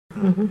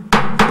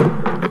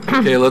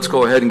Okay, let's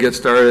go ahead and get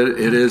started.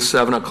 It is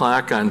 7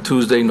 o'clock on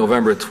Tuesday,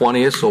 November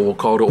 20th, so we'll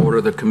call to order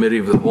the committee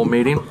of the whole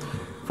meeting.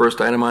 First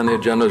item on the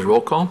agenda is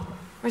roll call.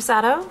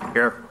 Rosato?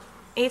 Here.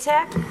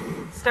 Atack?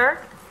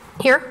 Stark?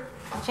 Here.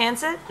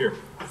 Chancet? Here.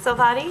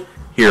 Salvati?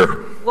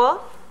 Here.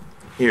 Wolf?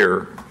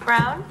 Here.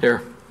 Brown?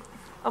 Here.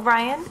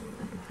 O'Brien?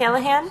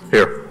 Callahan?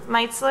 Here.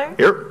 Meitzler?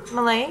 Here.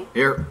 Malay?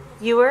 Here.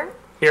 Ewer?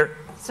 Here.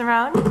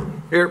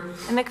 Cerrone? Here.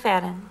 And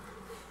McFadden.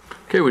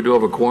 Okay, we do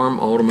have a quorum.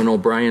 Alderman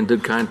O'Brien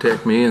did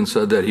contact me and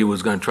said that he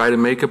was going to try to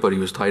make it, but he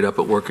was tied up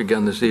at work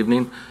again this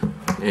evening.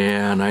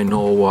 And I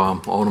know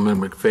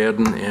Alderman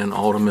McFadden and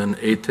Alderman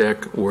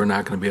Atack were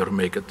not going to be able to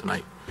make it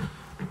tonight.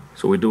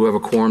 So we do have a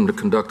quorum to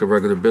conduct a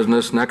regular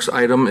business. Next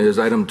item is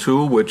item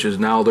 2, which is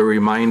now the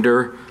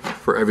reminder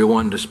for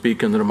everyone to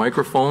speak into the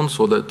microphone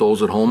so that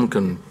those at home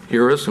can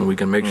hear us and we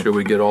can make sure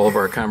we get all of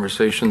our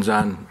conversations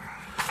on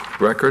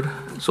record.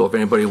 So if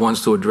anybody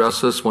wants to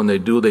address us, when they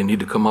do, they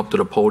need to come up to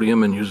the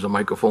podium and use the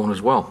microphone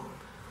as well.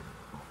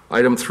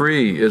 Item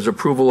 3 is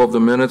approval of the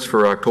minutes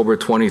for October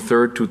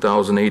 23rd,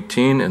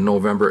 2018 and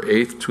November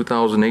 8th,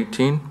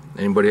 2018.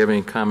 Anybody have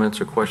any comments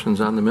or questions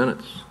on the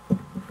minutes?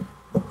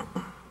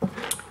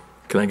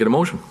 Can I get a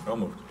motion? So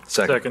moved.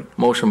 Second.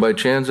 Motion by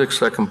Chanzik,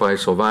 second by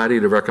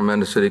Salvati to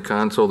recommend to City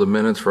Council the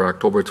minutes for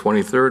October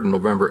 23rd and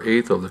November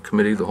 8th of the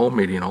Committee of the Whole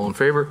meeting. All in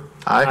favor?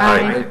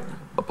 Aye.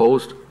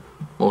 Opposed?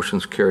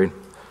 Motion's carried.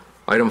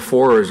 Item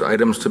 4 is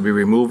items to be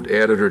removed,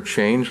 added, or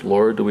changed.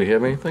 Laura, do we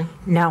have anything?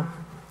 No.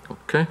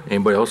 Okay.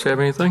 Anybody else have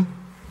anything?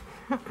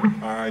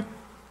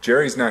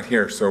 Jerry's not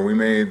here, so we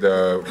made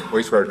the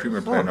wastewater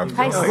treatment plant up.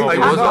 Hi, He Steve.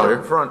 was out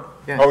here. Front.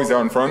 Oh, he's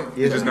out in front?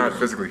 He's just not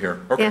physically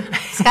here. Okay. Yeah,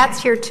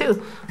 Scott's here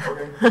too.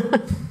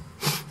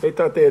 They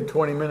thought they had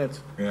 20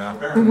 minutes. Yeah.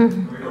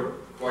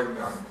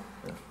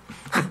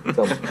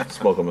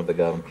 Smoke them if they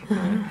got them.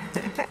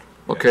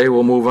 Okay,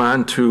 we'll move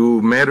on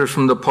to matters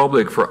from the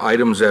public for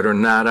items that are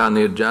not on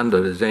the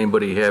agenda. Does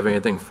anybody have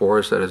anything for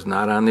us that is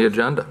not on the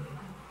agenda?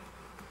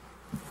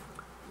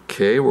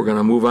 Okay, we're going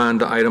to move on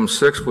to item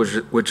 6,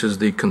 which is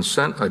the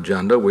consent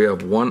agenda. We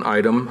have one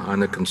item on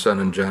the consent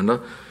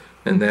agenda,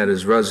 and that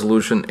is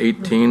Resolution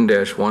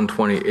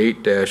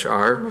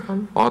 18-128-R,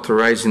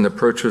 authorizing the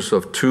purchase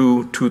of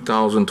 2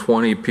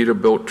 2020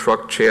 Peterbilt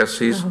truck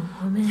chassis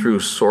through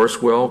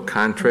Sourcewell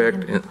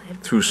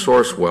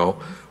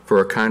for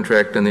a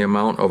contract in the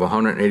amount of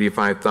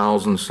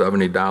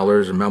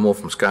 $185,070. A memo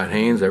from Scott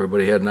Haynes.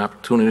 Everybody had an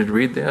opportunity to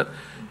read that.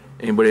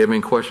 Anybody have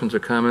any questions or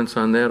comments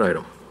on that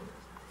item?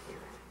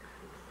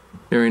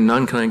 Hearing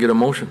none, can I get a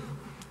motion?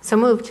 So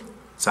moved.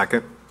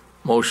 Second.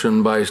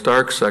 Motion by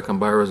Stark, second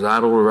by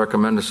Rosato to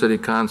recommend to City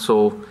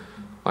Council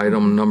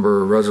item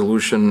number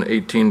Resolution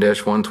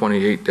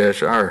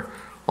 18-128-R.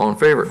 All in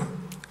favor?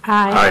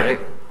 Aye.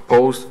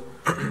 Opposed?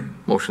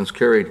 Motion's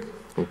carried.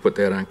 We'll put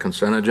that on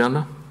consent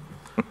agenda.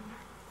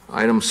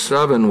 Item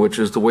 7, which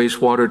is the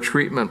wastewater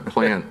treatment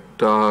plant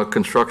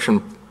construction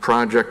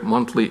project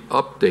monthly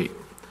update.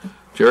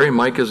 Jerry,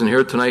 Mike isn't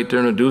here tonight to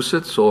introduce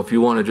it, so if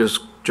you want to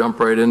just jump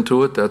right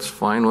into it, that's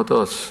fine with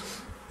us.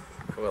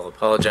 I will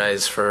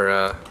apologize for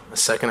a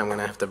second. I'm going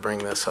to have to bring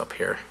this up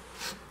here.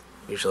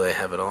 Usually I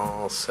have it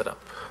all set up.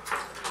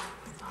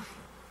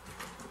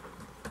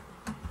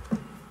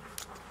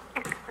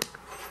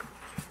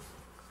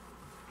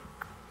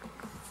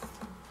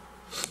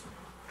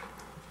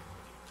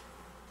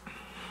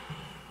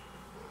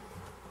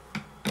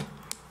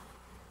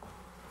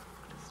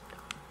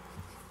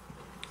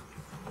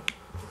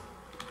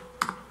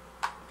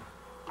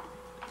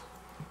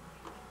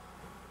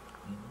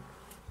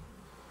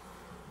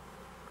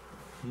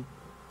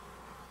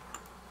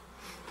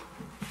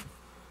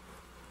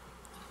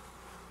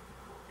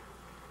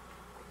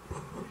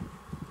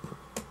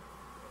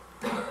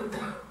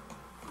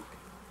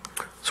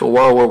 So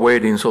while we're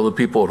waiting, so the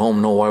people at home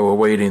know why we're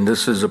waiting,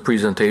 this is a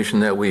presentation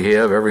that we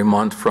have every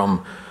month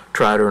from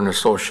Trotter and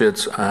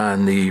Associates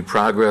on the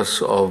progress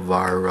of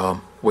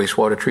our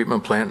wastewater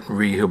treatment plant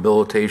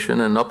rehabilitation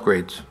and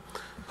upgrades.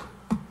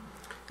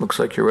 Looks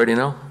like you're ready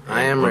now?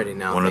 I am ready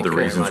now. One of Thank the you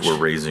very reasons much. we're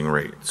raising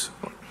rates.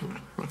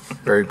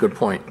 Very good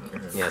point.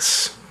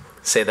 Yes.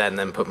 Say that and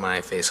then put my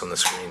face on the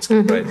screens.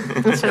 Right.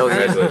 No,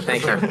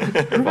 thank you.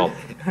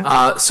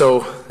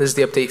 So this is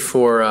the update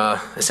for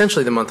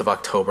essentially the month of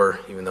October,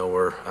 even though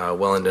we're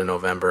well into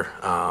November.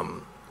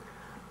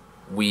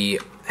 We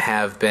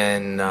have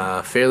been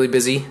fairly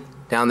busy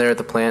down there at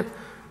the plant,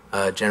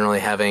 generally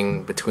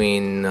having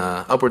between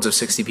upwards of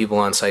 60 people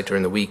on site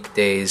during the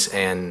weekdays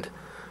and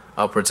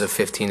upwards of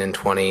 15 and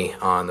 20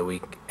 on the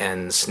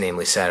weekends,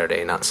 namely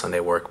Saturday, not Sunday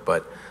work,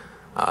 but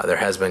there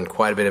has been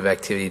quite a bit of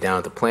activity down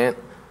at the plant.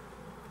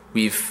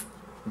 We've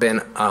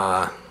been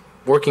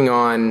working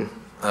on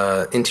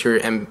interior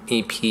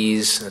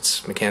MEPs,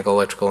 that's mechanical,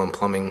 electrical, and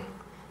plumbing,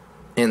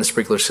 and the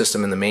sprinkler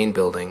system in the main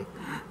building.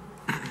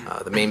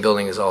 The main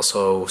building has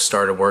also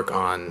started work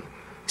on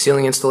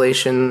ceiling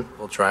installation,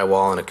 both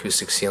drywall and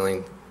acoustic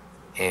ceiling,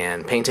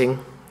 and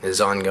painting is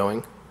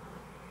ongoing.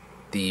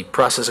 The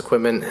process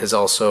equipment has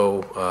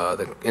also,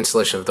 the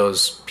installation of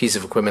those pieces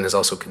of equipment has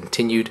also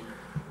continued.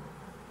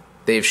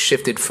 they've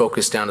shifted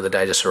focus down to the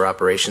digester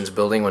operations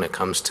building when it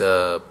comes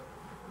to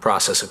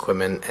process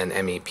equipment and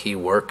MEP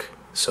work.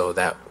 So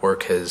that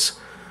work has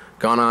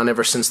gone on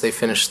ever since they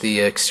finished the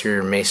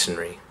exterior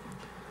masonry.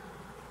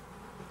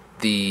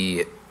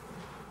 The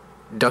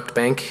duct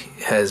bank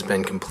has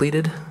been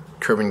completed.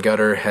 Curb and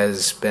gutter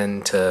has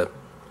been to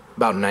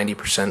about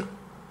 90%.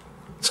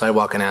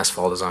 Sidewalk and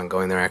asphalt is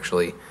ongoing. They're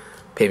actually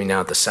paving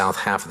out the south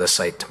half of the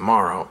site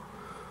tomorrow.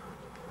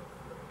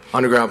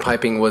 Underground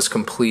piping was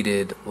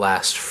completed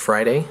last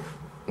Friday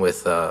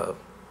with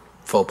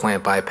full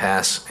plant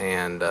bypass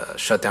and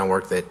shutdown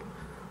work that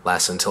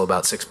lasts until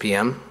about 6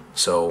 p.m.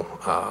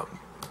 So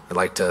I'd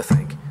like to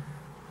thank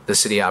the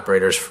city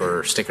operators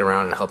for sticking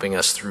around and helping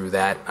us through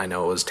that. I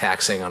know it was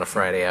taxing on a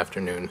Friday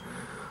afternoon.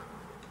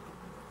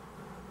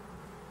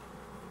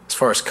 As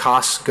far as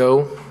costs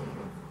go,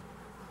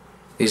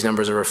 these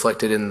numbers are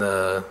reflected in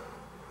the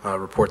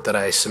report that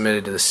I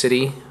submitted to the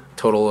city.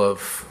 Total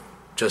of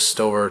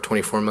just over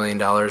 $24 million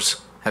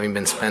having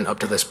been spent up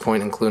to this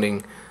point,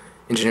 including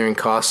engineering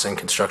costs and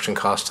construction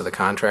costs to the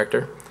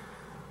contractor.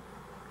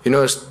 You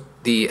notice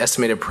the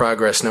estimated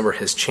progress number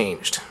has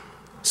changed.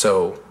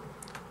 So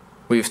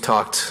we've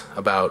talked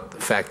about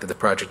the fact that the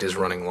project is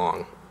running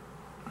long.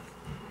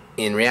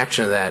 In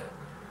reaction to that,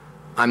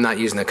 I'm not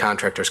using the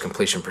contractor's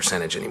completion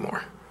percentage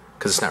anymore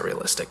because it's not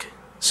realistic.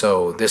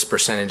 So this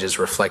percentage is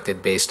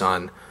reflected based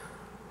on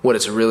what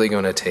it's really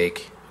going to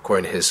take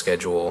according to his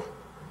schedule,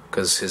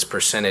 because his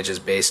percentage is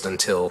based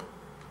until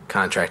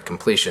contract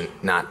completion,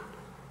 not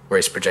where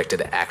he's projected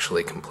to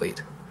actually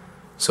complete.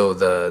 So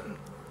the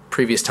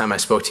previous time I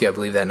spoke to you, I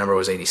believe that number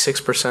was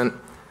 86%.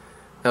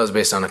 That was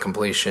based on a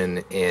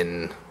completion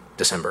in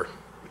December.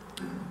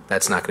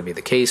 That's not going to be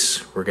the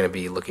case. We're going to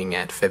be looking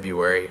at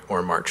February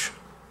or March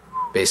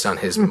based on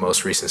his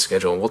most recent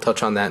schedule. We'll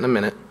touch on that in a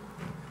minute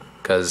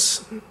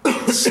because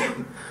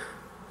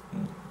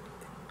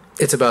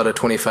it's about a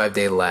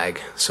 25-day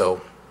lag.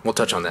 So we'll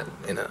touch on that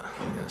in a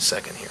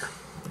second here.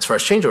 As far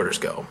as change orders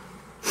go,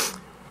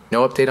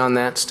 no update on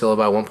that. Still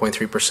about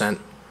 1.3%,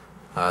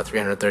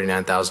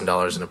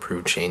 $339,000 in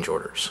approved change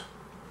orders.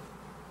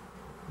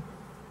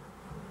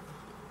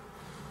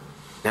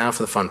 Now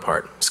for the fun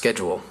part,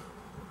 schedule.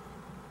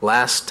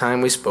 Last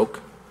time we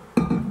spoke,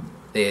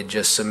 they had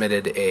just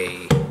submitted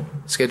a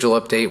schedule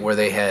update where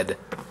they had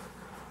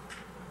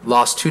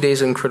lost 2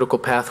 days in critical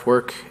path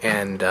work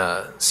and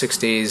 6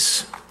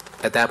 days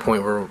at that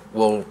point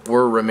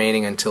were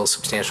remaining until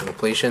substantial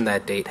completion.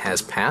 That date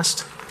has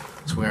passed.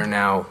 So we are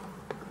now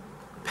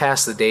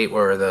past the date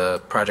where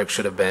the project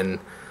should have been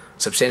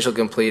substantially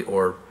complete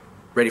or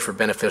ready for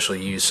beneficial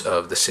use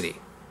of the city.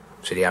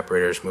 City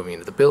operators moving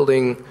into the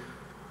building,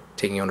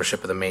 taking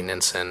ownership of the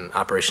maintenance and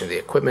operation of the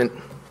equipment.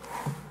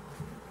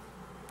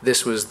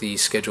 This was the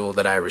schedule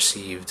that I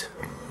received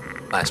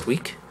last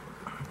week.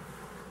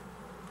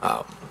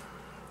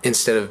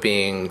 Instead of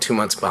being 2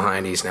 months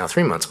behind, he's now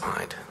 3 months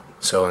behind.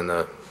 So in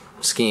the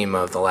scheme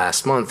of the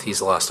last month,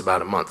 he's lost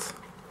about a month.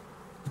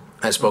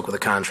 I spoke with a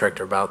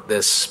contractor about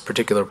this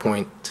particular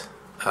point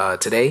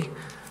today.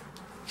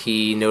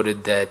 He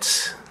noted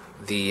that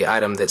the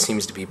item that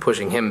seems to be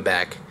pushing him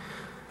back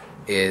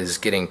is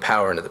getting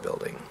power into the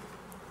building.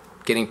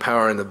 Getting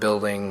power in the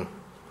building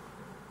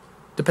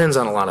depends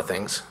on a lot of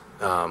things.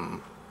 The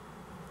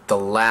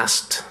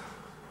last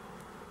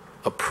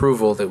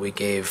approval that we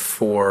gave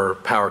for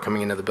power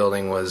coming into the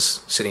building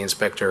was city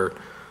inspector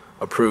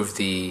approved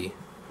the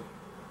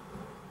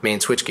main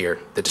switchgear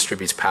that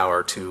distributes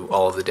power to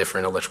all of the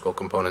different electrical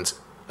components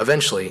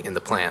eventually in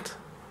the plant,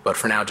 but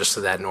for now just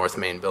to that north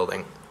main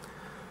building.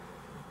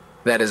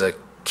 That is a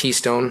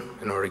keystone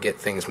in order to get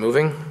things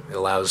moving. It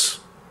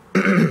allows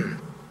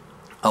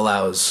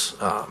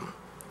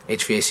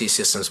HVAC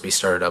systems to be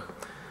started up.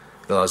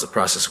 It allows the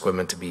process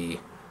equipment to be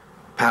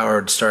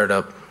powered, started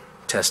up,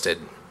 tested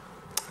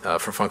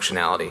for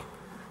functionality.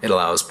 It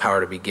allows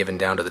power to be given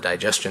down to the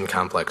digestion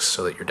complex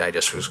so that your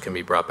digesters can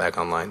be brought back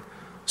online.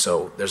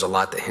 So there's a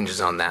lot that hinges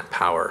on that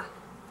power.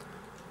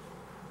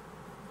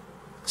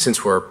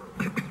 Since we're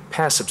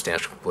past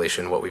substantial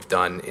completion, what we've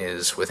done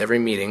is with every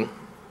meeting,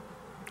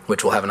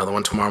 which we'll have another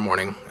one tomorrow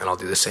morning, and I'll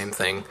do the same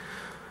thing,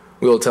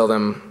 we will tell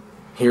them,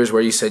 here's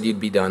where you said you'd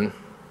be done,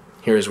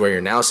 here's where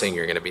you're now saying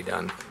you're going to be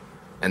done,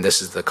 and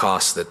this is the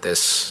cost that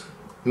this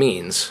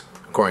means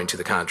according to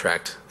the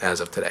contract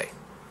as of today.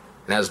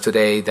 And as of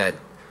today, that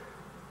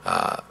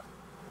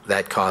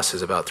cost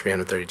is about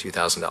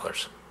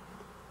 $332,000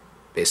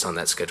 based on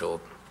that schedule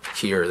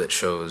here that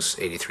shows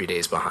 83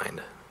 days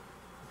behind.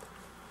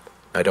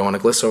 I don't want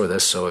to glitz over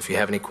this, so if you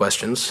have any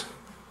questions,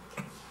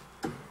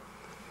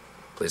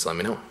 please let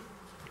me know.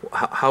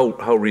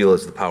 How real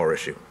is the power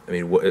issue? I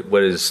mean, where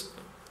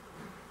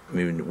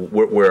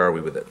are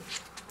we with it?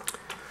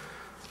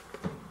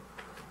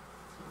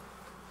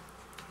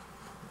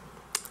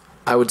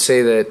 I would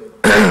say that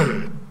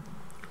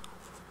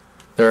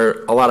there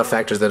are a lot of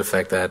factors that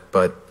affect that,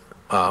 but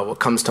what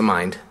comes to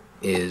mind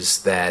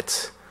is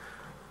that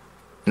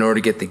in order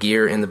to get the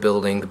gear in the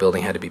building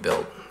had to be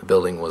built. The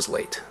building was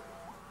late.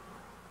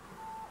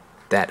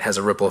 That has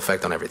a ripple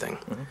effect on everything.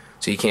 Mm-hmm.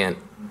 So you can't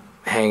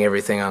hang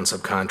everything on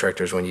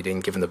subcontractors when you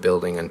didn't give them the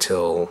building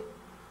until,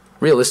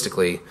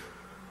 realistically,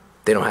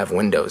 they don't have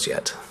windows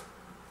yet.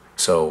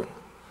 So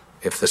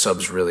if the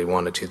subs really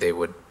wanted to, they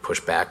would push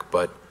back,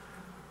 but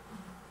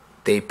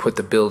they put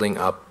the building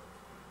up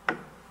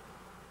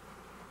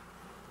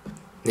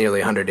nearly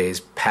 100 days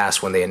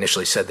past when they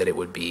initially said that it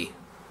would be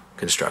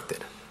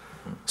constructed.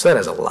 So that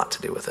has a lot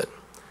to do with it.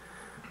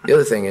 The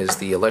other thing is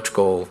the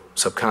electrical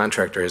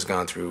subcontractor has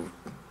gone through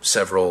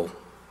several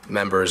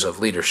members of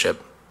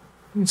leadership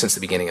since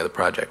the beginning of the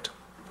project.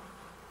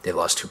 They've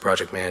lost 2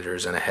 project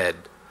managers and a head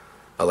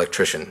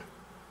electrician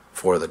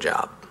for the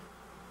job.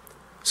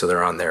 So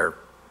they're on their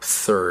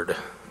 3rd,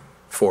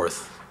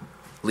 4th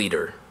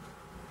leader.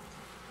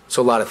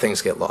 So a lot of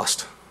things get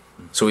lost.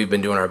 So we've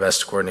been doing our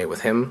best to coordinate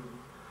with him.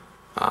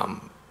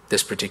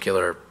 This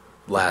particular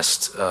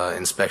last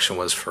inspection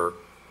was for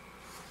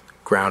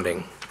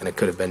grounding, and it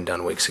could have been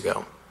done weeks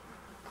ago.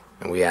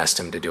 And we asked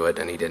him to do it,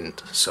 and he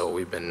didn't. So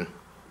we've been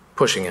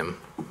pushing him.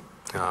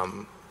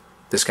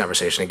 This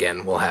conversation,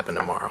 again, will happen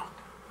tomorrow.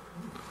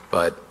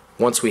 But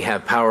once we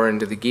have power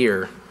into the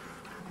gear,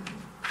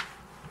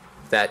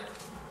 that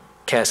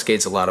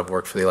cascades a lot of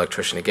work for the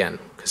electrician again,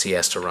 because he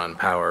has to run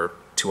power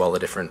to all the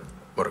different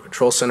motor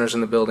control centers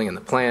in the building and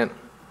the plant.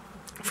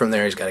 From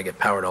there, he's got to get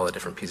power to all the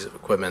different pieces of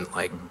equipment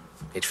like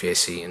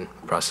HVAC and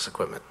process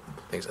equipment,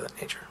 things of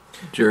that nature.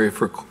 Jerry,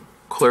 for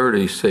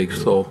clarity's sake,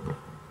 so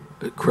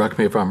correct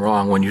me if I'm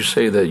wrong, when you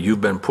say that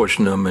you've been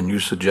pushing him and you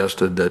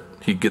suggested that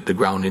he get the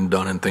grounding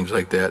done and things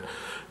like that,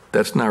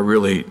 that's not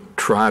really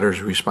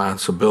Trotter's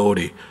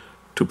responsibility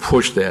to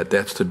push that.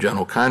 That's the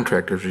general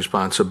contractor's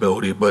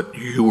responsibility, but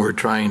you were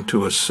trying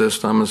to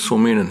assist, I'm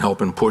assuming, and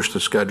help him push the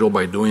schedule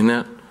by doing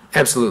that?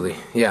 Absolutely,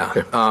 yeah.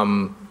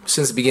 Okay.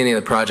 Since the beginning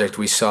of the project,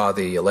 we saw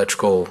the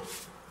electrical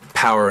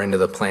power into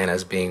the plant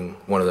as being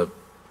one of the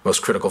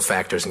most critical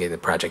factors in getting the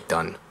project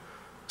done.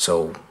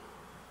 So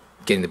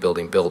getting the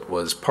building built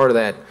was part of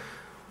that.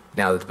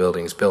 Now that the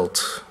building's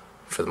built,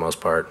 for the most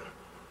part,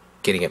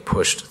 getting it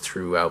pushed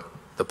throughout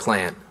the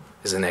plant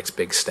is the next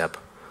big step.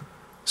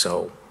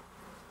 So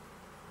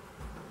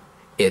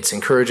it's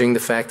encouraging the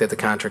fact that the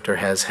contractor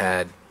has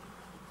had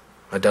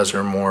a dozen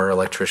or more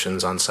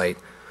electricians on site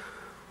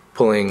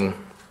pulling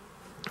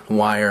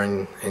wire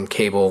and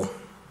cable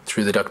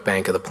through the duct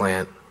bank of the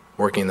plant,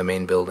 working in the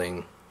main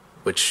building,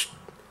 which,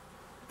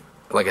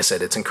 like I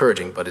said, it's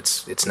encouraging, but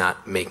it's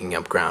not making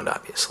up ground,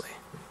 obviously.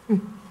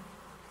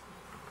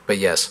 But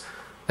yes,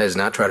 that is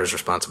not Trotter's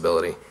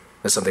responsibility.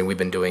 That's something we've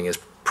been doing as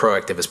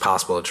proactive as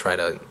possible to try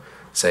to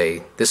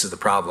say, this is the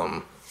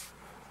problem.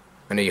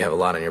 I know you have a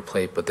lot on your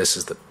plate, but this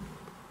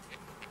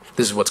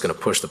is what's going to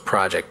push the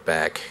project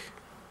back,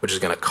 which is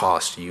going to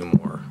cost you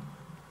more.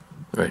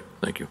 Right,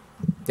 thank you.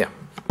 Yeah.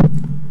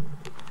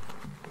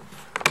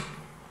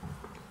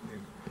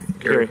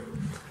 Gary,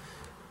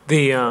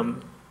 the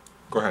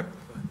Go ahead.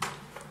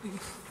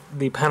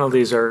 the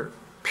penalties are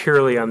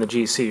purely on the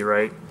GC,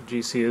 right?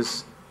 GC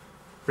is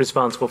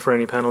responsible for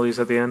any penalties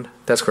at the end?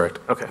 That's correct.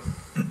 Okay.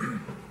 You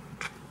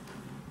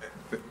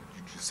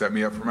just set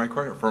me up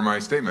for my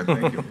statement,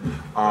 thank you.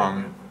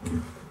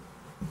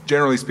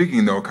 Generally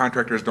speaking, though,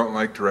 contractors don't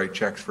like to write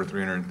checks for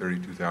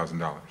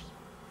 $332,000.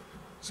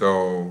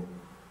 So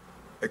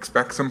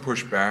expect some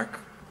pushback,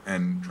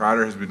 and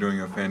Trotter has been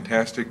doing a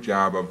fantastic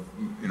job of,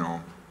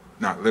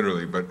 not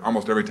literally, but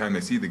almost every time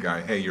they see the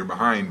guy, hey, you're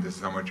behind, this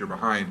is how much you're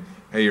behind,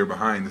 hey, you're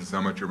behind, this is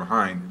how much you're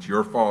behind, it's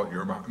your fault,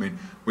 you're behind. I mean,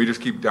 we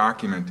just keep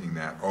documenting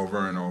that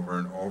over and over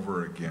and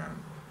over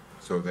again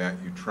so that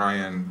you try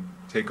and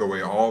take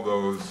away all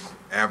those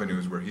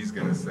avenues where he's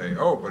going to say,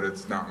 oh, but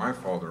it's not my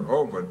fault, or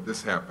oh, but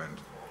this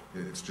happened.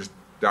 It's just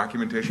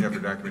documentation after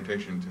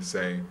documentation to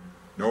say,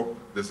 nope,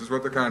 this is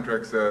what the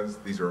contract says,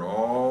 these are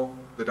all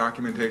the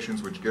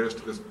documentations which get us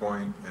to this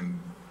point, and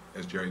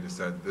as Jerry just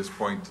said, this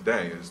point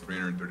today is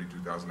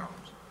 $332,000.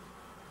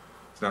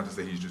 It's not to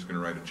say he's just going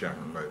to write a check,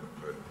 but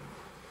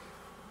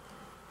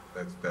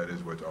that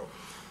is what's owed.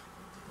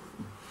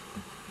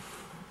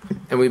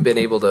 And we've been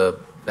able to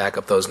back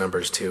up those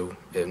numbers too,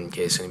 in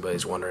case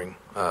anybody's wondering,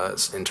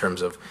 in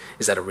terms of,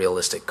 is that a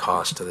realistic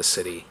cost to the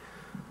city?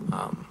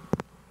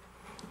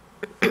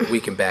 We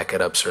can back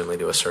it up certainly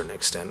to a certain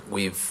extent.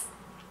 We've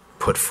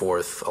put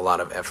forth a lot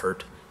of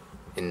effort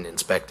in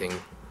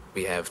inspecting.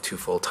 We have 2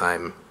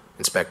 full-time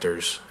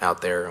inspectors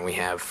out there, and we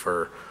have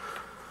for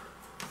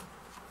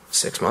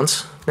 6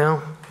 months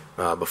now.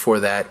 Before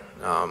that,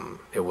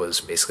 it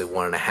was basically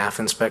 1.5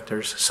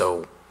 inspectors.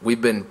 So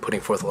we've been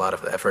putting forth a lot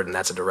of effort, and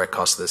that's a direct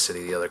cost to the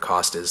city. The other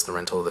cost is the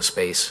rental of the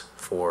space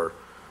for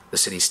the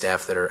city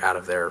staff that are out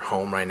of their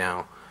home right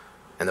now,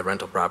 and the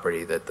rental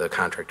property that the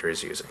contractor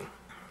is using.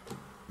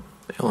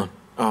 Ellen?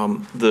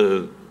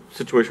 The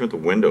situation with the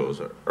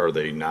windows, are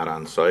they not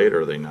on site,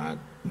 or are they not?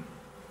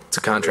 It's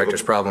a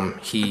contractor's problem.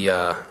 He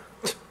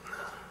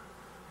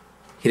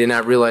did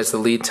not realize the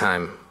lead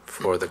time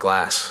for the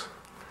glass,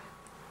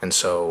 and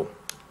so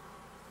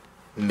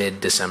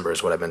mid-December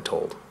is what I've been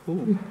told.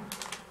 Ooh.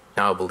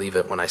 Now I'll believe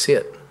it when I see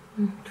it.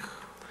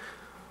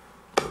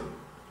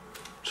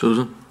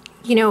 Susan?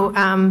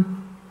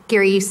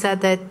 Gary, you said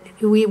that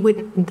we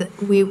would,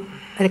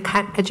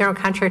 a general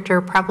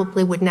contractor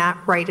probably would not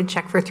write a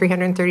check for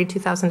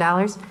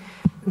 $332,000,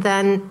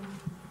 then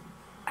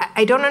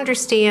I don't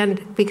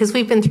understand, because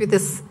we've been through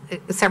this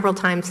several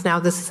times now.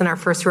 This isn't our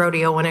first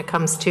rodeo when it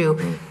comes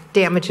to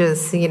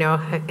damages,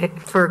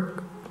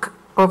 for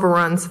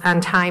overruns on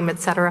time, et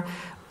cetera.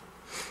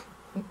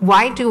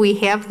 Why do we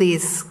have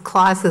these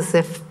clauses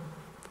if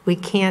we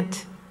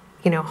can't,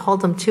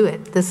 hold them to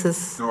it? This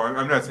is... No,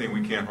 I'm not saying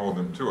we can't hold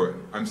them to it.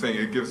 I'm saying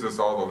it gives us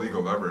all the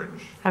legal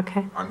leverage.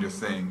 Okay. I'm just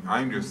saying,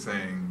 I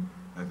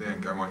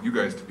think I want you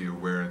guys to be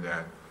aware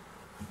that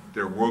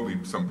there will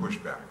be some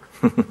pushback.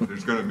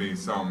 There's going to be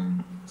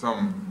some,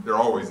 there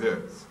always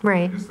is.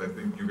 Right. I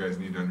think you guys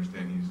need to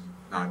understand he's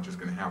not just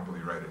going to happily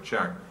write a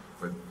check,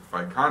 but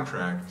by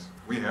contract,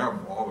 we have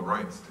all the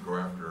rights to go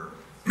after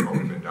what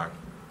we've been documented.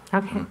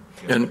 Okay.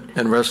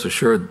 And rest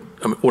assured,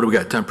 what do we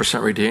got, 10%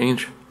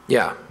 retainage?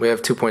 Yeah, we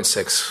have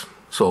 2.6.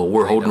 So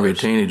we're holding $8.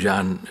 retainage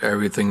on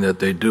everything that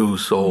they do,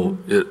 so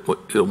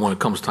when it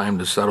comes time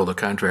to settle the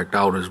contract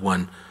out is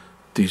when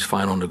these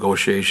final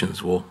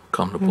negotiations will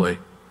come to play.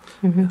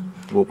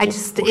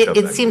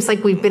 It seems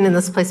like we've been in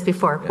this place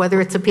before,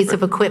 whether it's a piece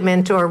of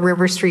equipment or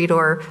River Street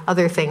or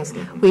other things.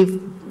 We've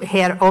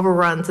had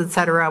overruns, et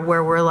cetera,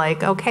 where we're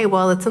like, okay,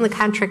 well, it's in the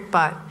contract,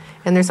 but,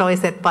 and there's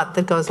always that but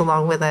that goes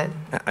along with it.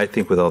 I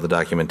think with all the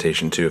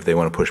documentation too, if they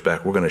want to push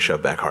back, we're going to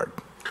shove back hard.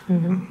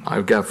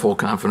 I've got full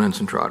confidence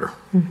in Trotter.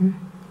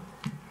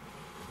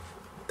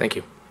 Thank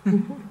you.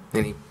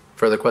 Any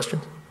further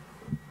questions?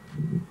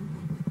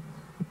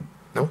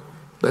 No?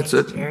 That's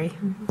it. Jerry?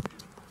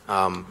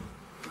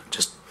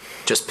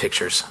 Just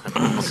pictures.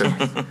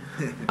 Okay.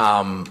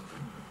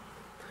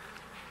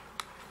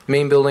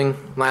 Main building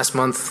last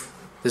month.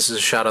 This is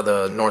a shot of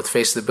the north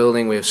face of the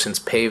building. We have since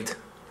paved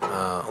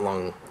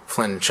along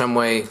Flynn and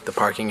Chumway, the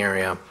parking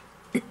area.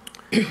 We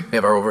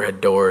have our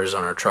overhead doors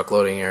on our truck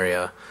loading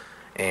area,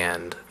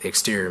 and the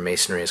exterior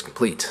masonry is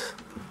complete.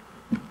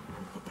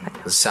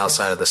 The south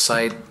side of the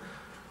site,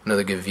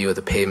 another good view of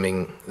the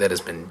paving that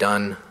has been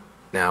done.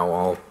 Now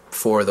all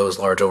 4 of those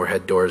large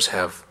overhead doors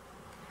have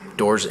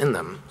doors in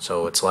them,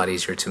 so it's a lot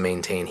easier to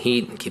maintain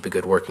heat and keep a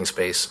good working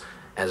space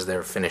as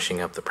they're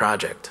finishing up the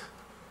project.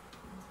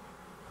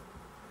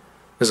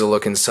 There's a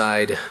look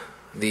inside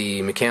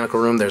the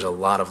mechanical room. There's a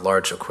lot of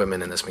large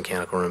equipment in this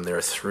mechanical room. There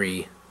are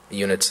 3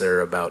 units that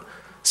are about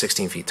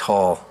 16 feet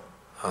tall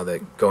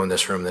that go in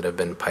this room that have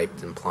been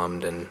piped and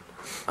plumbed, and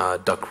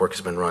ductwork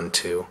has been run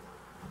too.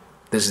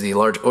 This is the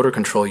large odor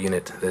control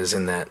unit that is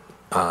in that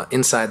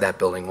inside that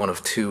building, one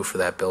of 2 for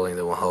that building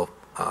that will help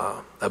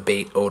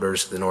abate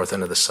odors at the north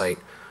end of the site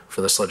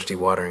for the sludge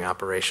dewatering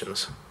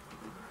operations.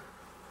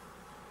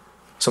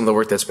 Some of the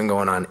work that's been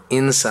going on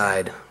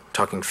inside,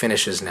 talking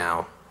finishes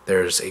now,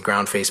 there's a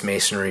ground face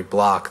masonry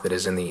block that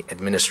is in the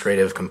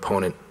administrative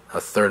component, a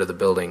third of the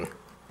building,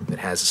 that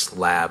has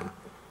lab,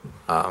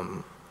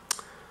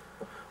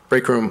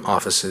 break room,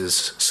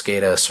 offices,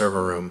 SCADA,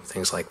 server room,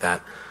 things like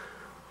that.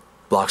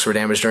 Blocks were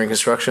damaged during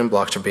construction,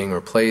 blocks are being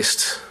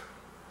replaced.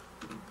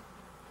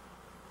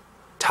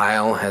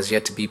 Tile has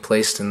yet to be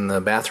placed in the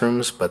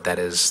bathrooms, but that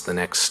is the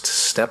next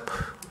step.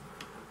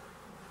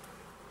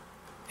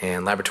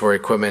 And laboratory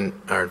equipment,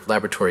 or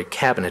laboratory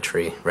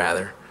cabinetry,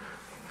 rather,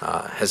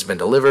 has been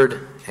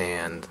delivered,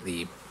 and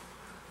the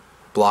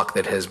block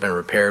that has been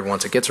repaired,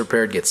 once it gets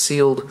repaired, gets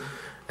sealed,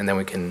 and then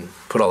we can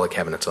put all the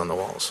cabinets on the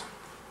walls.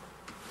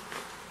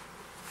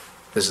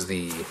 This is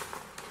the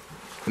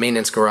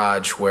maintenance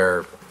garage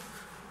where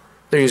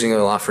they're using it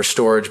a lot for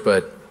storage,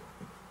 but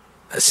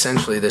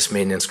essentially this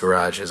maintenance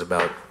garage is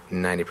about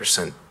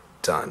 90%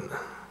 done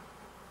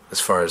as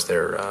far as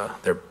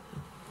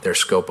their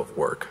scope of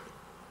work.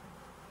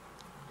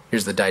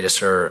 Here's the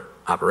digester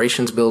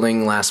operations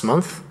building last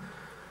month.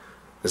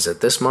 This is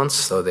this month,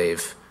 so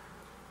they've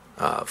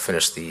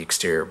finished the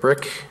exterior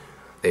brick.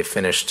 They've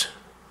finished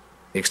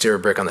the exterior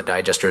brick on the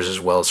digesters as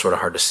well. It's sort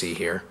of hard to see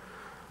here.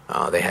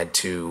 They had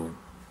to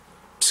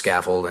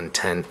scaffold and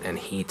tent and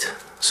heat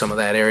some of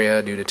that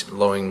area due to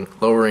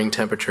lowering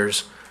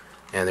temperatures,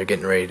 and they're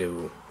getting ready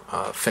to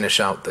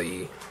finish out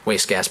the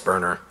waste gas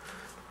burner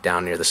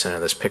down near the center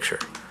of this picture.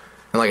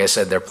 And like I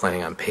said, they're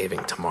planning on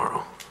paving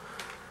tomorrow.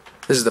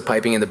 This is the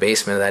piping in the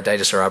basement of that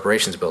digester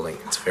operations building.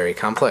 It's very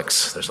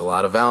complex. There's a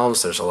lot of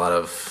valves. There's a lot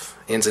of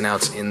ins and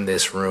outs in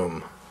this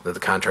room that the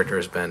contractor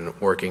has been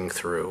working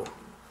through.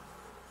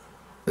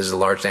 This is a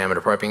large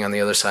diameter piping on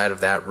the other side of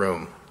that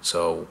room.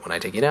 So when I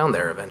take you down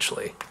there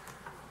eventually,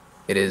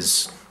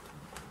 there's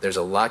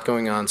a lot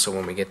going on. So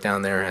when we get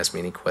down there, ask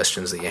me any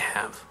questions that you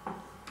have.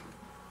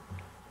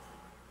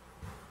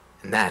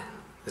 And that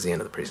is the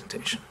end of the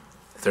presentation.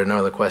 If there are no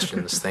other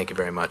questions, thank you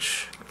very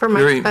much. For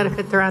Mike's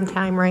benefit, they're on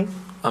time, right?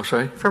 I'm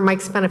sorry? For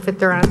Mike's benefit,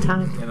 they're on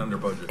time. And under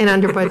budget. And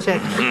under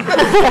budget.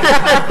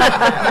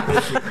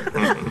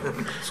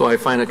 So I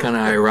find it kind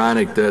of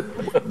ironic that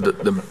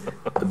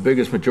the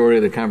biggest majority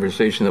of the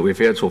conversation that we've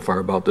had so far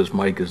about this,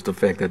 Mike, is the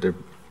fact that they're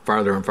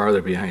farther and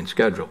farther behind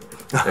schedule.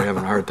 They're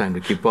having a hard time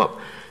to keep up.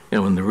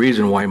 And the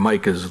reason why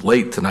Mike is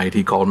late tonight,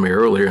 he called me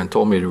earlier and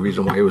told me the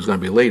reason why he was going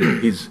to be late.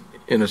 He's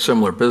in a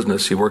similar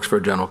business. He works for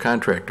a general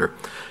contractor.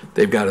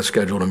 They've got a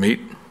schedule to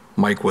meet.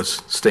 Mike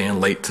was staying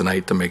late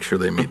tonight to make sure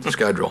they meet the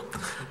schedule.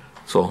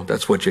 So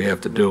that's what you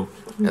have to do.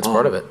 That's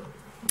part of it.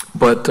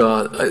 But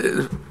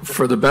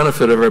for the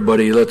benefit of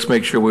everybody, let's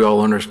make sure we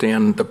all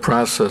understand the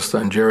process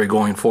then, Jerry,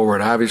 going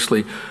forward.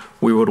 Obviously,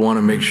 we would want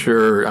to make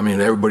sure, I mean,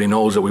 everybody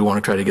knows that we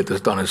want to try to get this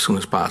done as soon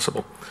as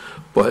possible.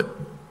 But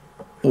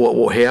what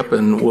will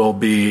happen will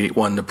be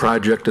when the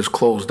project is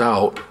closed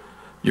out,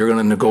 you're going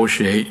to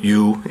negotiate,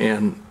 you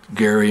and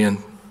Gary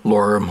and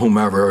Laura and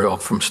whomever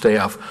from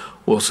staff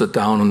will sit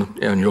down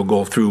and you'll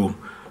go through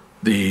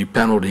the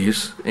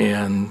penalties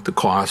and the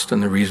cost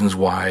and the reasons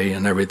why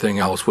and everything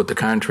else with the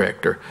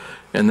contractor.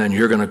 And then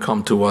you're going to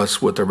come to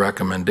us with a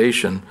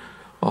recommendation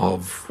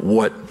of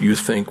what you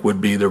think would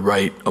be the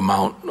right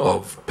amount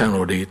of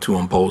penalty to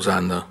impose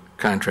on the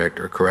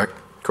contractor, correct?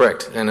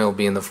 Correct, and it'll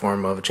be in the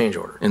form of a change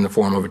order. In the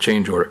form of a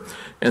change order.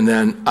 And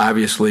then,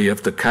 obviously,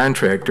 if the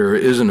contractor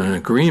isn't in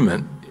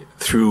agreement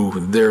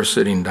through their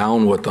sitting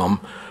down with them,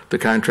 the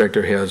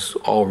contractor has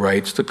all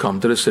rights to come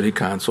to the city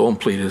council and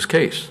plead his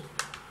case.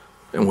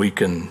 And we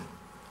can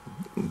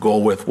go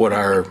with what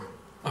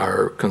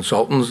our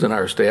consultants and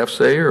our staff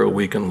say, or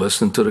we can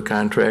listen to the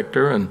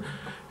contractor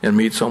and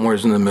meet somewhere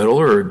in the middle,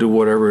 or do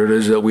whatever it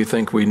is that we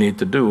think we need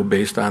to do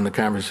based on the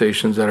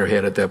conversations that are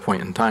had at that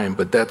point in time.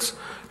 But that's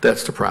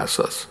the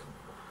process.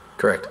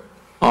 Correct.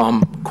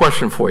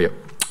 Question for you.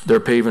 They're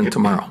paving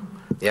tomorrow.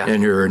 Yeah.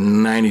 And you're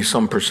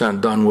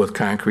 90-some% done with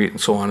concrete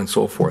and so on and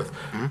so forth.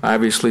 Mm-hmm.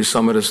 Obviously,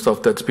 some of the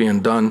stuff that's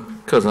being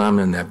done, because I'm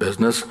in that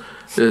business,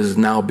 is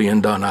now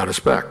being done out of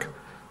spec.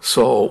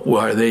 So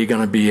are they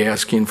going to be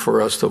asking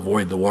for us to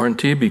void the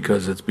warranty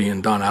because it's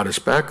being done out of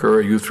spec, or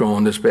are you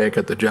throwing this back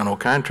at the general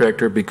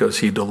contractor because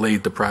he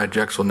delayed the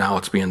project, so now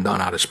it's being done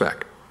out of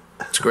spec?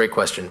 It's a great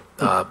question.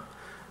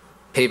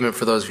 Pavement,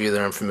 for those of you that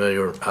aren't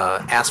familiar,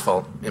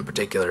 asphalt in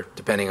particular,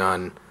 depending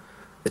on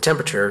the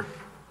temperature,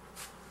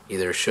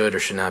 either should or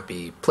should not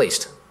be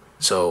placed.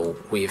 So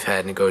we've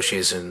had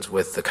negotiations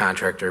with the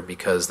contractor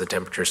because the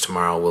temperatures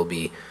tomorrow will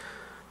be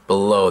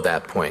below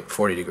that point.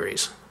 40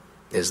 degrees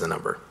is the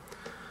number.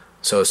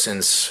 So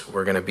since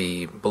we're going to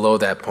be below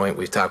that point,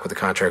 we've talked with the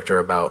contractor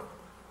about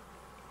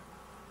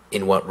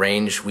in what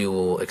range we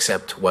will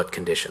accept what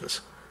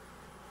conditions.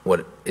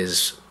 What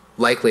is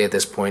likely at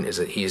this point is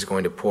that he is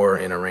going to pour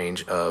in a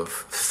range of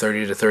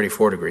 30 to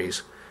 34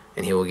 degrees,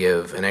 and he will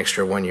give an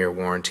extra 1-year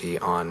warranty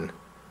on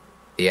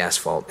the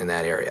asphalt in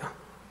that area.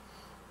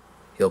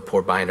 He'll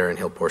pour binder and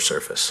he'll pour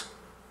surface.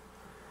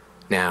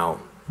 Now,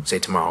 say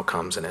tomorrow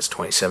comes and it's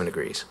 27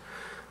 degrees,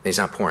 and he's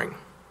not pouring.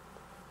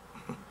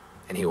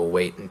 And he will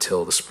wait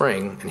until the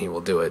spring, and he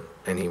will do it,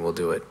 and he will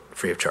do it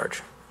free of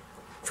charge,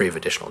 free of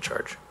additional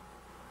charge.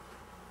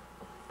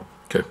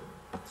 Okay.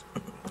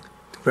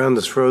 The ground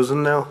is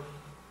frozen now?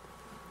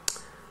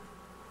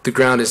 The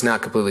ground is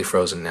not completely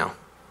frozen now.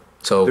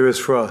 So There is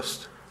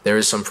frost. there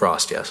is some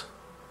frost, yes.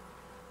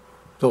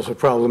 It's also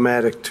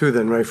problematic too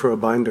then, right, for a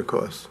binder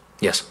cost?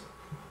 Yes.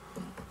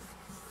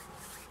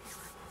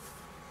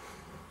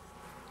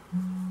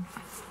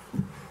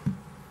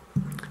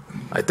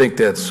 I think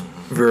that's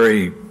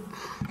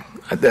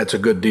a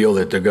good deal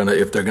that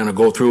if they're gonna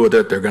go through with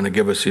it, they're gonna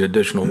give us the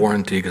additional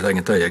warranty, because I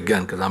can tell you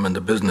again, because I'm in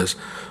the business,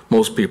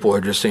 most people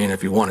are just saying,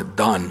 if you want it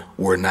done,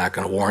 we're not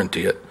gonna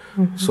warranty it.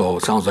 Mm-hmm. So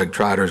it sounds like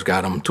Trotter's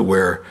got them to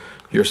where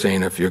you're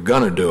saying if you're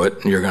gonna do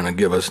it, you're gonna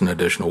give us an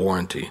additional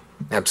warranty.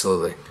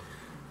 Absolutely.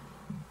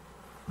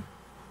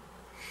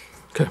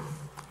 Okay.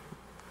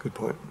 Good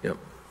point. Yep.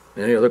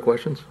 Any other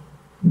questions?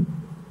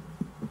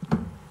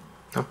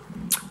 No.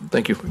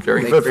 Thank you,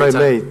 Jerry. Thank you. If I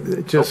may,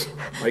 just,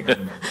 Mike?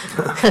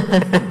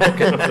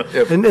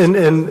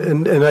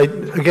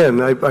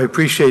 and I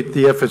appreciate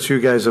the efforts you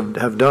guys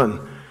have done,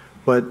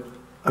 but,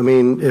 I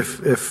mean,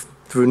 if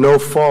through no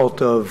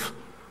fault of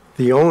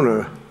the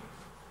owner,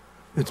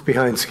 it's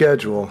behind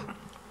schedule,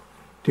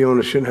 the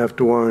owner shouldn't have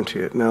to warranty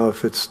it. Now,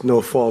 if it's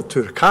no fault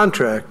to the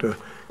contractor,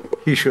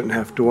 he shouldn't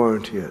have to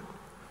warranty it.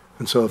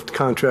 And so if the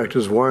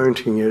contractor's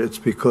warranting it, it's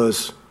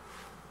because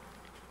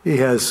he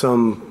has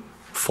some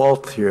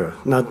fault here.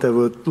 Not that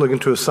we're looking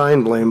to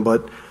assign blame,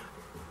 but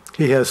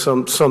he has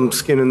some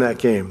skin in that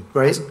game,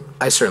 right?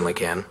 I certainly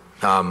can.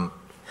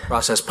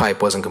 Process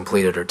pipe wasn't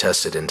completed or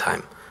tested in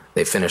time.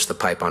 They finished the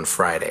pipe on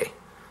Friday.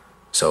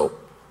 So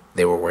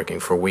they were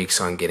working for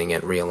weeks on getting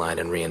it realigned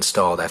and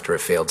reinstalled after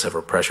it failed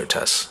several pressure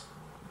tests.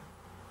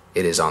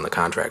 It is on the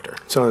contractor.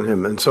 It's on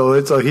him. And so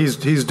it's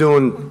he's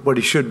doing what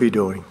he should be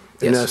doing,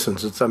 in Yes.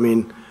 essence. It's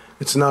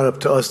not up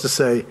to us to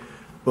say,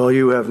 well,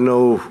 you have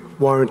no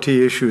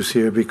warranty issues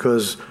here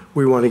because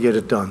we want to get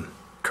it done.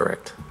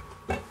 Correct.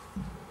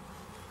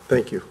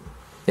 Thank you.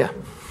 Yeah.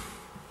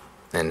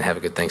 And have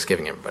a good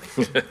Thanksgiving, everybody.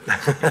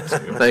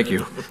 Thank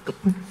you.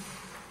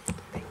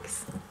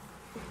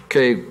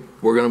 Okay,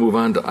 we're going to move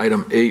on to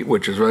item 8,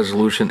 which is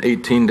Resolution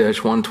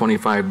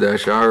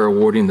 18-125-R,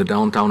 awarding the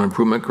Downtown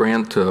Improvement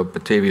Grant to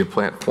Batavia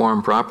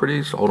Platform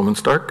Properties. Alderman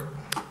Stark.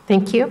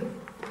 Thank you.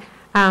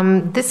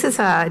 This is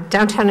a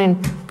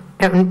downtown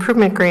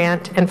improvement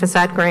grant and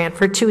facade grant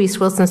for 2 East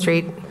Wilson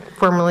Street,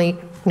 formerly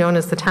known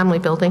as the Tomley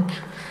Building.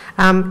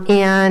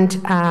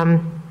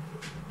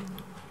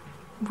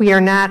 We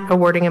are not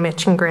awarding a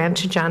matching grant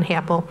to John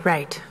Happel.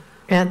 Right.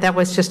 And that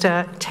was just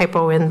a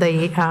typo in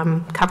the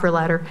cover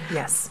letter.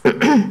 Yes.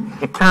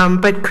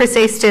 But Chris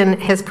Aston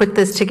has put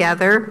this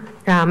together.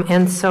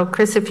 And so,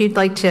 Chris, if you'd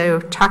like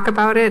to talk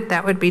about it,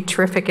 that would be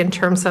terrific in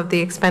terms of the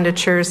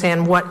expenditures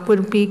and what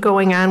would be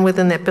going on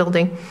within that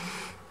building.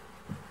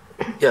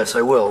 Yes,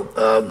 I will.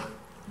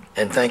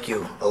 And thank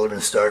you,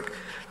 Alderman Stark.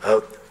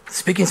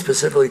 Speaking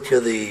specifically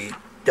to the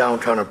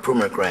downtown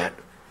improvement grant,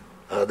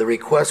 the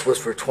request was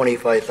for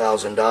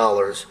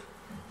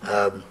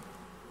 $25,000.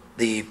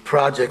 The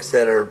projects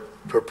that are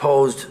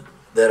proposed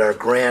that are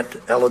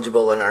grant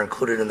eligible and are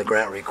included in the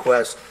grant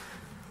request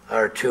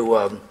are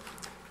to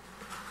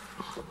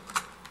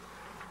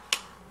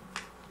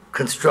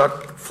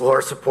construct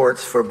floor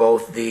supports for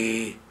both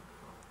the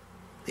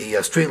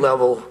street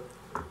level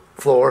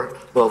floor.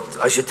 Well,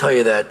 I should tell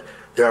you that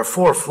there are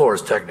 4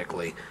 floors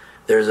technically.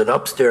 There's an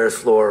upstairs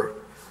floor,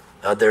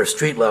 there's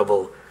street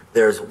level,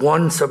 there's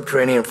one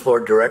subterranean floor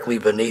directly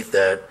beneath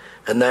that,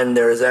 and then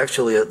there is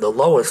actually the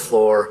lowest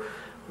floor,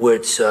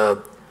 which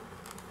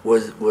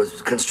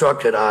was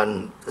constructed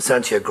on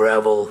essentially a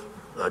gravel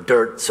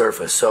dirt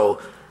surface. So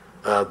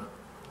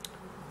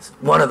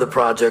one of the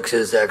projects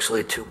is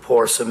actually to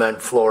pour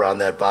cement floor on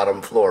that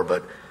bottom floor.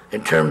 But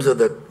in terms of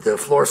the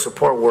floor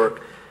support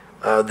work,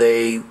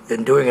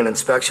 in doing an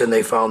inspection,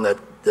 they found that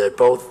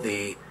both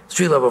the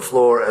street level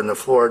floor and the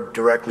floor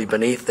directly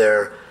beneath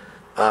there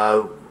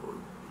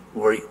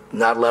were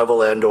not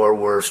level and or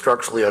were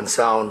structurally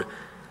unsound.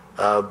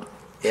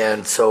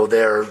 And so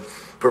they're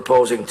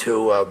proposing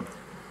to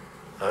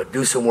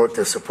do some work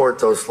to support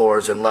those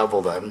floors and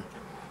level them.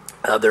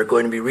 They're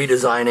going to be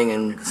redesigning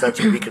and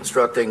essentially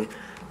reconstructing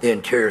the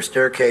interior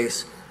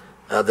staircase.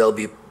 They'll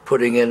be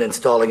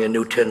installing a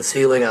new tin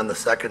ceiling on the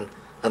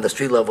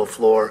street level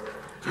floor.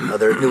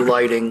 There's new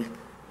lighting.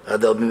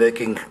 They'll be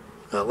making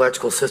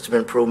electrical system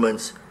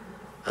improvements.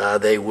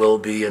 They will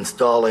be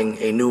installing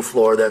a new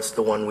floor. That's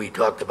the one we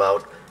talked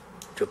about,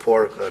 to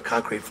pour a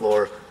concrete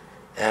floor.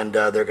 And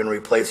they're going to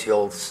replace the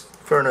old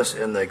furnace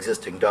and the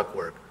existing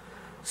ductwork.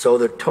 So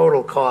the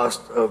total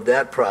cost of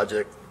that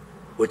project,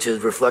 which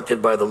is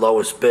reflected by the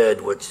lowest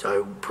bid, which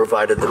I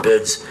provided the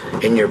bids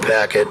in your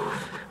packet,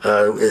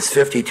 is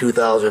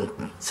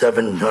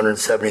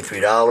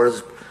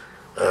 $52,773.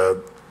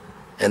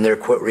 And they're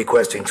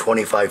requesting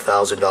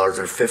 $25,000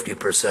 or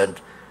 50%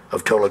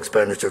 of total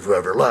expenditures,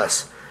 whatever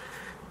less.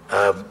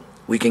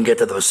 We can get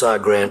to the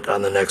facade grant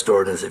on the next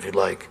ordinance if you'd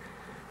like.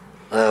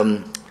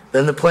 Then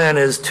the plan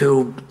is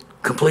to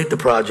complete the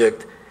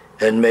project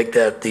and make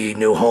that the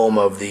new home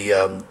of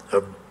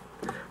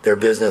their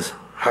business,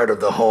 Heart of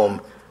the Home,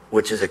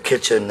 which is a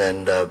kitchen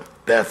and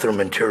bathroom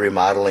interior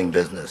remodeling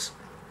business.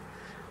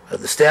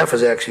 The staff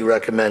is actually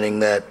recommending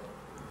that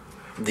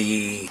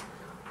the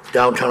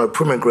downtown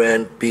improvement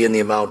grant be in the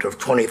amount of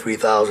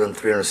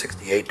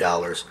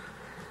 $23,368.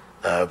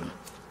 And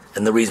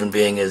the reason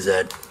being is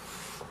that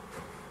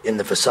in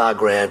the facade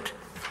grant,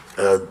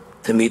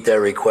 to meet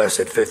their request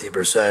at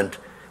 50%,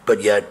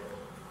 but yet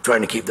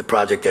trying to keep the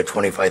project at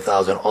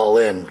 $25,000 all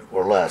in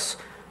or less.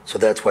 So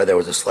that's why there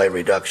was a slight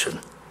reduction.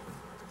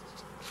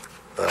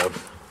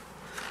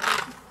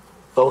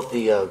 Both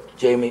the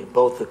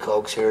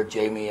Kochs here,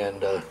 Jamie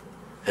and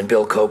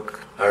Bill Koch,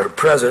 are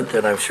present,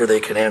 and I'm sure they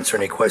can answer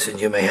any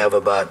questions you may have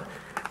about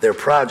their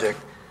project.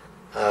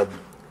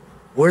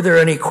 Were there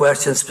any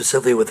questions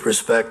specifically with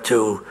respect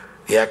to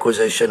the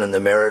acquisition and the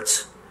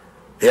merits,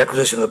 the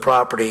acquisition of the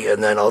property,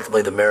 and then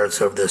ultimately the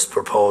merits of this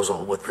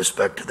proposal with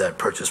respect to that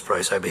purchase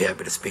price? I'd be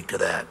happy to speak to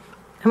that.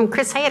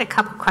 Chris, I had a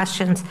couple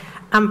questions.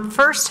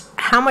 First,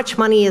 how much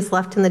money is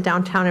left in the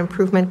Downtown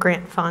Improvement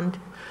Grant Fund?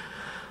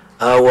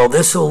 Well,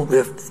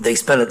 if they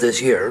spend it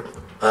this year,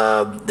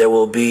 there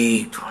will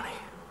be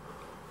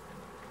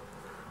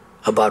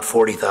about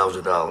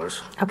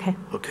 $40,000. Okay.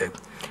 Okay.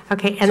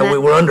 Okay. And so we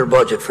were under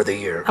budget for the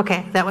year.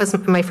 Okay, that was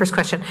my first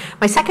question.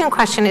 My second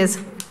question is,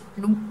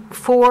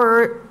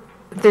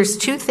 there's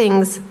 2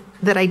 things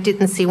that I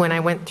didn't see when I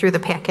went through the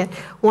packet.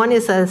 One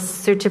is a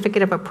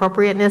certificate of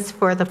appropriateness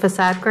for the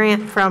facade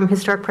grant from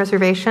Historic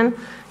Preservation.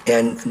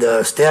 And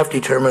the staff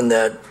determined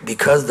that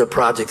because the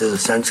project is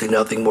essentially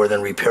nothing more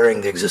than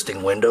repairing the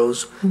existing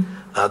windows,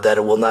 that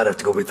it will not have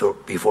to go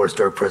before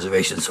Historic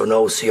Preservation, so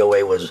no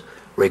COA was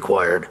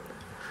required.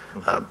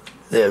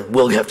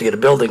 We'll have to get a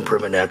building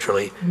permit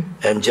naturally,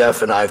 and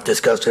Jeff and I have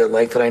discussed it at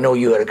length, and I know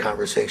you had a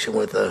conversation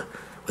with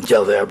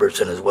Jeff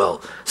Albertson as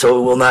well. So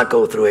it will not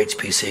go through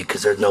HPC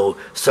because there's no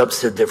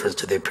substantive difference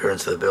to the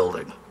appearance of the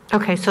building.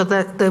 Okay, so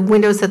the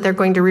windows that they're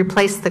going to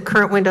replace the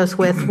current windows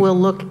with will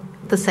look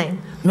the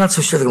same? I'm not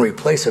so sure they're going to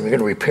replace them. You're going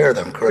to repair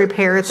them, correct?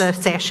 Repair the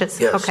sashes?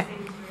 Yes. Okay.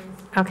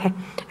 Okay.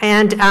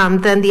 And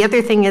then the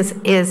other thing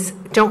is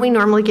don't we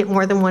normally get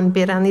more than one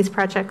bid on these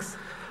projects?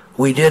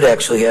 We did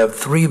actually have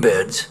 3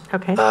 bids.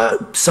 Okay.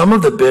 Some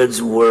of the bids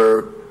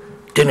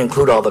didn't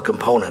include all the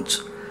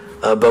components,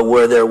 but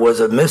where there was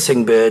a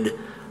missing bid,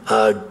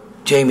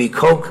 Jamie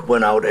Koch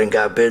went out and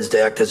got bids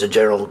to act as a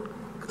general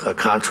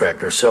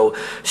contractor. So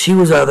she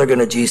was either going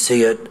to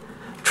GC it,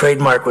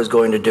 Trademark was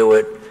going to do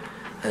it,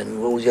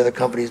 and what was the other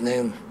company's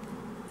name?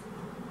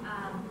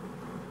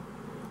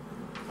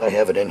 I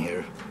have it in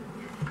here.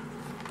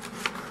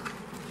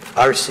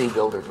 RC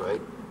Builders,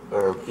 right?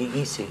 Or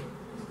EC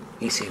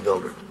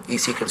Builder,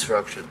 EC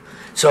Construction.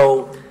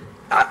 So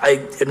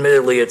I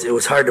admittedly, it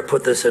was hard to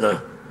put this in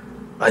a,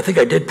 I think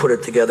I did put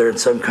it together in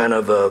some kind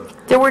of a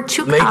There were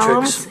two matrix,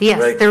 columns. Yes,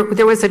 right?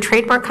 there was a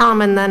trademark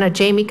column and then a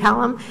Jamie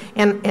column,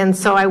 and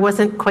so I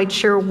wasn't quite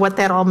sure what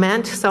that all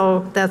meant.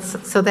 So that's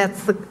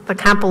the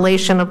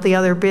compilation of the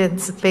other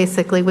bids,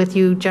 basically, with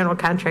you, general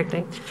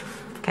contracting.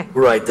 Okay.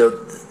 Right.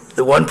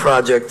 The one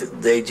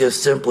project, they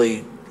just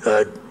simply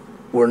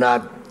were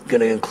not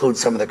going to include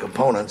some of the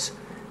components,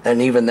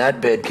 and even that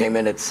bid came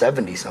in at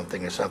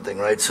 70-something or something,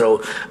 right?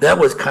 So that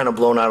was kind of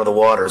blown out of the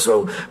water.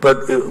 So,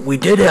 but we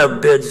did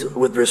have bids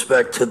with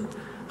respect to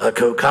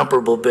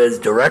comparable bids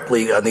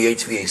directly on the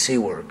HVAC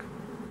work.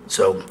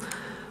 So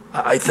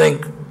I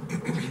think,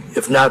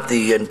 if not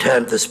the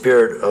intent, the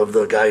spirit of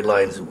the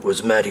guidelines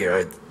was met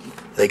here.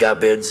 They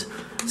got bids.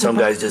 Some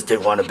guys just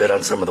didn't want to bid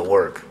on some of the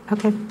work.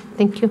 Okay,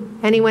 thank you.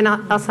 Anyone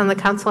else on the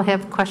council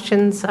have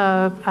questions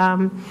of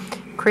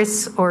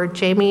Chris or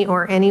Jamie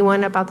or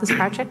anyone about this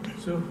project?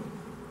 Sue?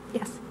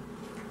 Yes.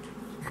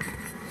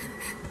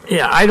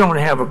 Yeah, I don't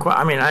have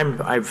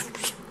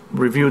I've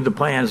reviewed the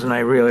plans, and I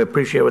really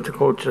appreciate what the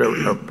coach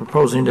are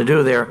proposing to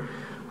do there.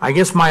 I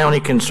guess my only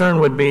concern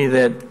would be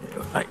that,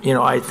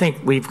 I think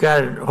we've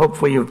got,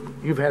 hopefully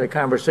you've had a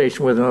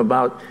conversation with them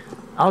about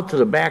out to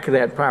the back of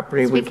that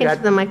property. Speak into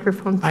the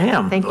microphone. I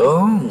am. Thank you.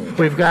 Oh.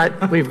 We've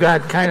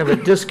got kind of a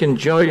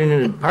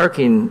disconjointed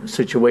parking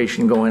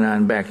situation going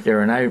on back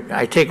there, and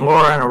I take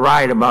Laura on a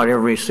ride about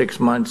every 6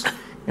 months,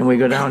 and we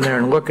go down there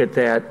and look at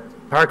that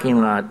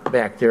parking lot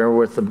back there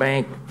with the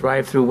bank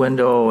drive-through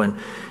window, and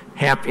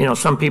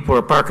some people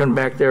are parking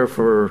back there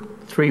for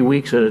 3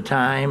 weeks at a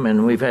time,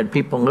 and we've had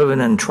people living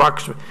in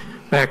trucks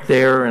back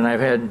there, and I've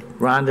had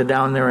Rhonda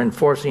down there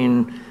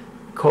enforcing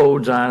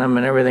codes on them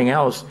and everything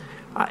else.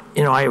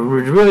 I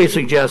would really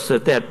suggest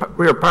that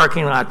rear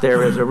parking lot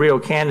there is a real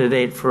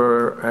candidate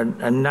for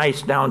a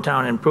nice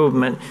downtown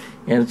improvement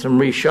and some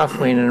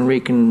reshuffling and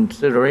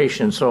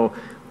reconsideration. So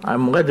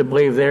I'm led to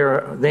believe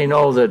they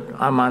know that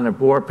I'm on the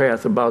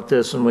warpath about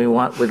this, and we'd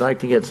like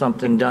to get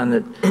something done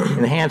that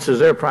enhances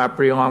their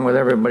property along with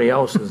everybody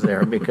else's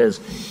there,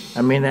 because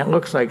that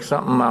looks like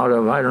something out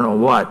of I don't know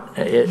what.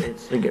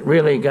 It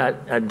really got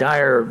a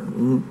dire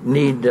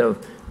need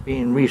of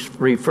being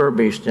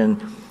refurbished,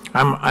 and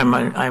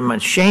I'm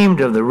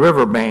ashamed of the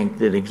riverbank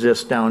that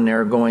exists down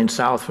there going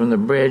south from the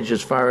bridge,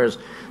 as far as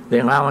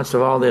the allowance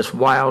of all this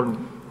wild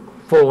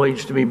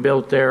foliage to be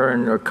built there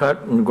and are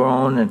cut and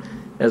grown. And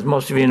as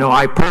most of you know,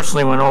 I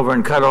personally went over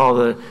and cut all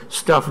the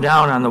stuff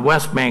down on the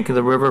west bank of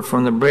the river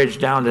from the bridge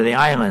down to the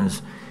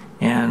islands.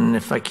 And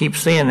if I keep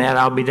seeing that,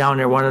 I'll be down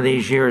there one of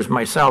these years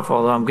myself,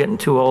 although I'm getting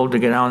too old to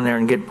get down there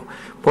and get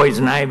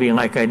poison ivy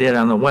like I did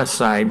on the west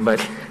side. But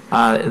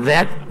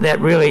that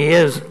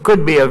really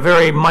could be a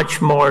very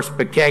much more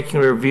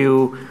spectacular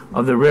view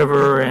of the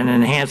river and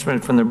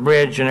enhancement from the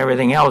bridge and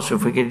everything else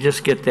if we could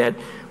just get that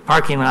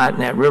parking lot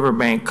and that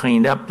riverbank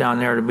cleaned up down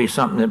there to be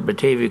something that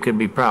Batavia could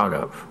be proud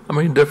of. How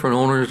many different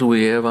owners do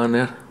we have on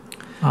that?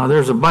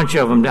 There's a bunch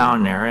of them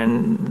down there,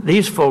 and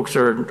these folks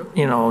are,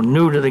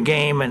 new to the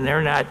game, and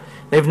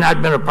they've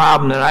not been a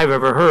problem that I've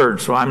ever heard,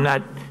 so I'm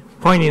not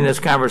pointing this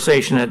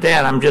conversation at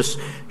that. I'm just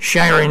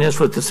sharing this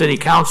with the city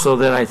council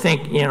that I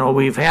think,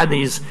 we've had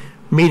these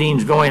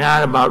meetings going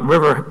on about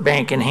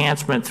riverbank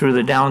enhancement through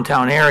the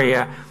downtown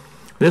area.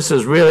 This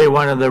is really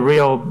one of the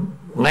real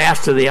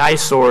last of the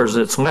eyesores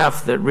that's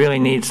left that really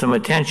needs some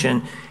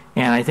attention,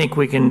 and I think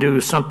we can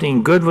do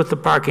something good with the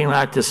parking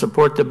lot to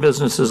support the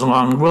businesses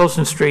along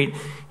Wilson Street,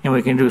 and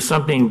we can do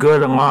something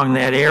good along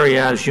that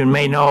area. As you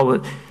may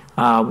know,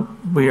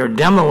 we are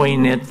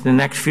demoing it the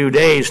next few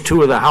days,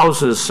 2 of the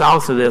houses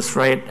south of this,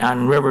 right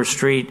on River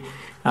Street,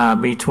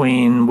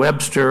 between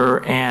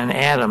Webster and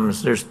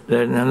Adams.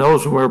 And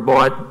those were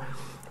bought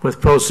with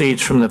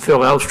proceeds from the Phil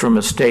Elstrom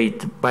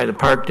estate by the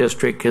Park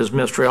District, because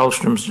Mr.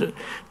 Elstrom's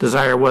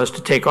desire was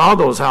to take all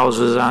those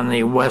houses on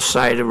the west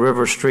side of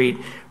River Street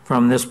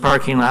from this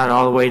parking lot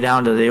all the way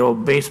down to the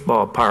old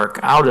baseball park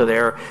out of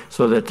there,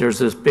 so that there's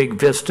this big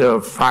vista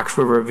of Fox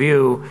River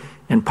View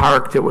and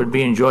park that would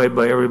be enjoyed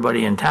by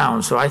everybody in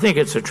town. So I think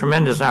it's a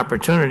tremendous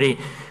opportunity.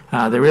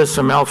 There is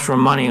some Elstrom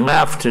money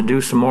left to do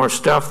some more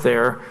stuff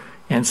there,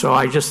 and so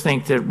I just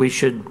think that we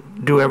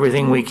should do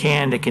everything we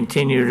can to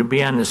continue to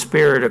be on the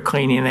spirit of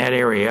cleaning that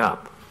area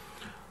up.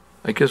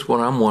 I guess what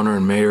I'm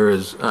wondering, Mayor,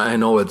 is I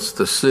know it's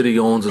the city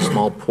owns a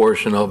small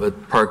portion of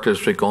it, Park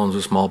District owns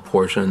a small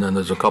portion, and then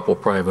there's a couple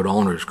private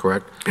owners,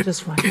 correct?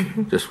 Just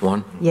one. Just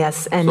one?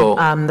 Yes, and So-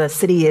 the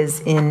city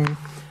is in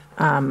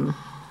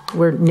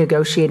we're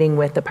negotiating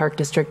with the Park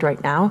District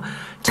right now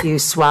to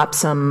swap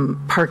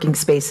some parking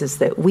spaces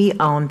that we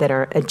own that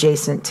are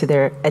adjacent to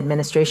their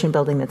administration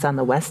building that's on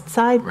the west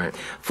side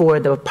for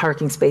the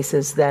parking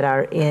spaces that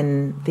are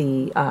in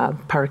the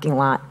parking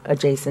lot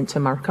adjacent to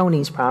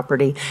Marconi's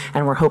property.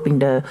 And we're hoping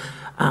to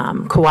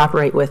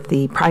cooperate with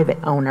the private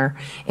owner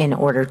in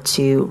order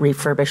to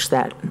refurbish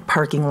that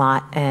parking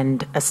lot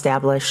and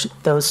establish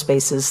those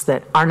spaces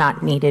that are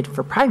not needed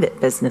for private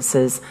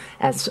businesses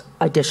as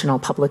additional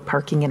public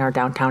parking in our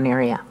downtown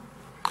area.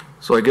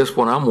 So I guess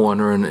what I'm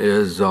wondering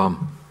is, I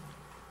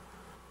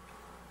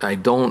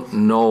don't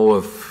know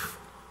if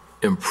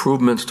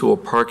improvements to a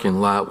parking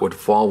lot would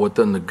fall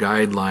within the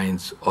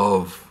guidelines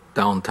of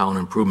downtown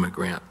improvement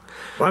grant.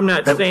 Well, I'm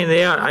not saying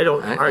they are. I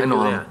don't argue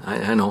know, that.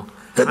 I know.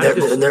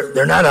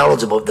 They're not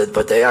eligible,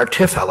 but they are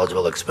TIF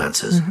eligible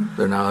expenses.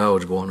 They're not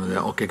eligible under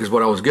that. Okay, because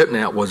what I was getting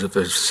at was if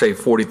there's, say,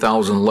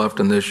 40,000 left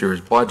in this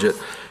year's budget,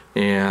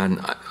 and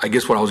I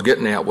guess what I was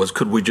getting at was,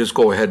 could we just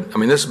go ahead, I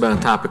mean, this has been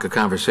a topic of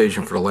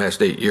conversation for the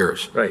last 8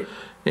 years. Right.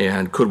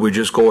 And could we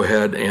just go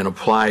ahead and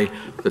apply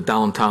the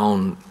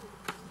downtown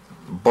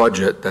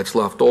budget that's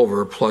left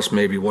over, plus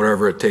maybe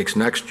whatever it takes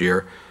next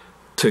year,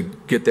 to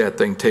get that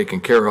thing taken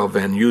care of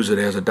and use it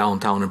as a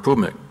downtown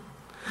improvement?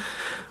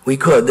 We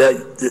could.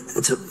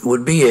 It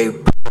would be a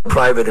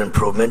private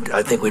improvement.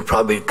 I think we'd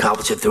probably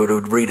accomplish it through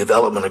a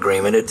redevelopment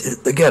agreement.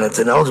 Again, it's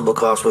an eligible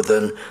cost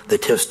within the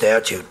TIF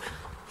statute.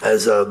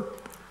 As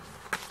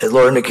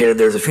Laura indicated,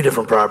 there's a few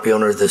different property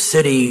owners. The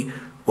city,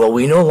 well,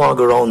 we no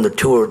longer own the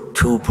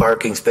two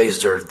parking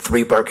spaces or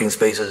 3 parking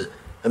spaces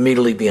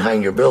immediately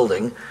behind your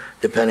building,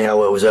 depending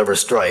how it was ever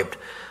striped.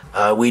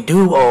 We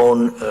do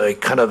own a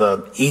kind of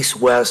a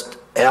east-west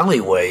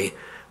alleyway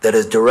that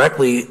is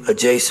directly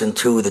adjacent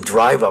to the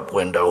drive-up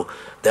window.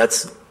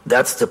 That's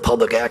the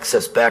public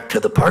access back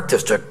to the Park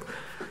District.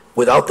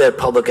 Without that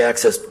public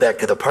access back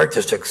to the Park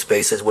District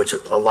spaces, which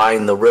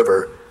align the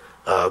river,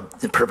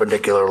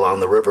 perpendicular along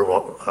the river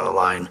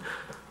line,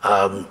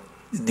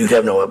 you'd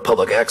have no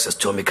public access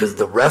to them because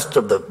the rest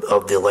of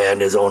the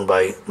land is owned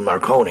by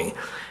Marconi.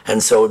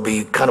 And so it'd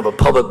be kind of a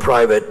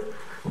public-private.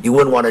 You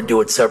wouldn't want to do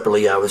it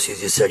separately, obviously,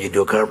 as you said, you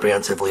do it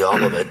comprehensively,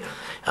 all of it.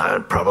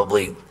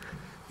 Probably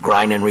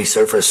grind and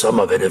resurface some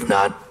of it. If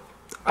not,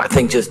 I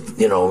think just,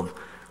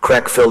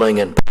 crack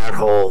filling and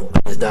pothole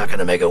is not going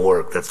to make it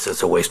work. That's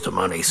just a waste of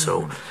money.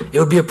 So it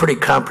would be a pretty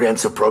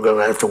comprehensive program.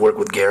 I have to work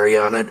with Gary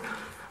on it.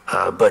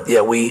 But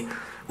yeah, we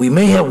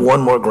may have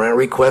one more grant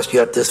request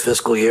yet this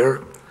fiscal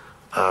year,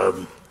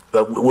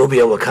 but we'll be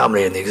able to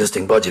accommodate in the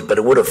existing budget. But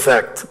it would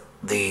affect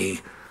the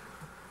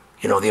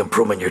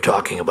improvement you're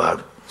talking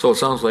about. So it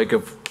sounds like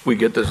if we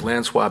get this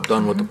land swap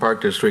done with the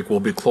Park District, we'll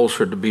be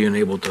closer to being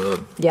able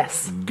to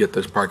get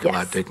this parking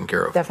lot taken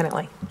care of.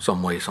 Definitely.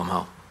 Some way,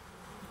 somehow.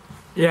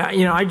 Yeah,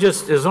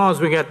 as long as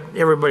we got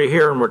everybody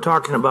here and we're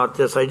talking about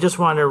this, I just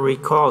want to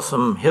recall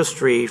some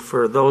history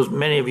for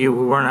many of you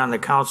who weren't on the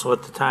council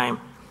at the time.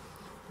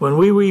 When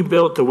we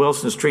rebuilt the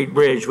Wilson Street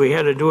Bridge, we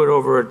had to do it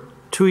over a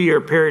 2-year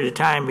period of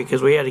time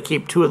because we had to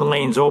keep 2 of the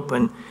lanes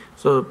open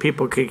so that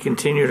people could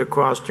continue to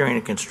cross during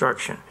the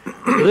construction.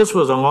 So this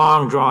was a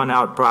long,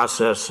 drawn-out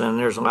process, and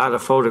there's a lot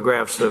of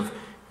photographs of,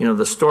 the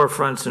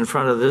storefronts in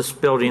front of this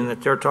building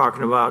that they're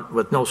talking about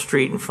with no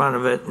street in front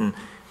of it, and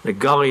the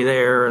gully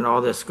there, and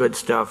all this good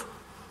stuff.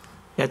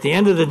 At the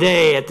end of the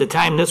day, at the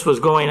time this was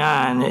going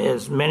on,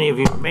 as many of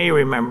you may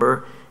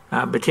remember,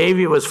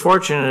 Batavia was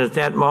fortunate at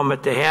that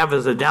moment to have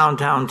as a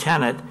downtown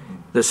tenant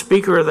the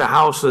Speaker of the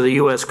House of the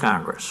U.S.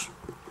 Congress.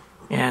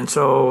 And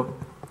so,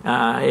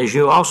 as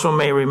you also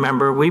may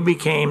remember, we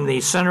became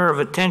the center of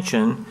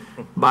attention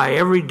by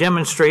every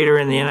demonstrator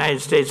in the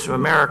United States of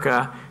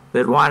America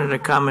that wanted to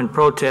come and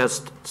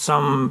protest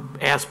some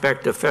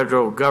aspect of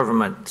federal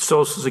government,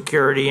 Social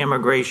Security,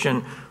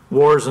 immigration,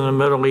 wars in the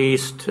Middle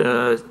East,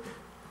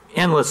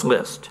 endless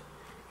list.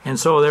 And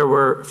so there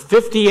were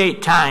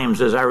 58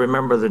 times, as I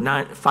remember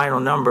the final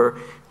number,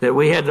 that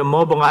we had to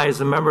mobilize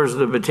the members of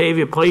the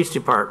Batavia Police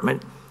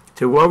Department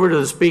to go over to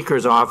the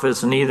Speaker's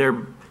office and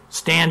either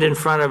stand in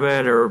front of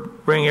it or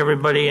bring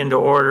everybody into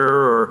order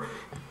or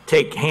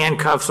take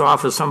handcuffs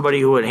off of somebody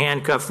who had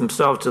handcuffed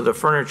themselves to the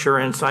furniture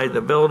inside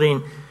the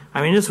building.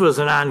 I mean, this was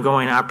an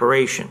ongoing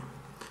operation.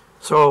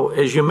 So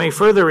as you may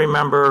further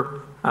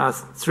remember,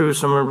 through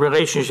some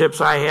relationships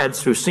I had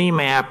through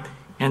CMAP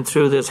and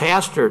through this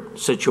Hastert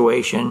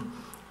situation,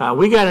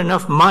 we got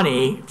enough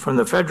money from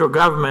the federal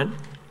government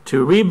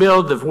to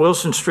rebuild the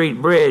Wilson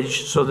Street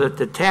Bridge so that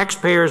the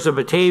taxpayers of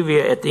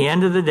Batavia at the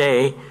end of the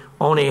day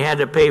only had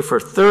to pay for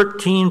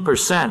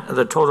 13% of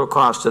the total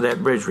cost of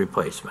that bridge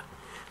replacement.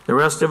 The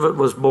rest of it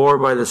was bore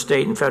by the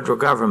state and federal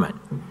government.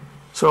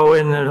 So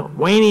in the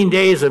waning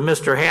days of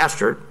Mr.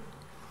 Hastert,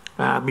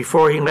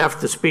 before he left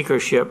the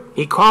speakership,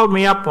 he called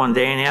me up one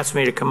day and asked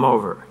me to come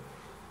over.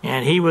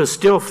 And he was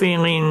still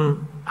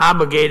feeling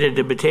obligated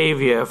to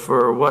Batavia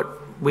for what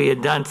we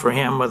had done for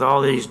him with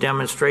all these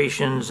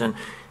demonstrations, and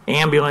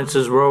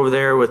ambulances were over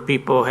there with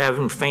people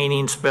having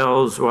fainting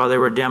spells while they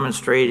were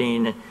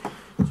demonstrating.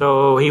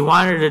 So he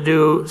wanted to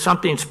do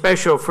something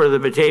special for the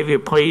Batavia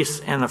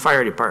Police and the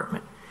Fire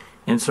Department.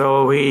 And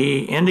so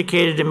he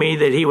indicated to me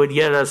that he would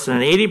get us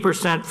an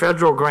 80%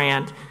 federal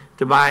grant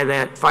to buy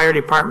that fire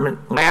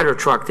department ladder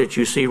truck that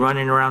you see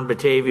running around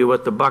Batavia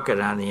with the bucket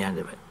on the end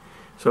of it.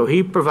 So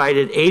he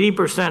provided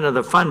 80% of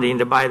the funding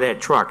to buy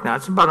that truck. Now,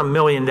 it's about $1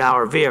 million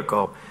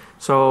vehicle,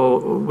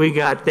 so we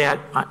got that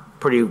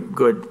pretty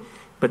good.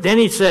 But then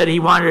he said he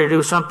wanted to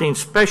do something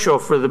special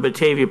for the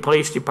Batavia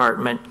Police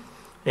Department,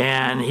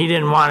 and he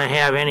didn't want to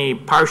have any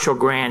partial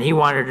grant. He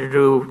wanted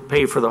to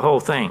pay for the whole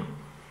thing.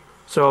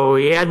 So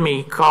he had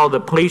me call the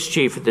police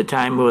chief at the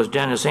time, who was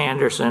Dennis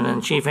Anderson,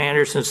 and Chief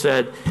Anderson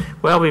said,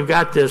 well, we've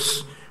got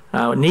this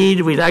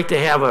need. We'd like to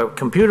have a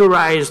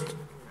computerized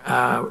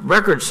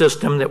record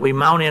system that we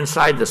mount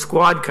inside the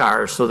squad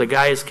cars so the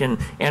guys can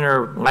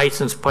enter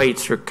license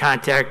plates or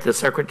contact the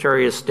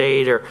Secretary of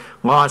State or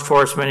law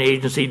enforcement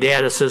agency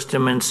data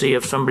system and see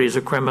if somebody's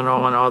a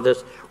criminal and all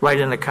this right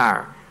in the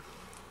car.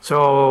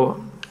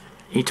 So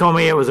he told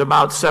me it was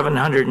about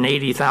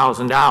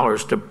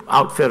 $780,000 to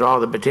outfit all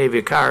the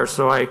Batavia cars.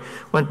 So I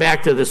went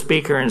back to the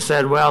speaker and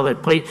said, well,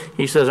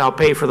 he says, I'll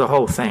pay for the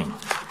whole thing.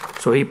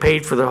 So he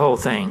paid for the whole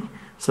thing.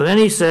 So then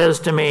he says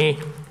to me,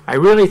 I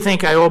really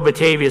think I owe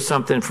Batavia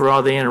something for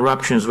all the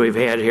interruptions we've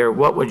had here.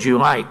 What would you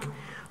like?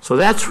 So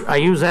I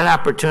use that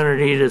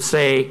opportunity to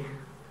say,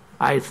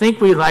 I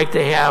think we'd like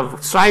to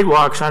have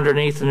sidewalks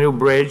underneath the new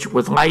bridge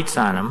with lights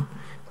on them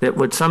that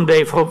would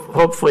someday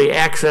hopefully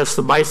access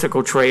the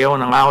bicycle trail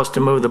and allow us to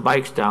move the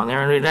bikes down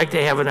there. And we'd like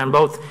to have it on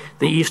both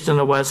the east and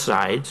the west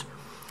sides.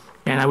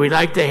 And we'd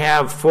like to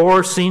have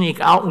 4 scenic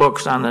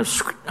outlooks on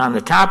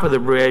the top of the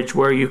bridge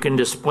where you can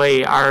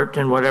display art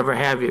and whatever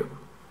have you.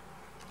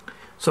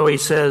 So he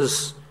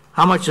says,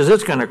 how much is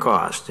this going to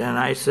cost? And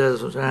I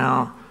says,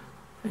 well,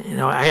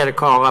 I had to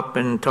call up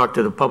and talk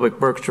to the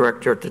public works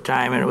director at the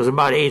time, and it was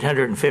about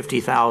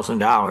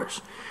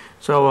 $850,000.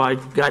 So I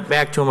got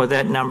back to him with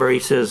that number. He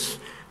says,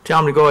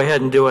 tell him to go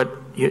ahead and do it.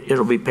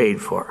 It'll be paid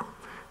for.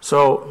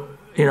 So,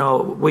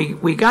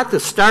 we got the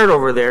start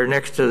over there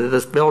next to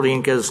this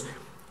building because,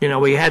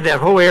 we had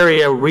that whole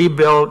area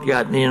rebuilt,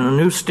 got,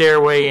 new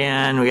stairway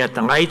in, we got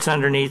the lights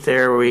underneath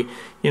there.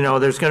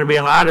 There's going to be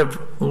a lot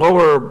of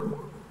lower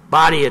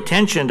body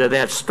attention to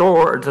that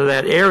to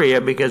that area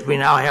because we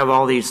now have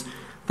all these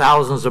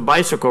thousands of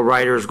bicycle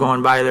riders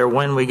going by there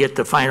when we get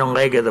the final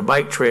leg of the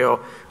bike trail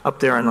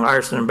up there on the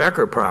Larson and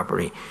Becker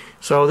property.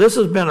 So this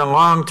has been a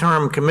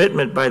long-term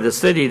commitment by the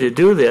city to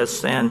do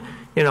this, and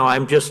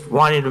I'm just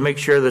wanting to make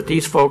sure that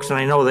these folks, and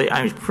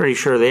I'm pretty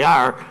sure they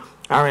are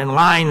in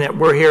line, that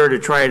we're here to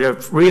try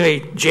to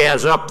really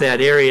jazz up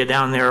that area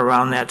down there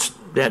around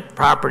that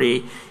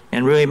property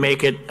and really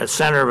make it a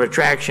center of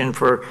attraction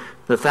for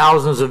the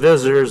thousands of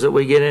visitors that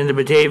we get into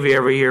Batavia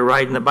every year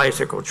riding the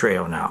bicycle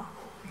trail now.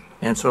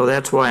 And so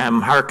that's why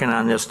I'm harking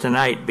on this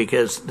tonight,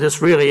 because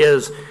this really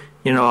is,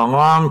 a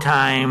long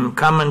time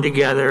coming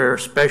together,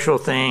 special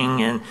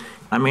thing. And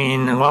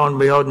lo and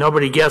behold,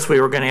 nobody guessed we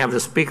were going to have the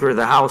Speaker of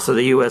the House of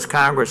the U.S.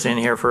 Congress in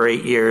here for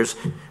 8 years,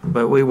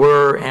 but we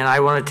were. And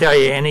I want to tell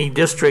you, any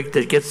district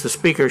that gets the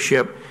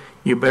speakership,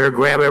 you better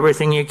grab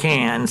everything you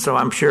can. So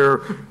I'm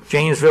sure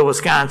Janesville,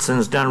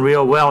 Wisconsin's done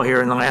real well here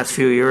in the last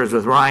few years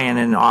with Ryan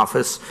in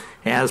office,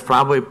 as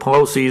probably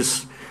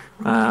Pelosi's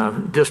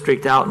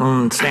district out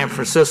in San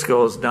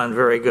Francisco has done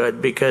very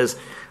good because,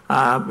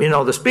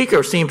 the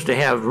speaker seems to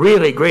have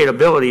really great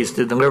abilities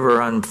to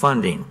deliver on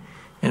funding.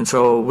 And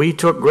so we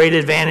took great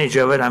advantage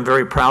of it. I'm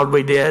very proud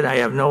we did. I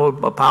have no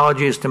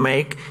apologies to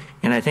make.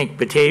 And I think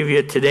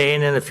Batavia today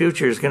and in the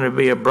future is going to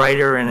be a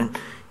brighter and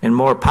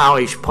more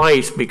polished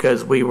place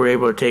because we were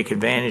able to take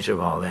advantage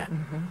of all that.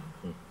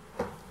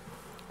 Mm-hmm.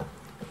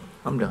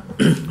 I'm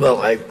done.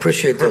 Well, I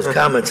appreciate those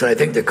comments, and I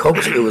think the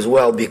coach do as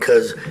well,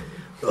 because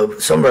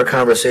some of our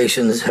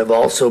conversations have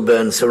also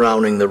been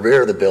surrounding the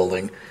rear of the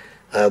building.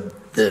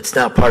 It's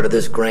not part of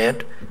this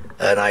grant,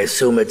 and I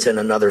assume it's in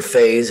another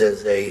phase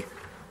as they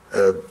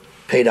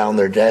pay down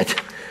their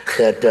debt,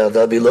 that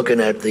they'll be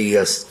looking at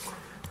the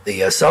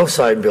south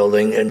side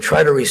building and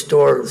try to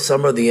restore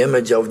some of the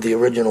image of the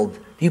original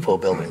depot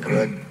building,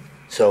 correct?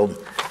 So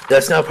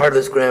that's not part of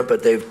this grant,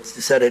 but they've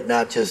said it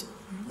not just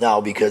now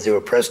because they were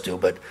pressed to,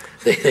 but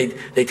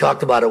they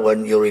talked about it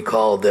when, you'll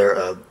recall,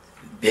 they're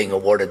being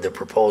awarded the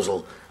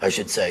proposal, I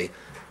should say.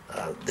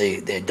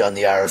 They'd done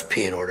the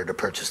RFP in order to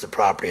purchase the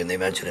property, and they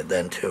mentioned it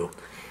then too.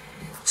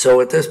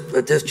 So at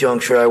this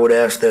juncture, I would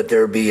ask that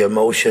there be a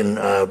motion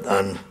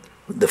on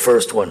the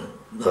first one,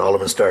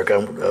 Alderman Stark,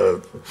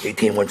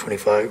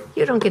 18-125.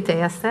 You don't get to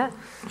ask that.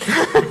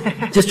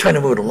 Just trying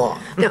to move it along.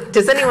 No.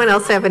 Does anyone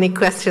else have any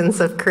questions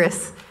of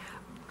Chris?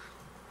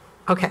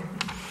 Okay.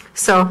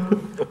 So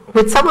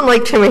would someone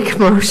like to make a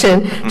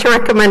motion to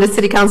recommend a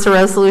City Council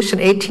Resolution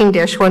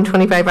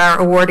 18-125R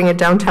awarding a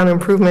downtown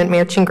improvement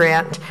matching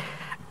grant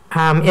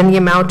in the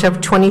amount of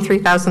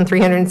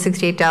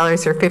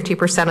 $23,368 or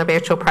 50% of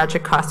actual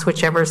project costs,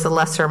 whichever is the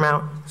lesser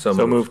amount? So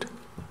moved.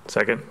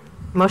 Second.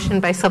 Motion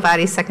by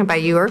Salvati, second by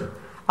Ewer.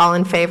 All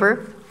in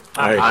favor?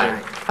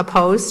 Aye.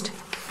 Opposed?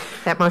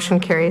 That motion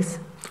carries.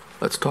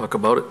 Let's talk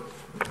about it.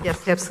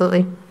 Yes,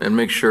 absolutely. And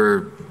make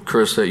sure,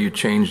 Chris, that you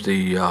change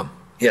the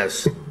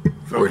Yes.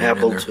 From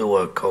Apple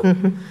to Coke.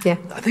 Yeah.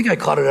 I think I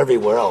caught it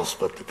everywhere else,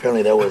 but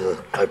apparently that was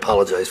I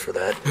apologize for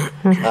that.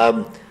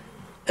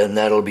 And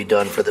that'll be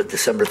done for the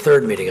December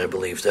 3rd meeting, I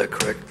believe. Is that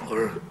correct,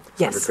 Laura?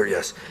 Yes. December 3rd,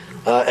 yes.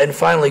 And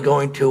finally,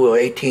 going to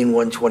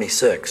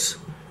 18126,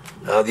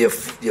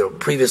 the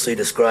previously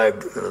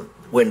described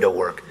window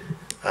work.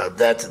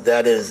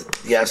 That is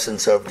the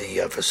essence of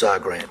the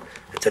facade grant.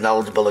 It's an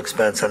eligible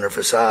expense under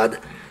facade.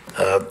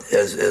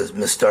 As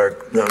Ms.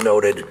 Stark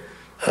noted,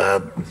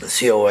 the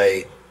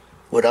COA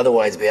would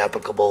otherwise be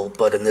applicable,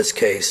 but in this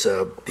case,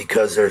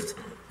 because there's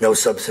no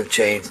substantive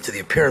change to the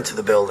appearance of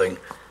the building,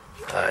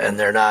 and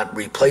they're not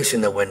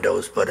replacing the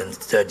windows, but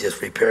instead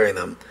just repairing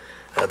them,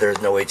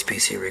 there's no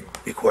HPC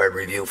required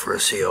review for a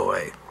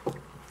COA.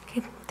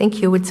 Okay,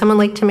 thank you. Would someone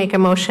like to make a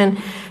motion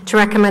to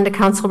recommend a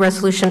council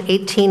resolution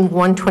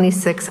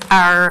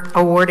 18126R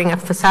awarding a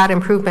facade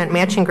improvement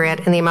matching grant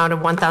in the amount of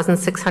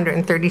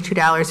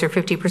 $1,632 or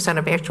 50%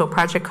 of actual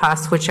project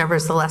costs, whichever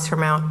is the lesser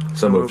amount?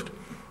 So moved.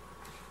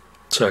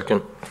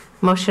 Second.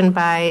 Motion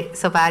by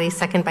Salvati,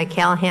 second by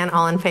Callahan.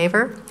 All in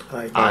favor?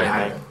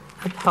 Aye.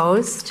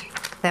 Opposed?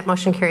 That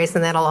motion carries,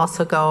 and that'll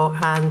also go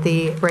on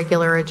the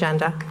regular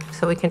agenda,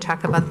 so we can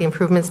talk about the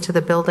improvements to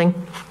the building.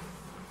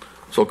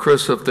 So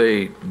Chris, if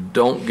they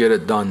don't get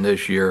it done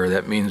this year,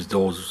 that means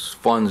those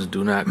funds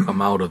do not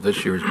come out of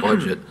this year's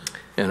budget,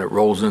 and it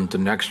rolls into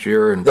next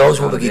year? And those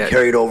will be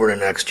carried over to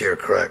next year,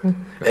 correct?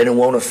 And it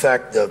won't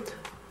affect the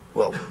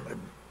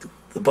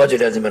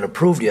budget hasn't been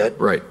approved yet.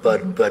 Right.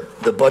 But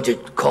the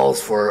budget calls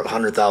for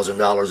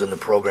 $100,000 in the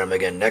program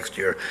again next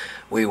year.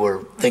 We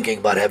were thinking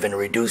about having to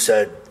reduce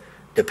that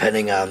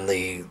depending on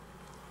the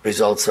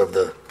results of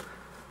the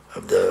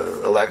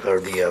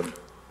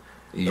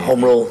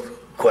home rule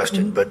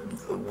question. But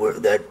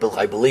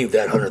I believe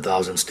that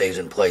 $100,000 stays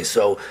in place.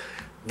 So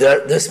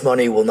this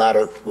money will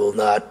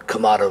not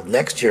come out of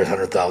next year's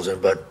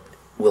 $100,000, but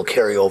will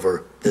carry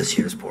over this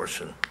year's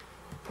portion.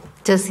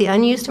 Does the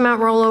unused amount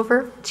roll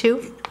over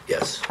too?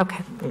 Yes.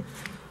 Okay.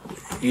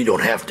 You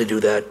don't have to do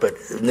that, but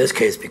in this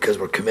case, because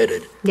we're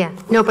committed. Yeah.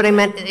 No, but I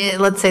meant,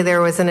 let's say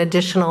there was an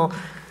additional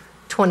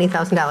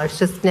 $20,000.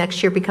 Does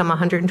next year become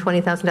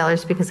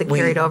 $120,000 because it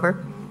carried over?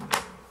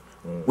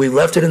 We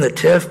left it in the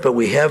TIF, but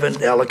we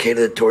haven't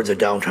allocated it towards a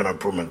downtown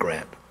improvement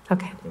grant.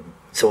 Okay.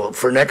 So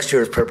for next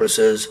year's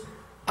purposes,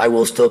 I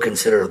will still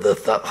consider the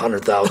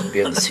 $100,000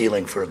 being the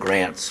ceiling for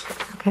grants.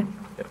 Okay.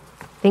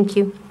 Thank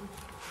you.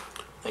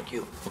 Thank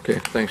you. Okay,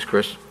 thanks,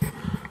 Chris.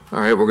 All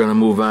right, we're going to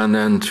move on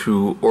then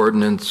to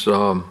ordinance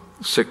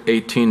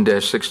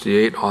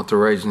 18-68,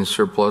 authorizing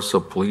surplus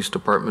of police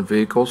department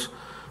vehicles,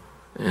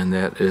 and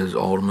that is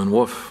Alderman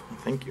Wolf.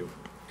 Thank you.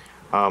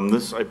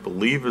 This, I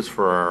believe, is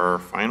for our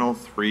final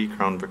 3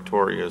 Crown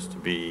Victorias to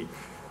be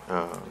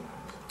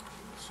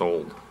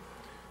sold.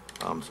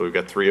 So we've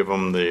got 3 of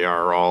them. They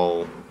are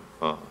all,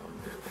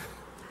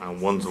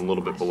 one's a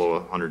little bit below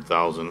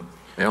 100,000.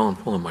 Alan,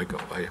 pull the mic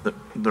up by you.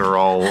 They're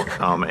all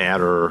at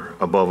or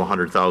above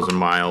 100,000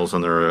 miles,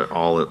 and they're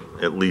all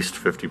at least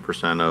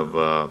 50% of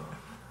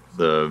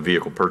the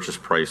vehicle purchase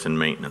price and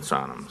maintenance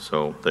on them.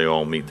 So they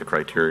all meet the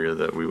criteria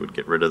that we would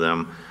get rid of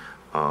them.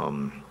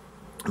 I'm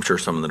sure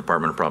some in the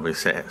department are probably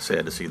sad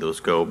to see those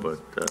go,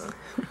 but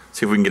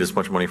see if we can get as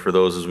much money for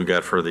those as we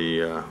got for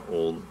the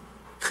old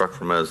truck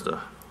from ESDA.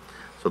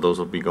 So those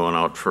will be going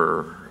out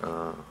for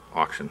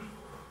auction.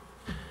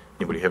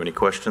 Anybody have any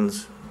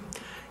questions?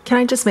 Can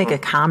I just make a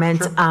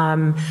comment?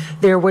 Sure.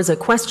 There was a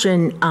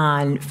question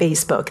on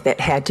Facebook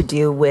that had to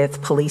do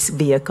with police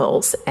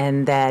vehicles,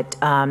 and that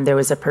there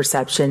was a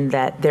perception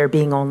that there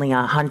being only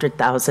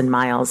 100,000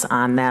 miles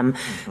on them,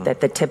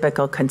 that the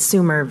typical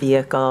consumer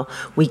vehicle,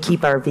 we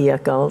keep our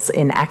vehicles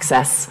in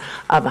excess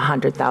of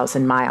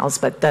 100,000 miles.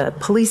 But the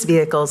police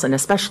vehicles, and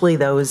especially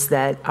those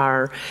that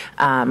are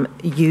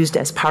used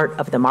as part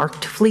of the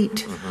marked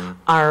fleet,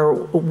 are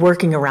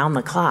working around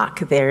the clock.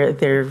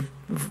 They're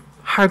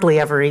hardly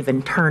ever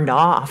even turned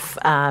off.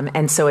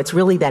 And so it's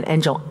really that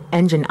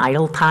engine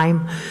idle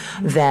time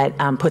that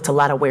puts a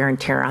lot of wear and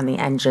tear on the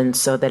engine,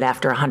 so that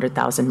after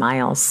 100,000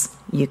 miles,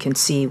 you can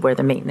see where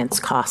the maintenance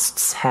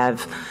costs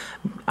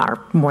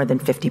are more than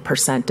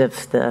 50%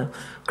 of the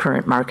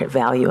current market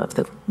value of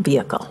the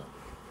vehicle.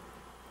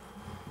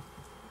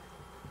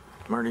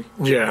 Marty?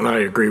 Yeah, and I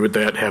agree with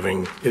that,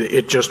 having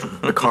it just,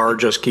 the car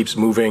just keeps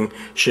moving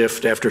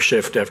shift after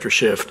shift after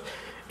shift.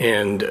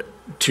 And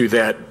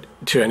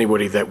to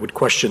anybody that would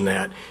question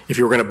that, if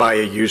you were going to buy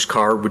a used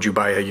car, would you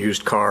buy a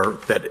used car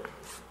that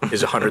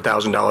is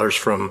 $100,000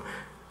 from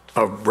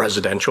a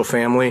residential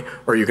family,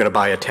 or are you going to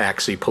buy a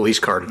taxi police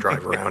car to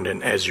drive around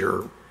in as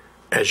your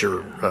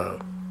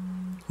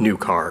new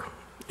car?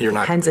 You're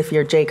not. Depends if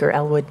you're Jake or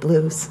Elwood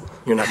Blues.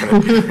 You're not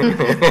going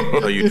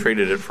to. So you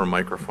traded it for a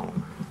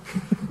microphone.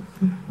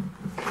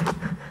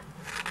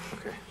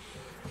 Okay.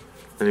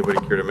 Anybody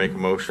care to make a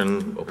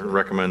motion or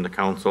recommend to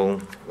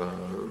council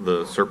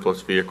the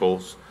surplus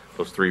vehicles?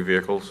 Those 3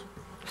 vehicles?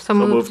 So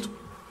moved.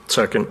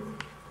 Second.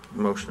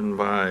 Motion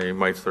by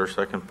Meitzler,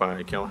 second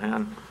by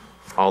Callahan.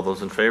 All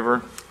those in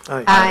favor?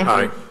 Aye.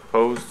 Aye.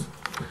 Opposed?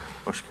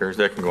 Motion carries.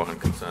 That can go on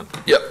consent.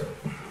 Yep.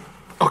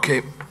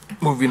 Okay.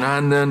 Moving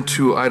on then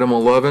to item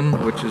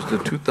 11, which is the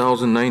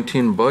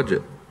 2019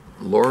 budget.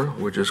 Laura,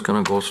 we're just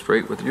going to go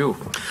straight with you.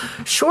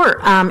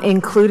 Sure.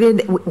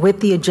 Included with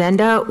the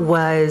agenda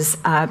was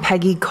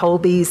Peggy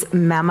Colby's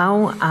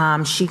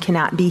memo. She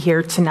cannot be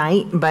here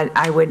tonight, but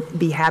I would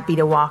be happy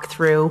to walk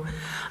through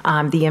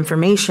the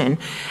information.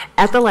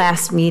 At the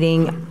last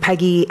meeting,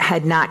 Peggy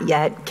had not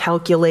yet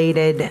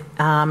calculated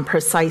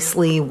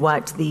precisely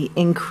what the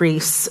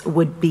increase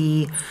would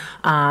be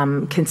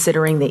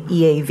considering the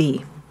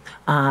EAV.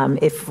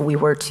 If we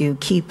were to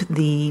keep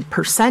the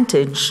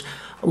percentage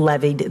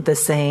levied the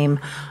same,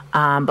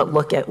 but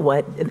look at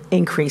what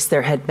increase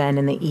there had been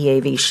in the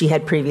EAV. She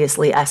had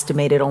previously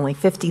estimated only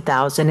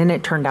 50,000, and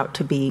it turned out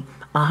to be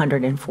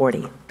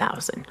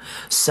 140,000.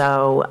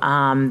 So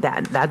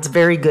that's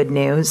very good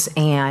news.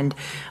 And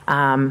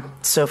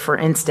so, for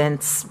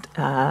instance,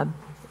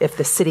 if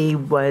the city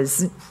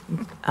was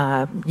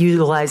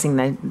utilizing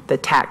the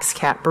tax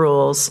cap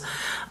rules,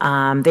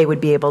 they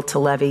would be able to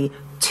levy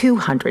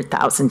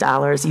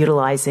 $200,000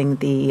 utilizing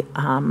the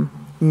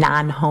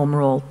non-home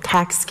rule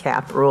tax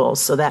cap rules.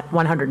 So that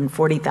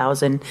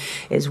 140,000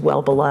 is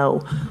well below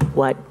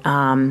what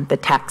the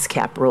tax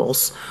cap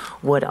rules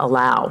would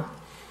allow.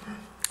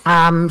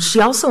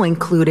 She also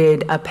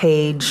included a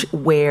page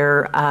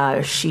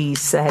where she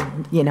said,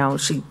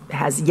 she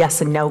has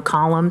yes and no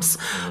columns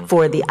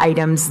for the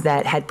items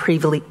that had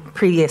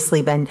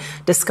previously been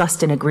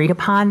discussed and agreed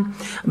upon.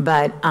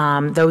 But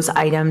those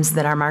items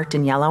that are marked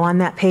in yellow on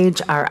that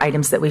page are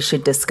items that we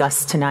should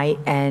discuss tonight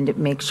and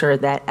make sure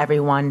that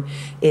everyone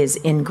is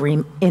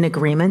in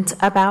agreement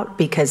about,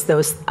 because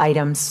those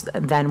items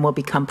then will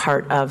become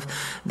part of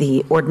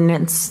the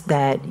ordinance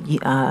that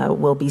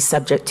will be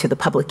subject to the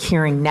public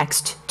hearing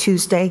next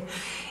Tuesday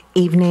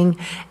evening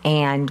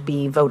and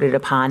be voted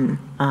upon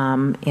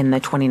in the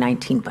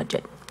 2019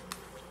 budget.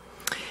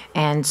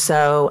 And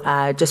so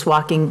just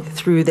walking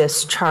through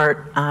this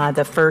chart,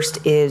 the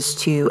first is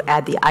to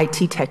add the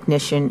IT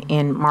technician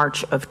in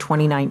March of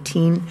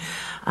 2019.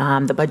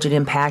 The budget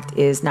impact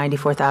is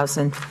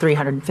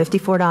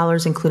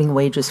 $94,354, including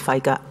wages,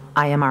 FICA,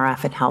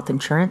 IMRF, and health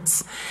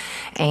insurance.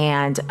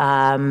 And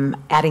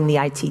adding the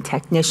IT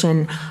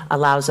technician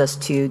allows us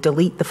to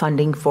delete the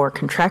funding for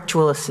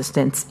contractual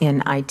assistance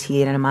in IT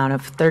at an amount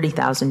of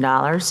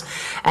 $30,000.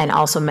 And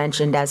also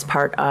mentioned as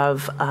part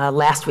of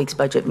last week's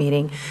budget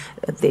meeting,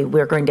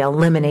 we're going to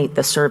eliminate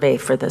the survey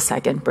for the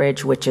second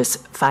bridge, which is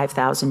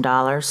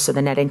 $5,000. So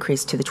the net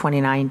increase to the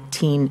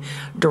 2019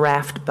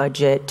 draft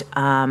budget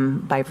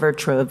by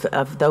virtue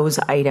of those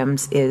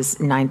items is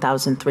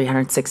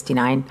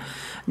 $9,369.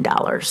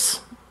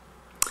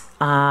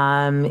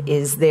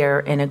 Is there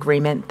an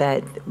agreement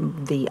that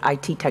the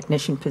IT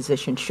technician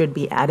position should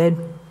be added?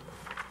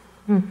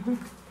 Mm-hmm.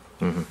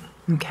 Mm-hmm.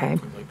 Okay.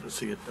 I'd like to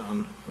see it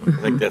done. I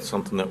think that's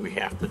something that we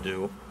have to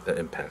do. That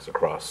impacts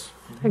across.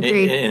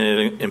 Agreed. And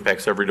it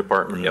impacts every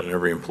department and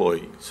every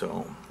employee,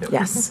 so.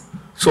 Yes.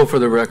 So for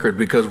the record,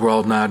 because we're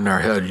all nodding our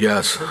head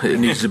yes, it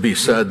needs to be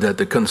said that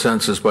the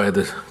consensus by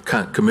the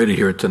committee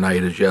here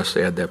tonight is yes,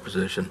 add that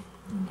position.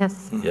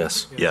 Yes.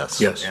 Yes.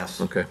 Yes.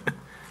 Yes. Okay.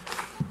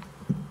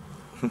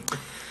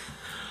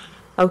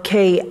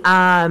 Okay,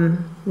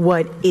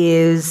 what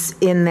is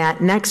in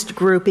that next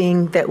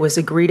grouping that was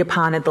agreed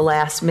upon at the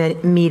last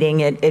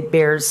meeting, it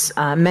bears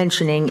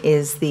mentioning,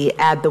 is the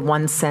add the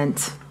 1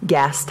 cent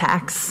gas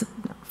tax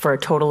for a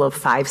total of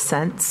 5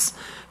 cents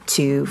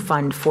to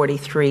fund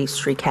 43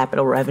 street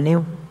capital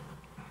revenue.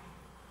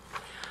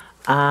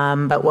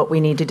 But what we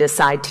need to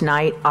decide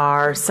tonight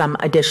are some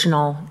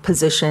additional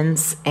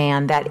positions,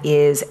 and that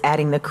is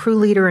adding the crew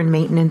leader and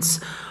maintenance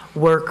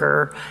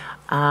worker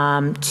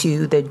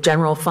to the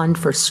general fund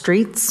for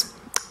streets.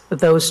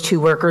 Those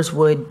two workers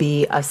would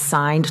be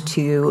assigned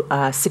to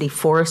city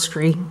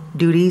forestry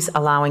duties,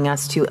 allowing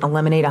us to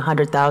eliminate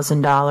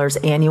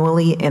 $100,000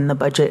 annually in the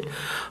budget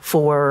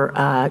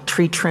for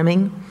tree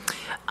trimming.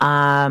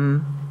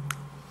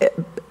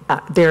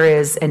 There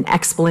is an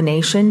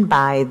explanation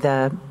by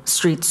the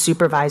street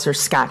supervisor,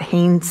 Scott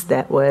Haynes,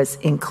 that was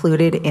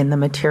included in the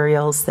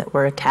materials that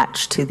were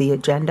attached to the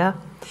agenda.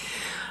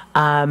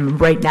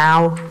 Right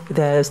now,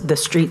 the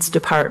streets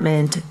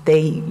department, they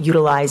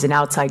utilize an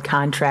outside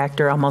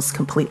contractor almost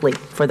completely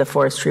for the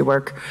forestry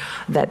work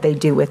that they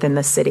do within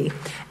the city.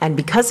 And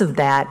because of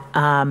that,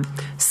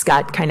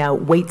 Scott kind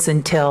of waits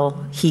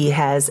until he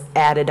has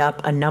added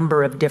up a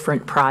number of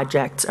different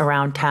projects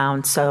around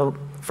town. So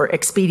for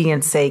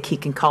expedience sake, he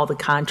can call the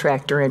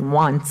contractor in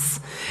once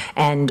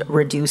and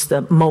reduce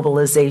the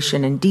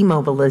mobilization and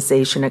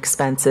demobilization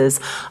expenses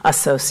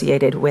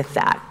associated with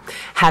that.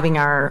 Having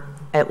our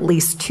at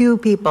least 2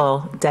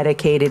 people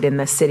dedicated in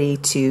the city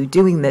to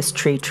doing this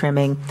tree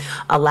trimming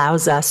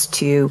allows us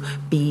to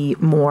be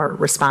more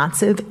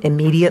responsive,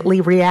 immediately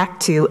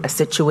react to a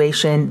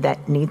situation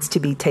that needs to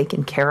be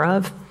taken care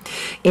of.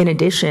 In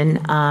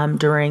addition,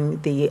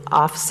 during the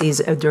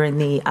off-season, during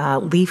the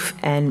leaf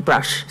and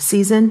brush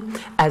season,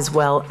 as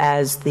well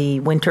as the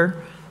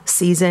winter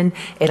season,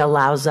 it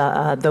allows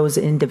those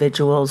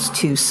individuals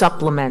to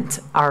supplement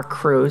our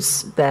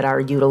crews that are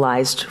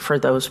utilized for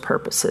those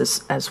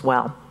purposes as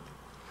well.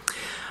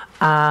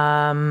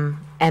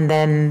 And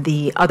then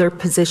the other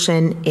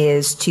position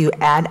is to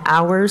add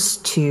hours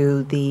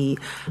to the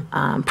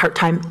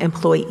part-time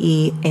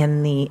employee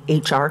in the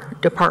HR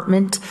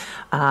department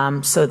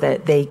so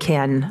that they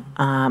can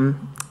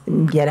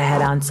get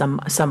ahead on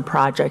some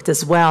project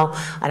as well.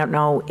 I don't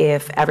know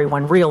if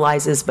everyone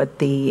realizes, but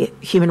the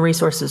Human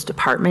Resources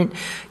Department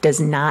does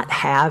not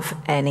have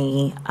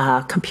any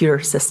computer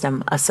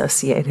system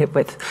associated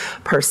with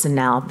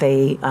personnel.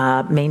 They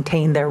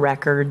maintain their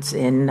records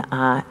in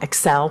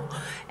Excel,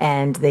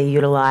 and they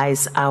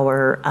utilize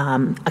our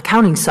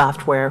accounting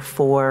software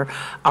for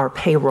our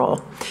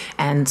payroll.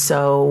 And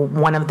so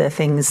one of the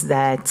things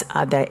that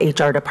the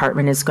HR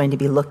department is going to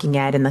be looking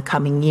at in the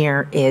coming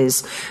year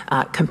is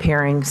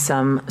comparing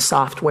some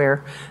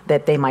software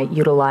that they might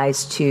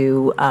utilize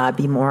to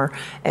be more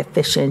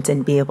efficient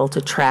and be able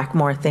to track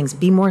more things,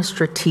 be more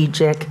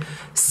strategic,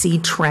 see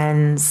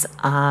trends,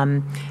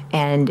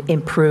 and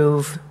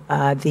improve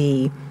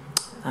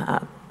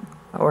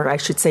or I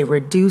should say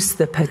reduce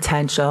the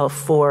potential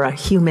for a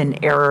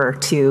human error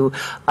to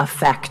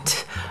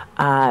affect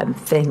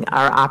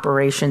our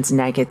operations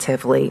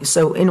negatively.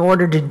 So in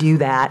order to do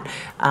that,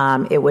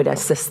 it would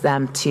assist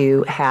them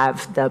to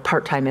have the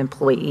part-time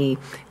employee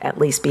at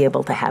least be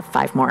able to have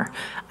 5 more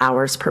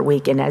hours per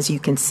week. And as you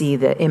can see,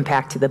 the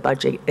impact to the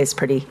budget is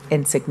pretty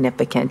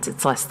insignificant.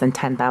 It's less than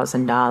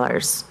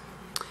 $10,000.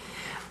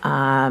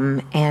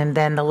 And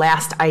then the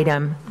last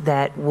item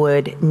that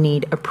would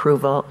need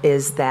approval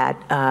is that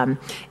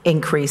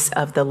increase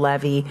of the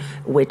levy,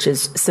 which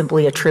is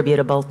simply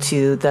attributable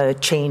to the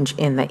change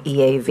in the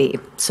EAV.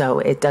 So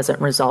it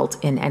doesn't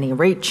result in any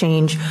rate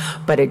change,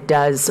 but it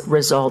does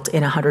result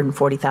in a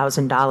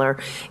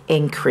 $140,000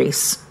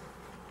 increase.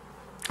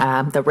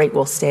 The rate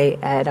will stay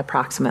at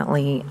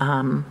approximately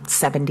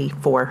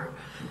 74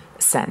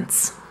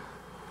 cents.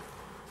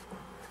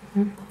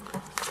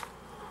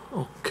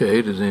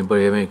 Okay, does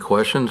anybody have any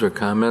questions or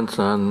comments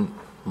on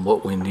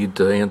what we need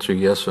to answer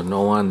yes or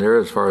no on there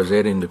as far as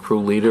adding the crew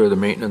leader, the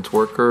maintenance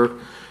worker,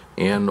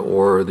 and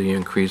or the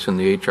increase in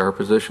the HR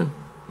position?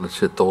 Let's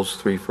hit those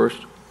 3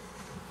 first.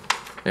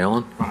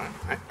 Alan?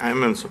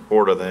 I'm in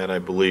support of that. I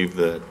believe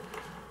that,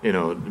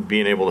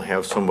 being able to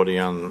have somebody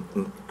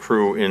on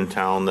crew in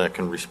town that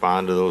can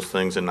respond to those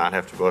things and not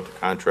have to go out to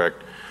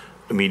contract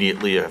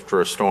immediately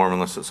after a storm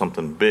unless it's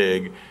something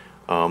big.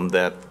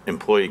 That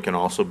employee can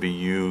also be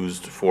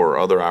used for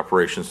other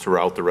operations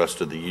throughout the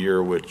rest of the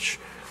year, which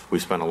we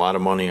spend a lot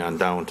of money on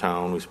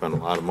downtown. We spend a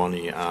lot of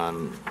money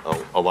on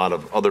a lot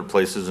of other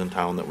places in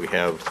town that we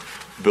have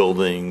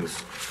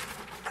buildings,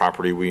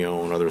 property we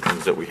own, other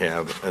things that we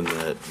have, and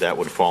that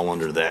would fall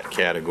under that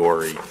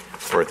category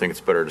where I think it's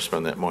better to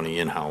spend that money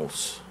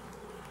in-house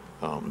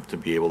to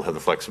be able to have the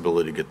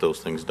flexibility to get those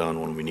things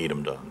done when we need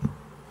them done.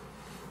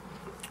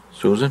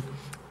 Susan?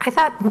 I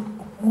thought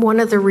one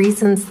of the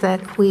reasons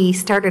that we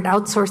started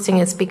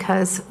outsourcing is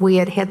because we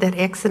had that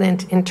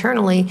accident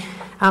internally,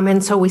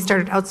 and so we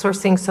started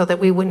outsourcing so that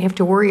we wouldn't have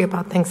to worry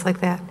about things like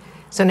that.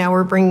 So now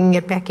we're bringing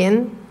it back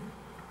in?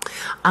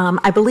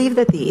 I believe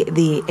that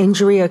the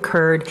injury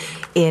occurred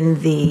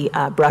in the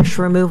brush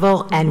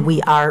removal, and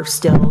we are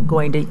still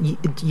going to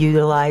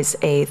utilize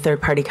a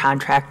third-party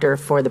contractor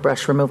for the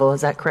brush removal.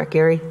 Is that correct,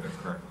 Gary? That's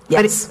correct.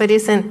 Yes. But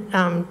isn't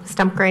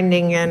stump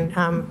grinding and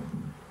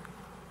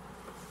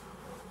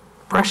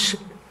brush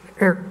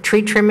or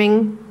tree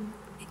trimming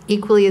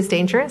equally as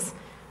dangerous?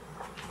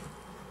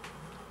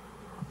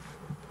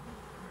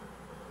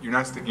 You're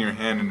not sticking your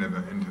hand into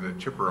the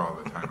chipper all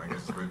the time, I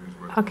guess.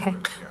 Okay.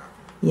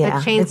 Yeah,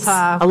 A chainsaw. it's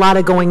a lot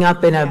of going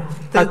up in a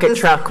bucket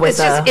truck with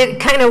it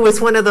kind of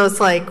was one of those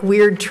like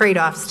weird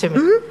trade-offs to me.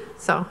 Mm-hmm.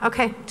 So,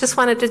 okay, just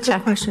wanted to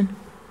check. Question.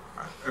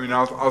 I mean,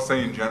 I'll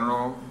say in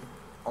general,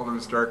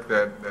 Alderman Stark,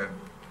 that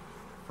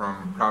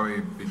from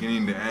probably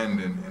beginning to end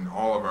in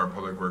all of our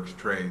public works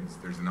trades,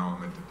 there's an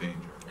element of danger.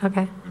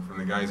 Okay. And from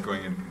the guys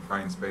going into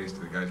confined space to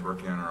the guys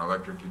working on our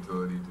electric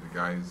utility to the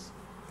guys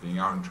being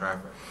out in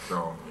traffic.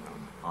 So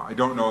I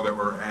don't know that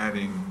we're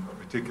adding a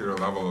particular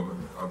level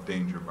of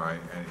danger by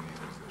adding these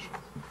positions.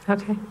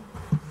 Okay.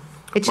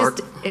 It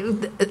just,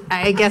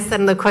 I guess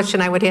then the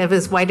question I would have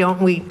is why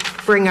don't we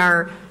bring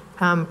our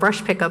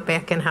brush pickup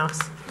back in-house?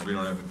 We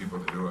don't have the people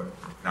to do it.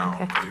 Now,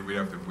 Okay. we'd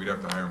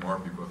have to hire more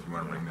people if you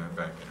want to bring that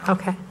back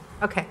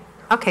in-house.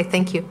 Okay,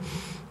 thank you.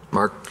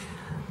 Mark?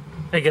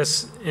 I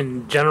guess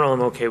in general,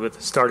 I'm okay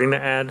with starting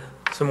to add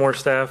some more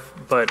staff,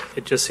 but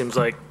it just seems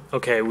like,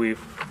 okay,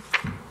 we've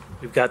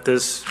got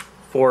this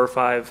 4 or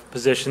 5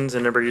 positions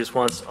and everybody just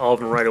wants all of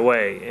them right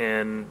away.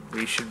 And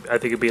I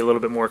think it'd be a little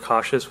bit more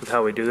cautious with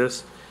how we do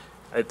this.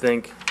 I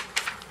think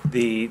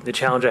the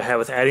challenge I have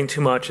with adding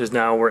too much is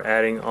now we're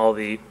adding all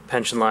the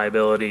pension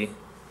liability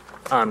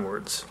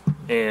onwards.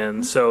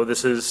 And so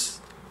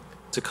it's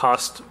a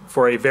cost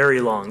for a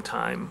very long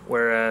time,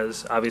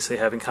 whereas obviously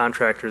having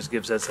contractors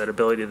gives us that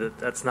ability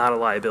that's not a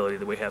liability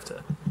that we have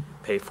to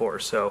pay for.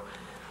 So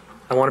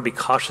I want to be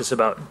cautious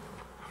about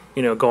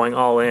going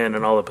all in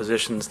on all the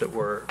positions that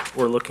we're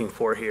looking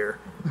for here,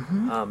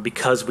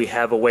 because we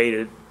have a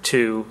way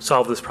to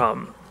solve this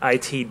problem.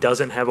 IT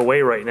doesn't have a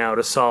way right now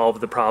to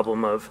solve the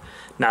problem of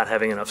not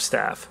having enough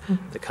staff.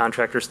 The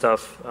contractor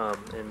stuff,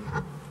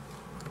 and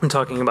I'm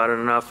talking about it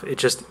enough,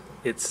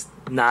 it's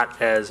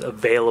not as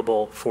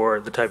available for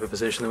the type of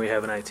position that we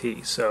have in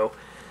IT. So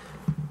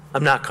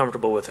I'm not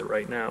comfortable with it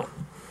right now.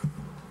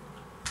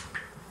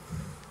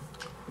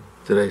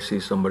 Did I see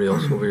somebody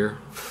else over here?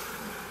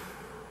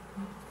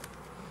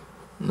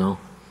 No?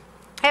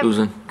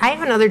 Susan? I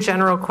have another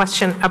general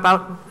question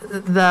about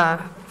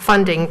the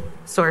funding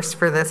source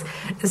for this.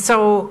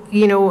 So,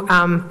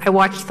 I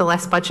watched the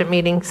last budget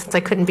meeting since I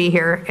couldn't be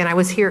here, and I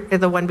was here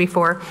the one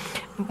before.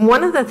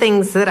 One of the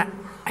things that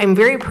I'm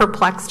very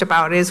perplexed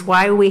about is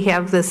why we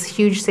have this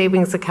huge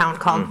savings account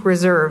called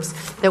reserves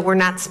that we're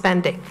not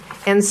spending.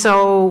 And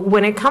so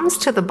when it comes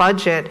to the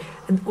budget,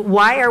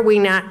 why are we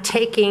not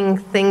taking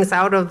things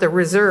out of the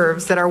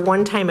reserves that are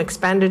one-time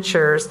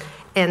expenditures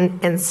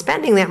and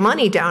spending that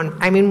money down?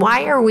 I mean,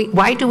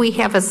 why do we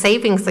have a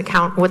savings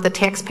account with the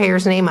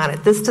taxpayer's name on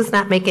it? This does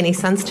not make any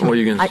sense to me. Well,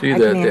 you can see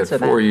that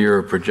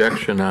 4-year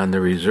projection on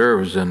the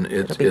reserves, and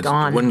it's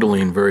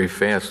dwindling very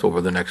fast over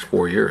the next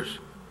 4 years.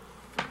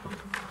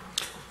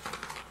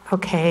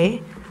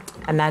 Okay.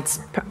 And that's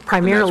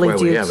primarily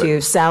due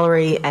to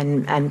salary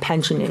and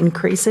pension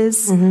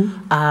increases,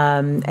 and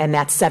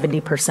that's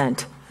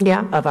 70%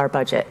 of our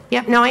budget.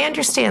 Yep, no, I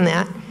understand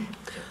that.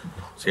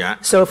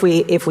 So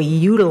if we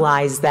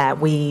utilize that,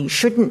 we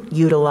shouldn't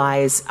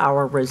utilize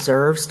our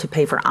reserves to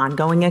pay for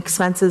ongoing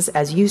expenses,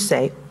 as you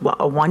say,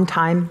 a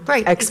one-time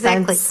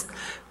expense.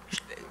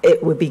 Exactly.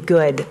 It would be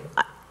good.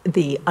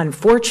 The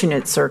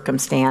unfortunate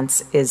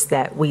circumstance is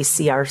that we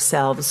see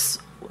ourselves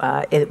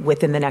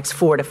within the next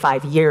 4 to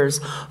 5 years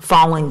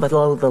falling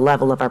below the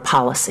level of our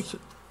policy.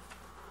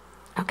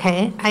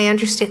 Okay, I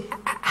understand.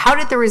 How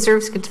did the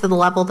reserves get to the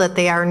level that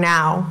they are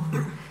now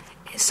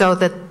so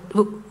that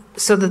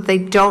they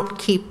don't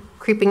keep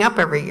creeping up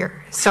every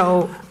year?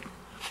 So,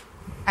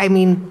 I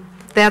mean,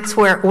 that's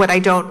what I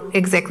don't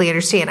exactly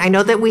understand. I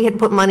know that we had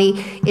put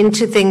money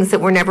into things that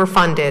were never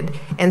funded,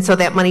 and so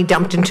that money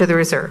dumped into the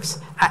reserves.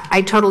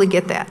 I totally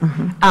get that.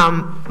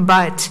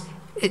 But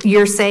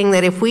you're saying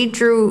that if we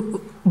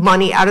drew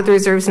money out of the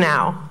reserves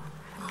now,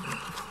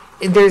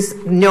 there's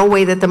no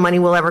way that the money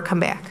will ever come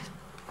back.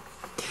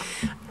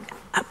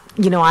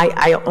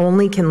 I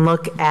only can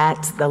look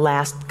at the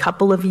last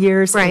couple of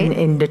years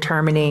in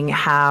determining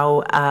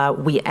how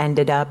we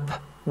ended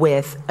up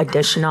with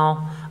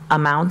additional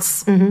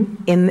amounts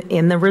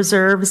in the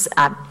reserves.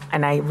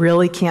 And I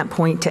really can't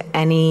point to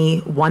any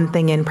one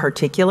thing in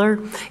particular.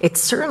 It's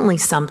certainly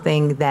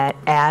something that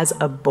as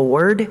a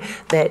board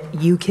that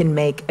you can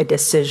make a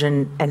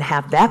decision and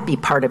have that be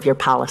part of your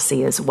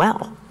policy as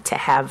well, to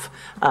have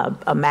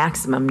a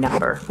maximum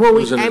number. Well,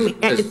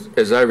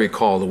 as I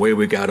recall, the way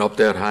we got up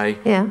that high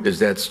is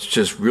that's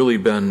just really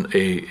been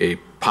a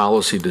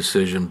policy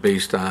decision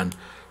based on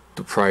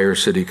the prior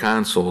city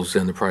councils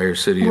and the prior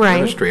city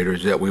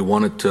administrators that we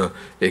wanted to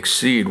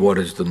exceed what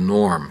is the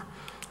norm.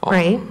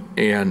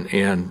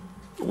 And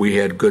we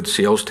had good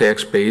sales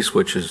tax base,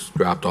 which has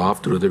dropped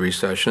off due to the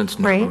recession. It's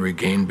now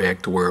regained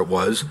back to where it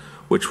was,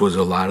 which was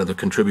a lot of the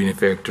contributing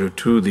factor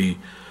to the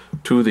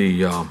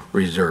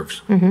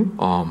reserves.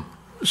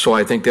 So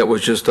I think that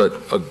was just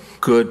a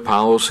good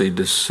policy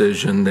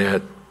decision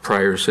that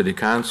prior city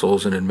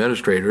councils and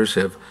administrators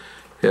have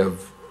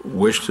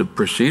wished to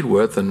proceed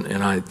with, and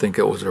I think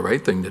it was the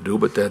right thing to do,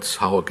 but that's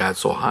how it got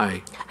so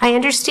high. I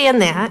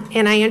understand that,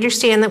 and I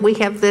understand that we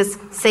have this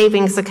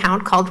savings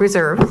account called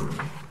reserve,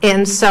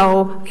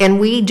 and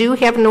we do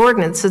have an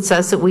ordinance that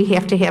says that we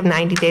have to have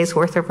 90 days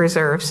worth of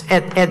reserves,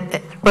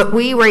 but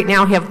we right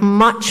now have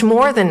much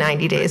more than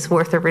 90 days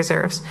worth of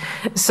reserves.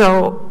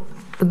 So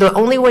the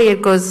only way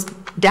it goes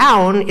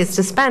down is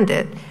to spend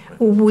it.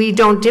 We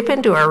don't dip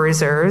into our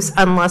reserves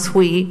unless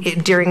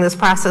during this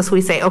process,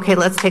 we say, okay,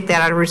 let's take that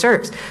out of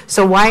reserves.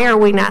 So why are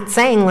we not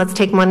saying let's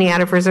take money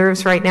out of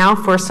reserves right now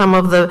for some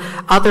of the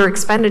other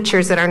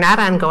expenditures that are not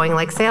ongoing,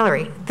 like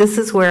salary? This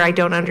is where I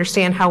don't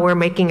understand how we're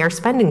making our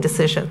spending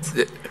decisions.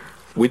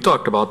 We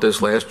talked about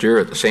this last year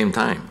at the same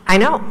time. I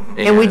know,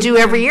 and we do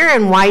every year,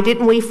 and why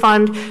didn't we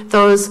fund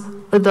those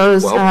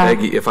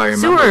Peggy, if I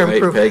remember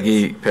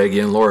right, – Peggy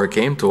and Laura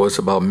came to us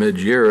about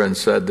mid-year and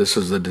said this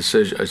is a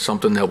decision,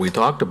 something that we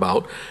talked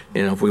about,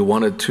 and if we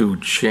wanted to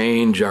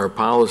change our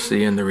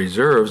policy in the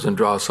reserves and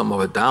draw some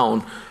of it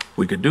down,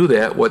 we could do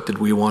that. What did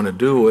we want to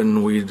do?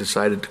 And we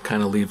decided to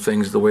kind of leave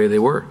things the way they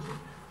were.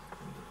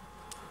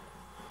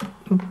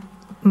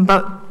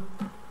 But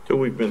till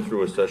we've been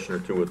through a session or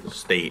two with the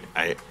state,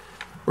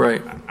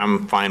 Right.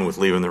 I'm fine with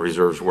leaving the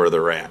reserves where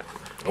they're at.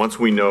 Once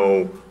we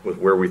know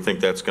where we think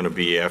that's going to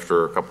be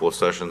after a couple of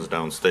sessions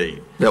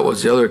downstate. That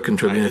was the other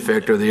contributing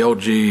factor, the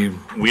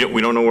LG.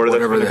 We don't know where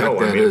that's going to go.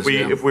 I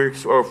mean, if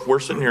we're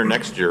sitting here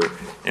next year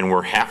and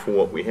we're half of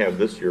what we have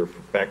this year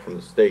back from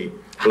the state,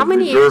 how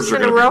many years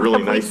in a row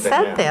have we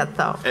said that,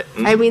 though?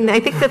 I mean, I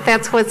think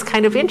that's what's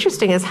kind of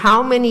interesting is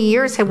how many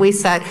years have we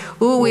said,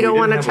 ooh, we don't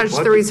want to touch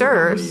the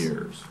reserves.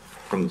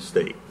 from the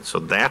state. So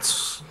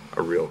that's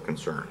a real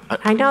concern.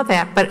 I know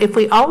that, but if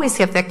we always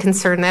have that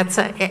concern,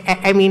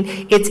 I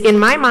mean, it's, in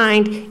my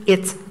mind,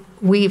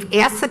 we've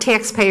asked the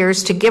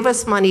taxpayers to give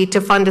us money to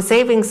fund a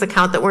savings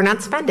account that we're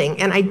not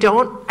spending, and I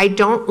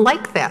don't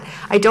like that.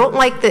 I don't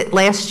like that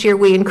last year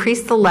we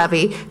increased the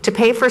levy to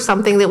pay for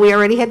something that we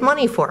already had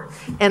money for.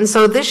 And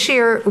so this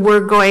year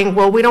we're going,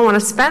 well, we don't want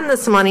to spend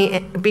this money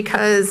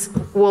because,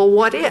 well,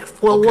 what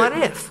if? Well, what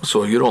if?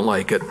 So you don't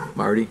like it,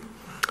 Marty?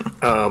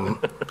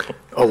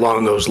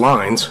 Along those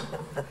lines,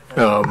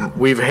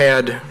 we've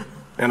had,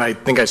 and I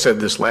think I said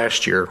this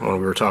last year when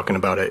we were talking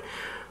about it,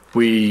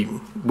 we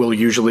will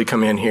usually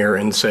come in here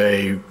and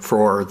say,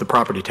 for the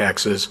property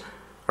taxes,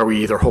 are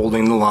we either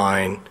holding the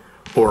line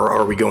or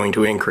are we going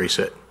to increase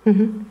it?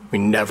 Mm-hmm. We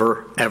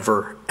never,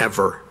 ever,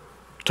 ever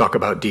talk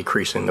about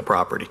decreasing the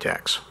property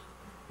tax,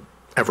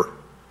 ever.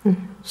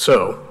 Mm-hmm.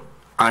 So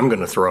I'm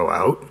going to throw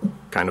out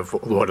kind of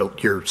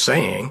what you're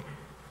saying,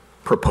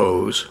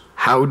 propose,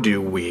 how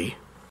do we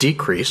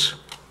decrease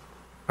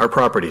our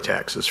property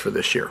taxes for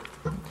this year?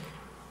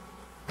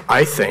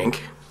 I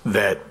think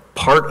that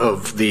part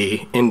of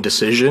the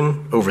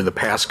indecision over the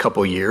past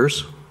couple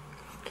years,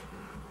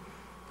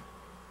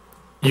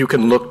 you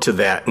can look to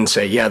that and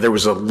say, yeah, there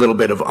was a little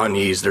bit of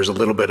unease, there's a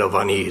little bit of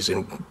unease,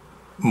 and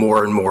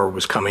more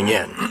was coming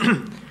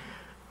in.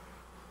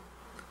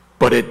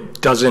 But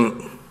it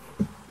doesn't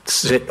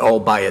sit all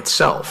by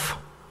itself.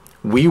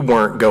 We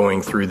weren't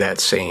going through that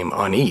same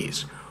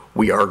unease.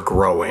 We are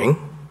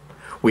growing.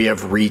 We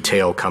have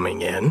retail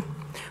coming in.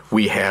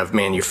 We have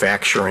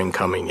manufacturing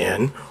coming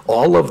in.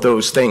 All of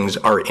those things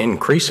are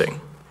increasing.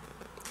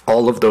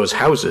 All of those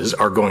houses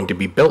are going to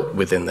be built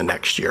within the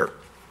next year.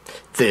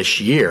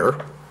 This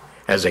year,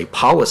 as a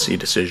policy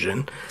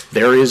decision,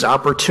 there is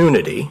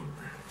opportunity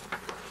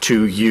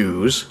to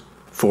use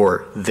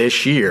for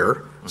this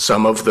year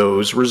some of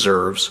those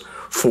reserves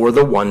for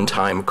the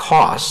one-time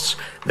costs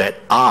that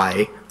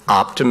I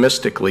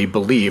optimistically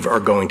believe are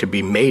going to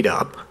be made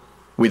up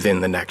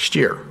within the next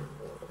year.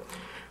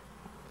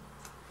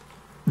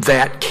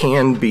 That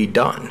can be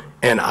done,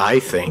 and I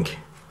think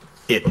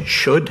it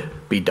should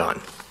be done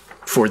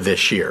for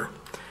this year.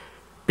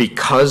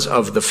 Because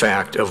of the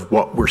fact of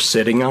what we're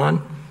sitting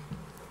on,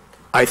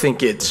 I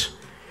think it's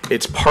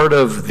part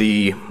of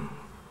the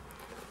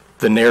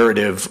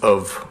narrative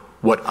of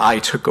what I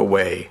took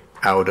away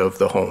out of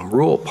the home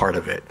rule part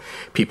of it.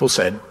 People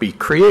said, be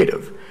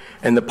creative.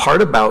 And the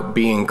part about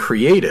being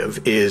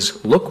creative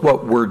is look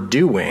what we're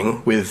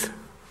doing with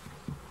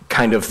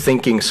kind of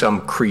thinking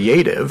some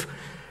creative,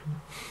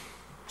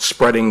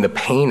 spreading the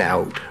pain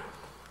out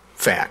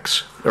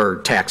facts or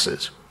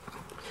taxes.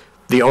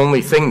 The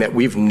only thing that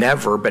we've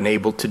never been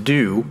able to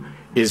do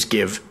is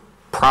give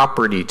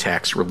property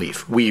tax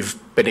relief. We've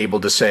been able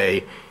to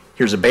say,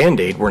 here's a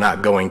Band-Aid, we're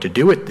not going to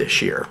do it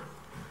this year.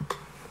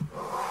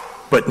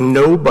 But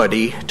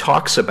nobody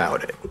talks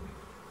about it.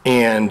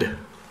 And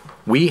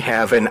we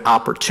have an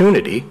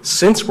opportunity,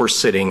 since we're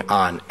sitting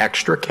on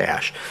extra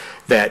cash,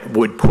 that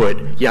would put,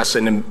 yes,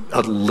 a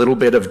little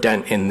bit of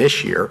dent in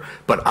this year,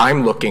 but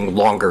I'm looking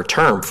longer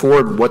term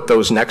for what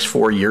those next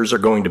 4 years are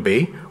going to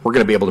be. We're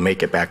going to be able to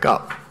make it back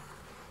up.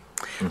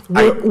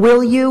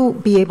 Will you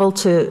be able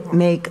to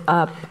make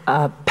up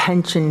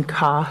pension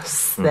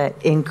costs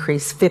that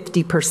increase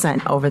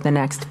 50% over the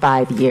next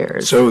 5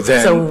 years?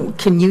 So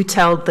can you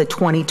tell the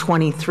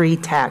 2023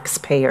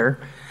 taxpayer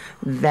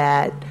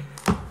that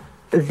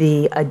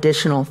the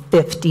additional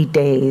 50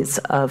 days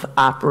of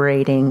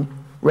operating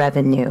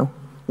revenue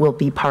will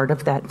be part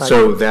of that budget?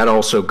 So that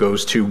also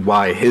goes to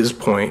why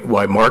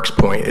Mark's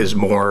point is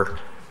more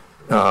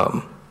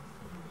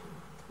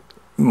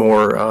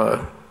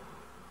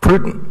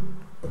prudent,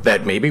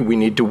 that maybe we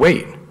need to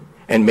wait.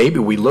 And maybe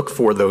we look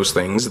for those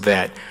things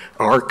that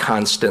are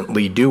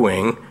constantly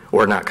doing,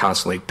 or not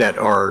constantly, that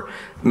are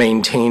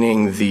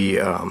maintaining the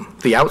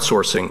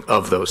outsourcing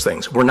of those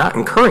things. We're not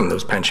incurring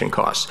those pension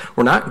costs.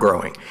 We're not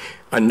growing.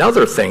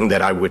 Another thing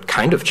that I would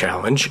kind of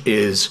challenge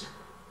is,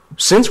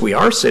 since we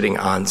are sitting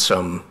on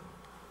some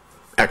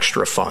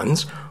extra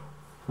funds,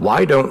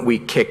 why don't we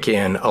kick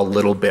in a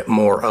little bit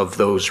more of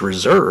those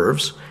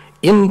reserves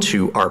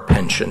into our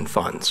pension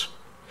funds?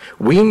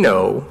 We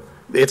know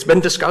it's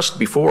been discussed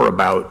before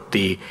about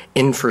the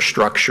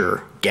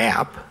infrastructure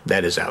gap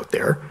that is out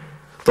there.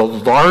 The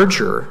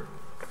larger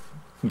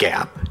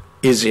gap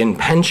is in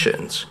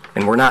pensions,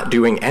 and we're not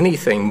doing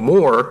anything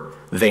more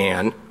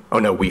than, oh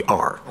no, we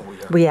are.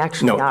 We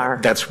actually are.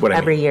 That's what I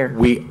mean. Every year.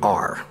 We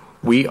are.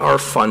 We are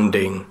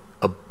funding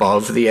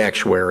above the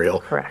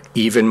actuarial. Correct.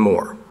 Even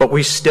more, but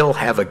we still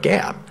have a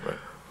gap. Right.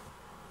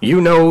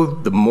 You know,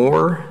 the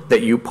more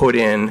that you put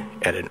in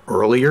at an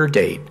earlier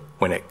date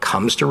when it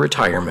comes to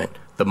retirement,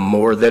 the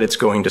more that it's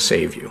going to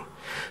save you.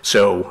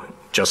 So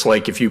just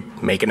like if you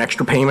make an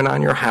extra payment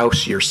on your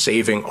house, you're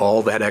saving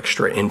all that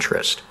extra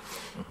interest.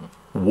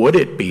 Mm-hmm. Would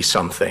it be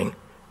something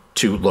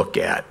to look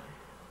at?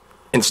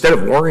 Instead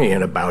of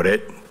worrying about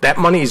it, that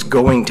money is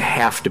going to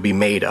have to be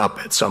made up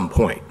at some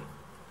point.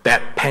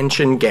 That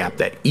pension gap,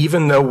 that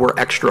even though we're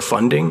extra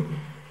funding,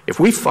 if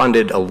we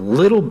funded a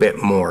little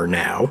bit more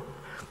now,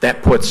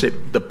 that puts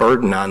the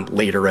burden on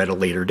later at a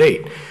later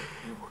date.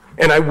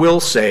 And I will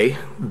say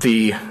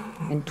the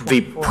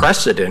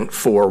precedent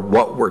for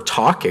what we're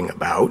talking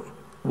about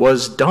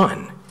was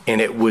done. And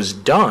it was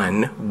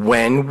done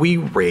when we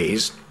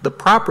raised the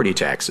property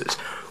taxes.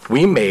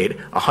 We made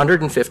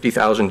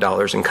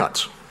 $150,000 in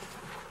cuts.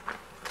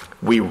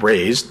 We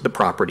raised the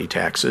property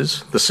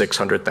taxes, the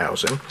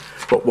 $600,000.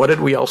 But what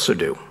did we also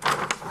do?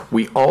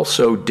 We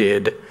also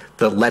did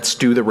the let's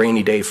do the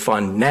rainy day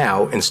fund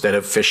now instead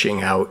of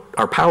fishing out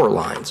our power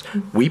lines.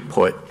 We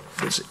put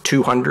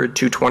 200,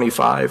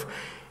 225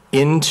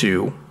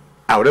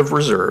 out of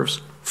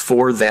reserves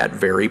for that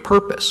very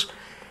purpose.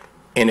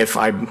 And if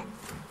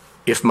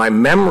my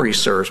memory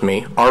serves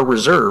me, our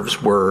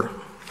reserves were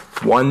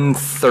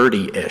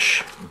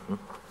 130-ish.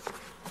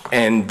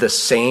 And the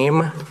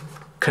same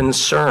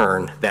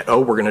concern that,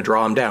 we're going to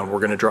draw them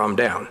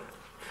down.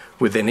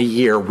 Within a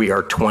year, we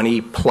are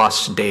 20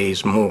 plus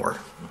days more.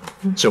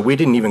 So we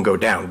didn't even go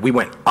down. We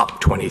went up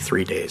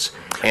 23 days.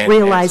 And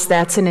realize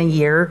that's in a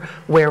year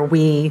where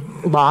we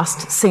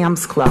lost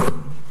Sam's Club.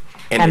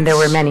 And there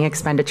were many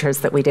expenditures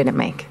that we didn't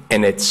make.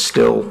 And it's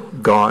still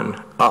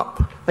gone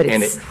up. But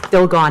it's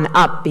still gone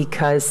up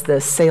because the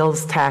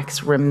sales tax,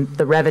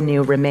 the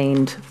revenue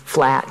remained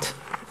flat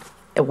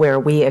where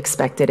we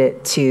expected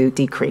it to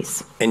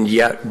decrease. And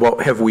yet,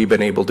 what have we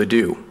been able to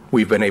do?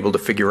 We've been able to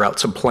figure out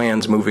some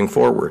plans moving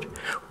forward.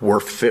 We're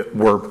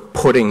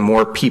putting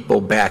more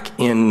people back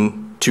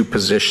into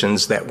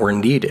positions that were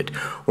needed.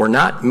 We're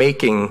not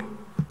making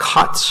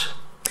cuts.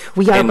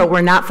 We are, but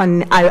we're not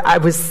funding. I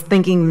was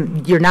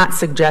thinking you're not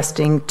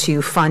suggesting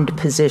to fund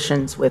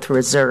positions with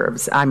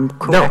reserves. I'm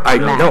correct.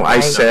 I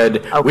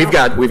said okay. we've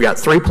got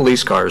 3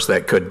 police cars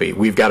that could be.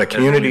 We've got a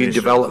community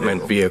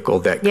development vehicle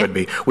that could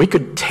be. We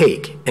could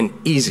take an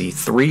easy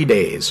 3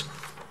 days,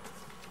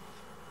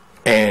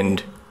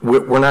 and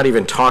we're not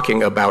even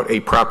talking about a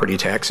property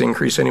tax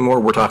increase anymore.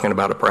 We're talking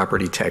about a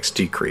property tax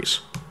decrease.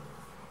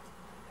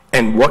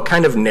 And what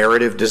kind of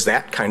narrative does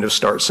that kind of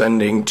start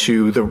sending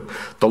to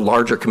the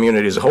larger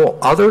community as a whole?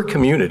 Other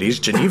communities,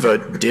 Geneva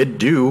did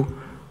do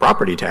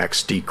property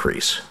tax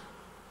decrease.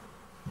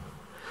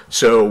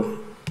 So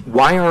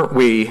why aren't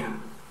we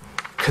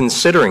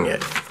considering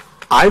it?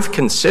 I've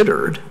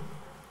considered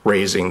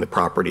raising the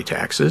property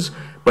taxes,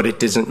 but it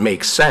doesn't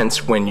make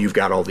sense when you've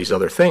got all these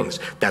other things.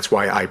 That's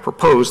why I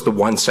proposed the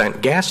 1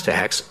 cent gas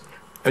tax.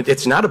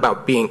 It's not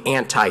about being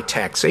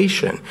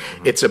anti-taxation.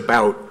 It's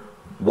about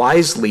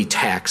wisely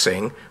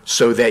taxing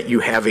so that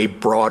you have a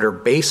broader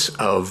base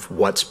of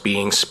what's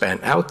being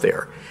spent out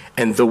there.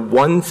 And the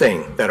one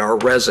thing that our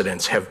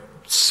residents have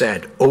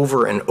said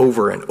over and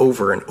over and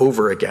over and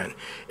over again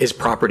is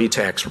property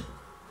tax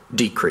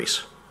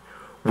decrease.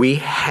 We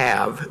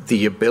have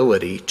the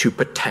ability to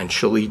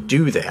potentially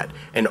do that.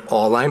 And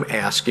all I'm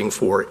asking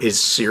for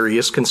is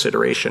serious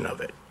consideration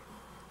of it.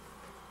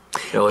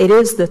 It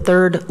is the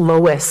 3rd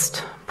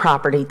lowest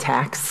property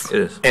tax. It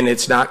is. And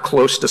it's not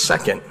close to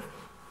 2nd.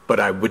 But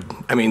I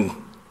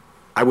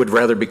would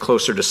rather be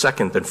closer to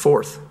 2nd than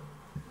 4th.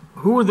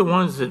 Who were the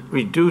ones that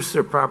reduced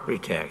their property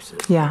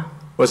taxes? Yeah.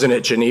 Wasn't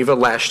it Geneva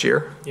last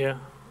year? Yeah,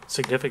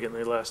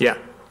 significantly last year.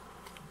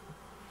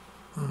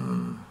 Yeah.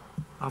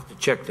 I'll have to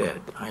check that.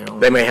 I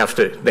don't. They may have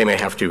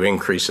to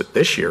increase it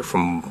this year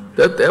from.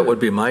 That would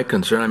be my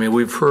concern. I mean,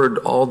 we've heard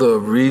all the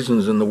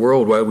reasons in the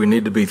world why we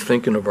need to be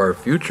thinking of our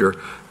future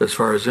as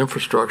far as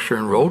infrastructure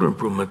and road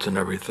improvements and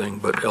everything.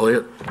 But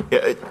Elliot?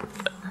 Yeah,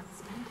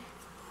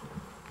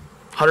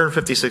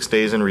 156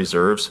 days in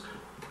reserves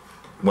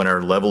when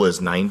our level is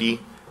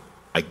 90.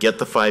 I get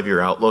the 5-year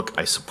outlook.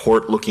 I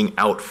support looking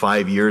out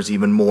 5 years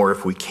even more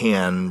if we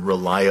can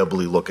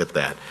reliably look at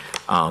that.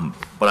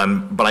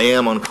 But I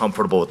am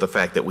uncomfortable with the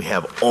fact that we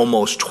have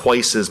almost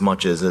twice as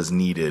much as is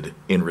needed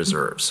in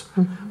reserves.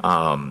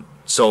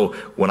 So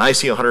when I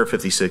see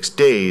 156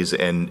 days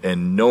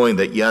and knowing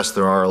that, yes,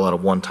 there are a lot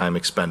of one-time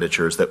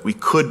expenditures that we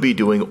could be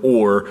doing,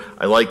 or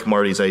I like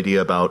Marty's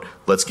idea about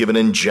let's give an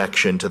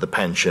injection to the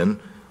pension,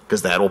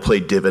 because that'll pay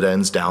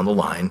dividends down the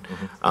line.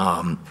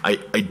 I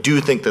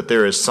do think that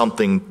there is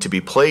something to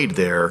be played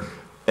there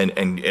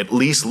and at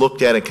least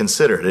looked at and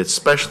considered,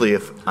 especially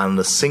if on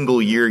the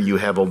single year you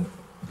have a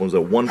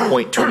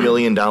 $1.2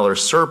 million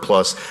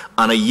surplus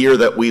on a year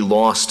that we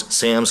lost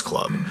Sam's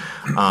Club.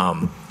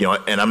 And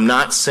I'm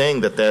not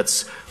saying that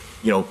that's,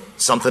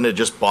 something to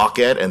just balk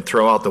at and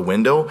throw out the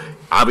window.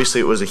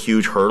 Obviously, it was a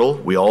huge hurdle.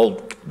 We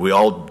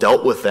all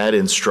dealt with that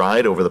in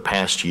stride over the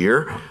past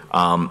year.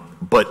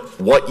 But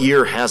what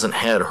year hasn't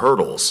had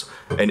hurdles?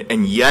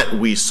 And yet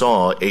we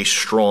saw a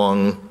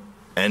strong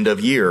end of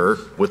year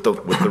with the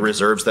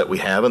reserves that we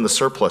have and the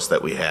surplus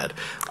that we had.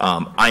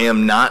 I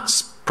am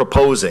not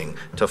proposing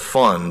to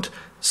fund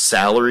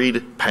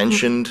salaried,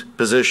 pensioned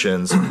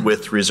positions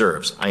with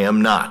reserves. I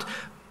am not.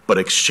 But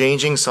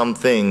exchanging some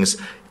things,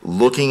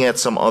 looking at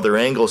some other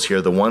angles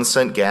here, the 1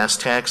 cent gas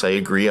tax, I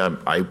agree.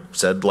 I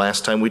said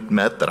last time we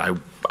met that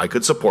I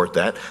could support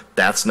that.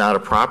 That's not a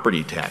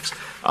property tax.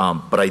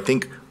 But I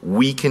think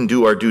we can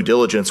do our due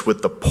diligence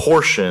with the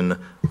portion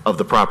of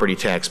the property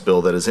tax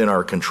bill that is in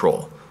our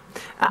control.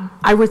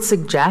 I would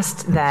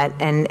suggest that,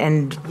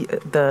 and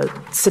the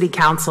city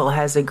council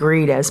has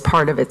agreed as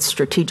part of its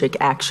strategic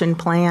action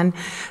plan,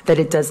 that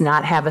it does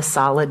not have a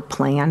solid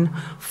plan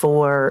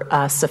for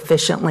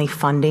sufficiently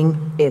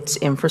funding its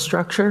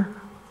infrastructure.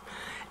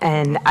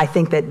 And I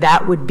think that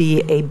that would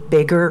be a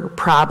bigger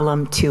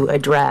problem to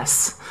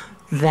address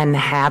than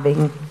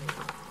having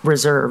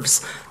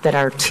reserves that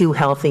are too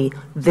healthy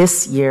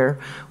this year,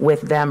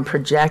 with them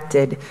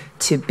projected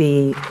to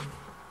be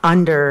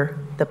under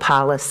the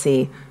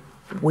policy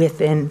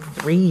within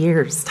 3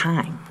 years'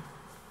 time.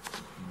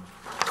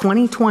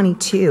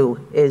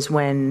 2022 is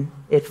when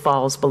it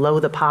falls below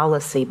the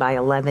policy by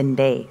 11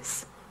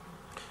 days.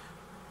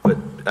 But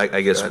I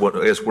guess one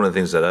of the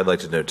things that I'd like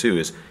to know too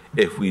is,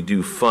 if we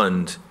do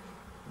fund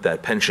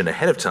that pension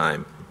ahead of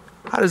time,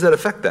 how does that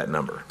affect that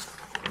number?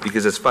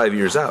 Because it's 5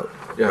 years out,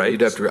 Yeah,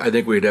 right? I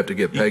think we'd have to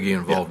get Peggy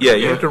involved. Yeah,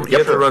 you have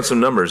to run some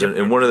numbers.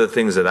 And one of the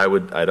things that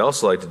I'd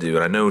also like to do,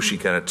 and I know she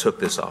kind of took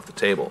this off the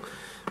table,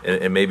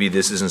 and maybe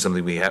this isn't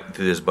something we have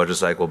through this budget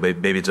cycle.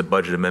 Maybe it's a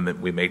budget amendment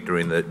we make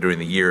during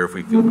the year if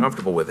we feel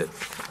comfortable with it.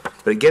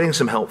 But getting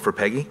some help for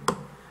Peggy,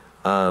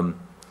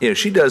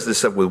 she does this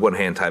stuff with one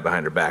hand tied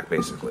behind her back,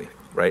 basically,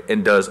 right?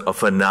 And does a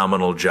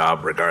phenomenal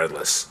job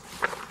regardless.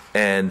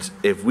 And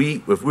if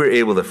we're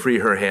able to free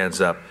her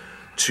hands up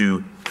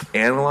to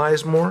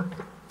analyze more,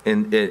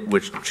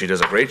 which she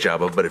does a great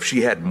job of, but if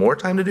she had more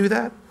time to do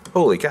that,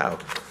 holy cow,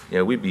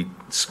 we'd be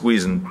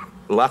squeezing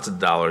lots of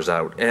dollars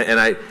out. And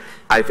I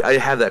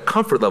have that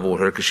comfort level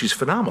with her because she's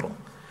phenomenal.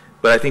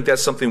 But I think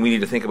that's something we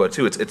need to think about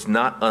too. It's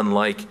not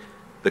unlike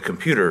the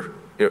computer,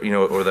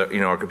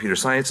 or our computer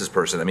sciences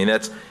person. I mean,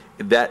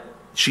 that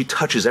she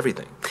touches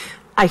everything.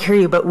 I hear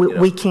you, but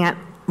we can't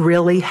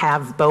really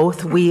have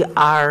both. We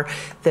are,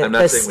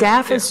 the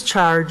staff is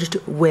charged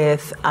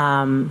with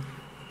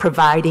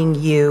providing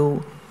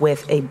you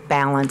with a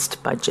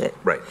balanced budget.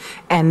 Right.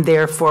 And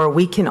therefore,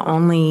 we can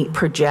only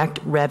project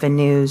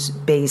revenues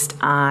based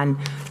on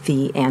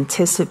the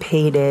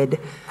anticipated,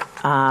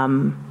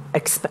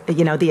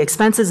 the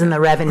expenses and the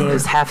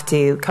revenues have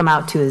to come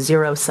out to a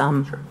zero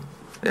sum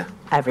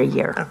every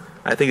year.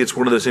 I think it's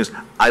one of those things,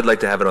 I'd like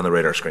to have it on the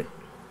radar screen.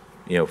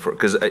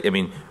 Because,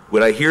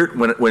 when I hear,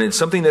 when it's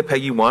something that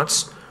Peggy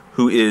wants,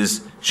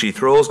 she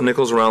throws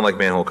nickels around like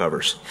manhole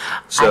covers.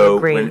 So I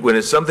agree. when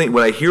it's something,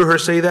 when I hear her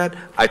say that,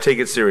 I take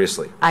it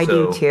seriously. I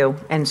do too.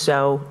 And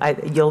so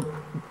you'll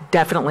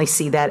definitely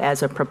see that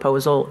as a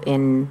proposal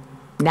in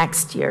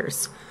next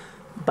year's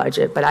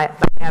budget. But I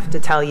have to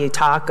tell you,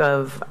 talk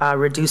of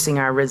reducing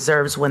our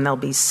reserves when they'll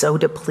be so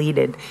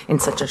depleted in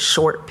such a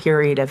short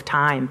period of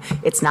time,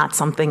 it's not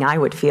something I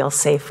would feel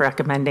safe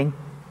recommending.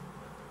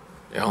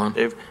 Alan?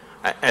 Dave?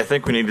 I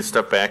think we need to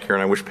step back here,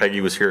 and I wish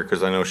Peggy was here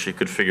because I know she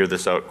could figure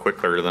this out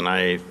quicker than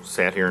I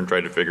sat here and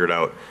tried to figure it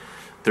out.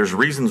 There's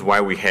reasons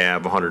why we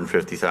have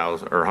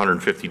 150,000 or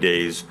 150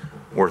 days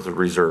worth of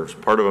reserves.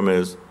 Part of them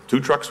is 2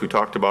 trucks we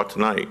talked about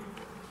tonight.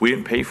 We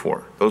didn't pay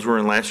for. Those were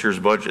in last year's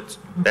budgets.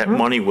 That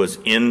money was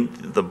in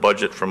the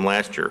budget from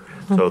last year.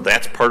 So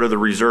that's part of the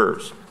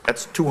reserves.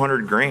 That's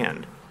 200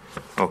 grand.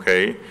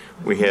 Okay.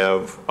 We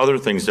have other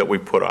things that we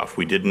put off.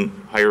 We didn't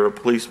hire a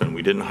policeman.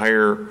 We didn't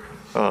hire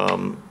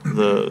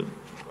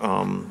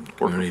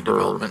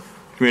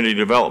community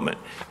development.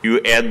 You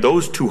add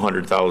those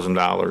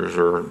 $200,000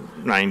 or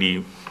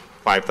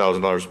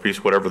 $95,000 a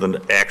piece, whatever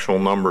the actual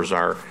numbers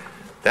are,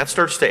 that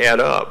starts to add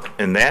up.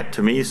 And that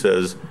to me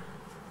says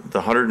the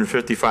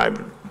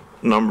 155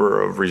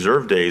 number of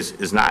reserve days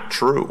is not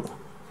true,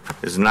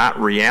 is not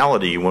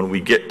reality when we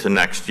get to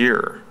next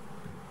year.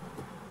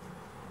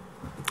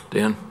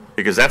 Dan?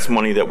 Because that's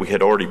money that we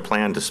had already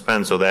planned to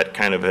spend, so that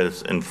kind of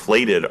has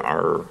inflated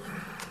our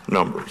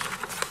numbers.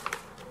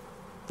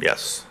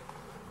 Yes.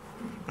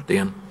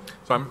 Dan?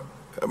 So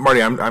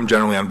Marty, I'm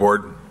generally on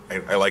board.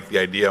 I like the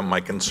idea.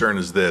 My concern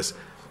is this.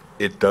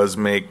 It does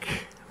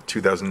make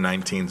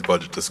 2019's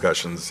budget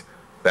discussions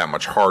that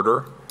much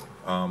harder.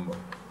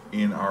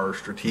 In our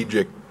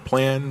strategic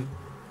plan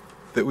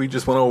that we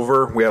just went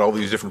over, we had all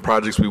these different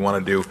projects we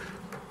want to do.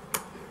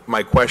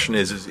 My question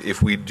is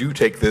if we do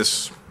take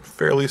this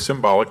fairly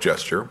symbolic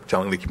gesture,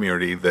 telling the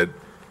community that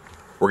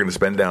we're going to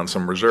spend down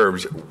some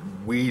reserves,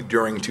 we,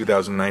 during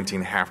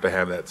 2019, have to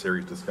have that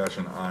serious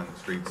discussion on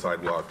street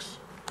sidewalks,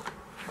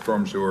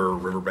 storm sewer,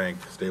 riverbank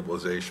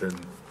stabilization,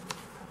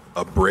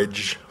 a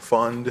bridge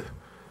fund,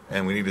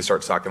 and we need to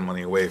start socking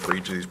money away for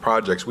each of these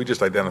projects. We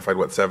just identified,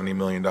 $70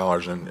 million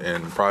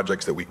in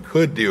projects that we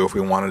could do if we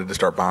wanted to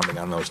start bonding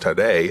on those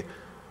today.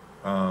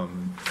 Where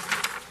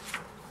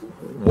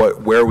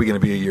are we going to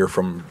be a year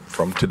from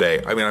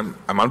today? I mean,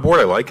 I'm on board.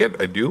 I like it.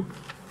 I do.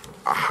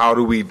 How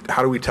do we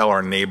tell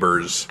our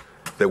neighbors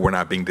that we're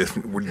not being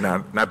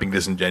not being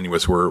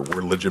disingenuous? We're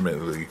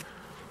legitimately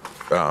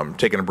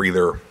taking a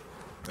breather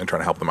and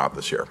trying to help them out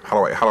this year.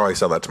 How do I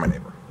sell that to my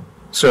neighbor?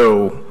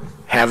 So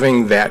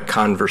having that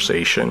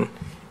conversation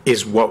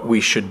is what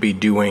we should be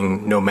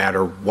doing no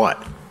matter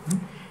what.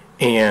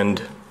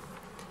 And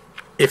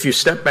if you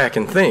step back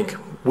and think,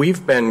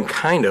 we've been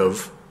kind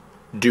of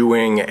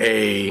doing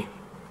a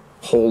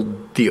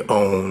hold the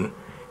own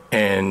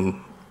and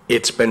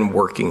it's been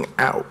working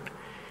out.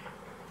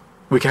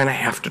 We kind of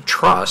have to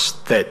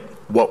trust that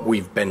what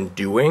we've been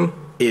doing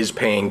is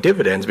paying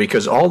dividends,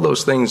 because all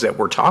those things that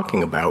we're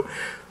talking about,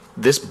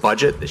 this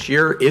budget this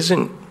year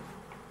isn't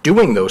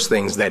doing those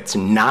things. That's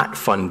not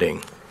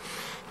funding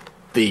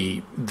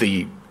the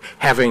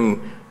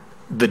having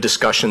the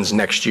discussions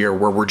next year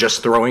where we're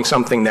just throwing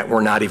something that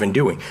we're not even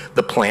doing.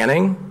 The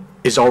planning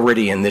is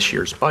already in this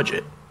year's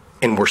budget,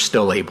 and we're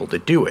still able to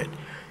do it.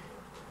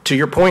 To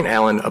your point,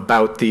 Alan,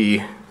 about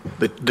the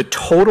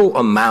total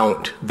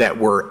amount that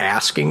we're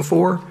asking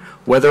for,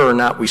 whether or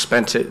not we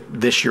spent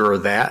it this year or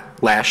that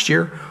last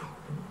year,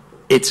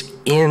 it's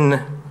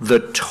in the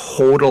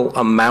total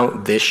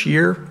amount this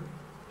year.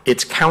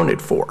 It's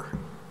counted for.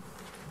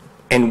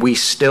 And we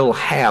still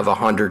have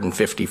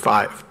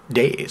 155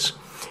 days.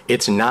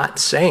 It's not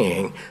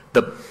saying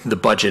the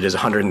budget is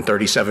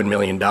 $137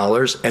 million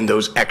and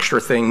those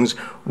extra things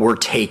we're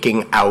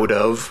taking out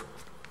of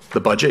the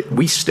budget.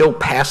 We still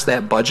pass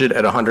that budget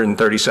at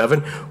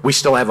 137. We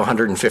still have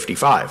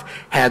 155.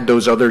 Had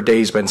those other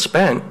days been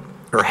spent,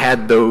 or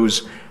had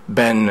those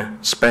been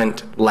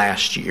spent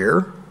last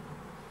year,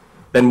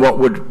 then what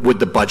would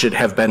the budget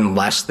have been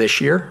less this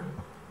year?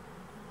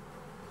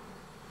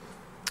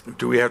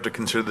 Do we have to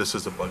consider this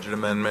as a budget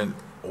amendment,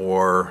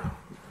 or,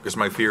 because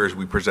my fear is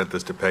we present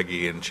this to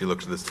Peggy and she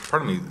looks at this,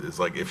 part of me is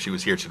like, if she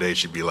was here today,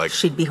 she'd be like,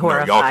 she'd be no,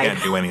 horrified. y'all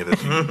can't do any of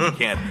this. You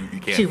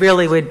can't. She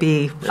really would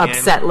be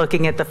upset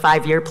looking at the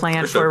 5-year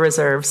plan for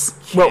reserves.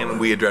 Can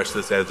we address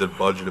this as a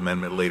budget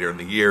amendment later in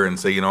the year and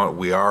say, you know what,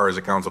 we are as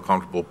a council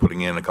comfortable putting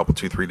in a couple,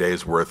 2-3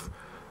 days worth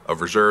of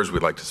reserves.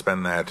 We'd like to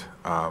spend that.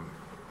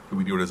 Do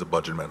we do it as a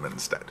budget amendment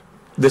instead?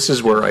 This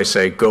is where I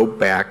say go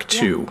back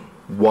to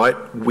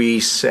what we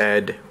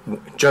said.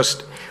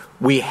 Just,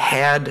 we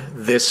had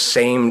this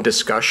same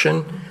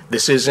discussion.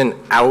 This isn't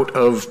out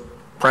of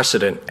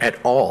precedent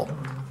at all.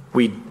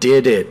 We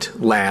did it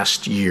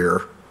last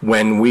year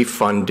when we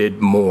funded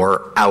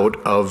more out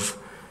of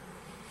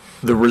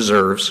the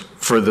reserves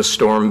for the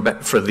storm,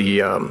 for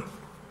the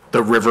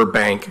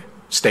riverbank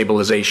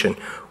stabilization.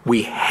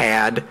 We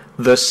had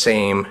the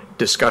same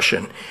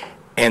discussion,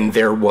 and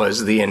there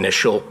was the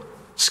initial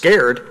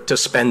scared to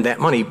spend that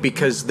money,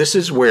 because this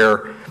is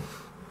where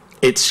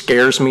it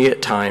scares me at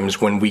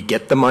times when we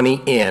get the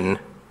money in,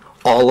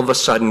 all of a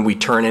sudden we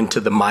turn into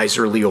the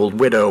miserly old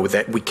widow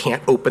that we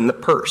can't open the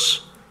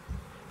purse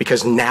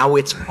because now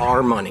it's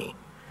our money.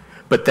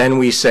 But then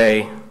we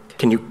say,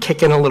 can you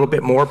kick in a little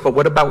bit more? But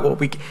what about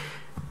what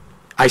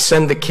I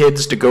send the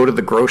kids to go to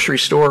the grocery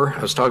store.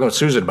 I was talking with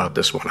Susan about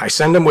this one. I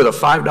send them with a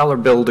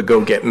 $5 bill to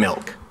go get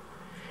milk.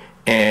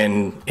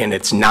 And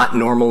it's not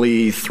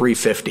normally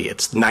 $3.50,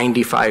 it's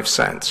 95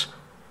 cents.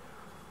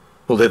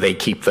 Well, do they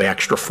keep the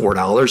extra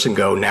 $4 and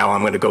go, now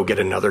I'm going to go get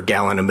another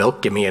gallon of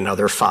milk, give me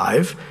another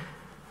 5?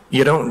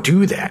 You don't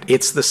do that.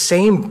 It's the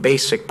same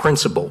basic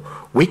principle.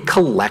 We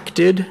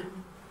collected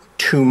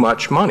too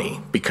much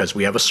money because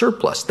we have a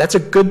surplus. That's a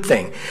good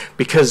thing,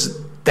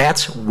 because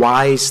that's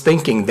wise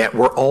thinking that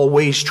we're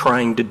always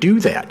trying to do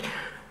that.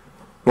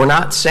 We're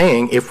not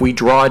saying if we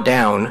draw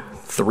down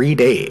 3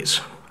 days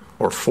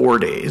or 4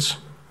 days,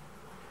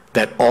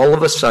 that all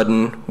of a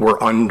sudden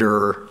we're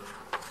under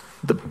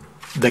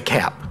the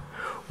cap.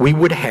 We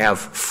would have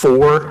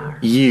 4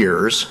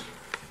 years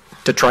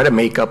to try to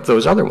make up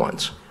those other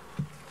ones.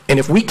 And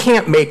if we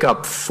can't make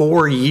up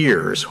 4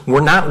 years,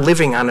 we're not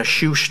living on a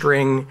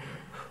shoestring.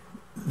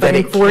 But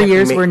in 4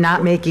 years, we're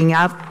not making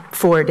up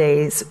 4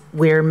 days,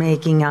 we're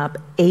making up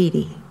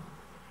 80.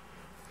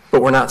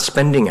 But we're not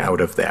spending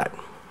out of that.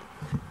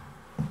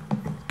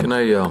 Can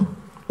I,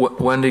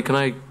 Wendy, can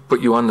I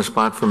put you on the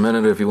spot for a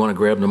minute if you want to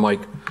grab the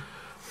mic?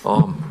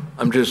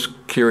 I'm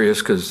just curious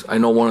because I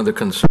know one of the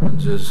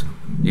concerns is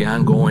the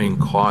ongoing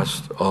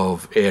cost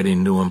of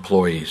adding new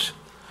employees.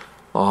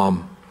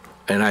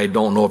 And I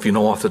don't know if you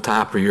know off the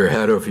top of your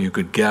head or if you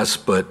could guess,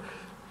 but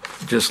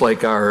just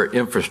like our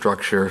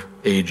infrastructure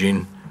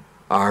aging,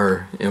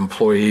 our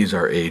employees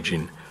are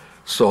aging.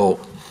 So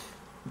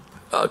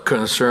a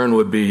concern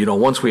would be,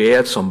 once we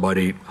add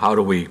somebody, how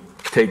do we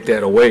take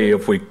that away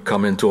if we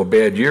come into a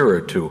bad year or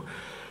two?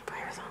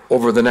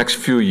 Over the next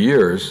few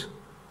years,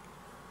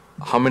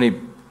 how many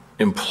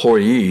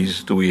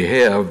employees do we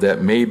have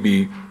that may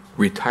be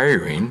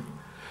retiring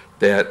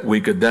that we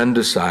could then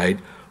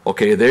decide,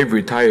 okay, they've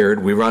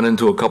retired, we run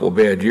into a couple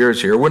bad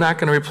years here, we're not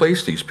going to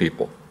replace these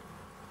people?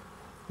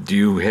 Do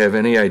you have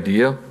any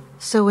idea?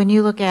 So when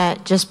you look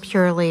at just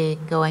purely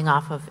going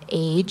off of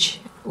age,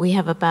 we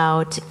have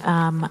about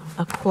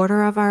a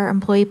quarter of our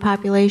employee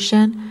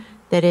population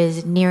that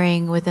is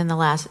nearing within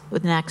the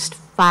next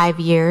 5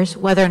 years,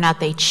 whether or not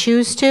they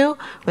choose to,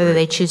 whether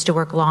they choose to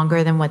work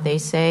longer than what they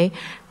say,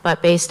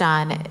 but based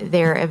on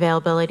their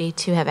availability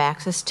to have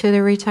access to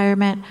their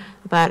retirement,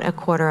 about a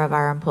quarter of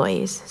our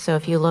employees. So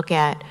if you look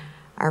at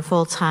our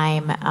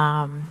full-time,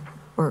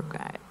 or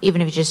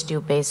even if you just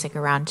do basic,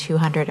 around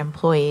 200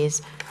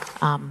 employees,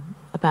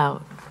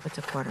 about, what's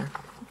a quarter?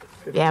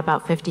 Yeah,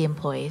 about 50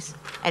 employees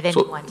at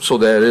any one. So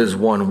that is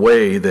one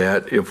way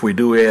that if we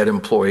do add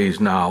employees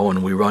now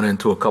and we run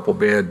into a couple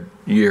bad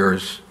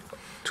years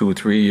 2,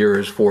 3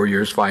 years, 4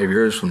 years, 5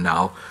 years from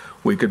now,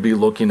 we could be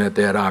looking at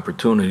that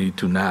opportunity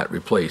to not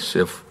replace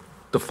if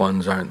the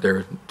funds aren't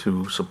there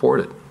to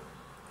support it.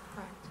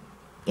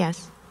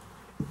 Yes.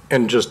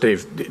 And just,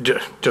 Dave,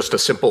 just a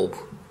simple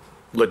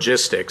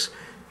logistics.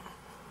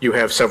 You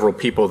have several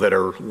people that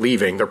are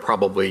leaving. They're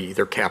probably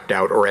either capped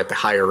out or at the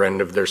higher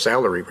end of their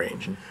salary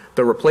range.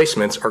 The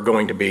replacements are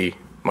going to be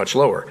much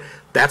lower.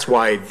 That's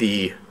why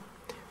the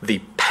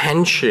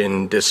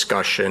pension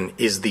discussion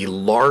is the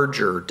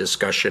larger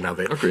discussion of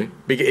it. Okay.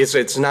 Because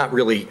it's not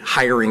really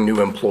hiring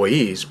new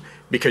employees,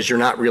 because you're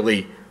not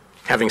really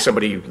having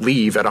somebody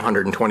leave at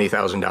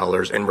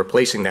 $120,000 and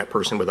replacing that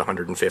person with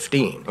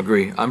 $115,000.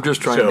 Agree. I'm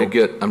just trying to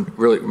get,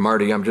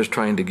 Marty, I'm just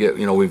trying to get,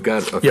 we've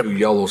got a few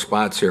yellow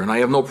spots here, and I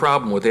have no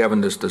problem with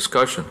having this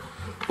discussion,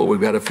 but we've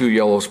got a few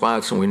yellow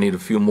spots and we need a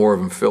few more of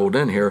them filled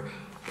in here.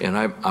 And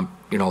I'm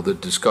the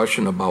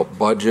discussion about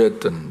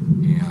budget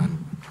and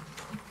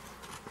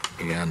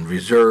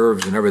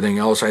reserves and everything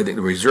else, I think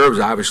the reserves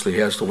obviously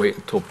has to wait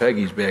until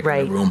Peggy's back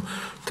in the room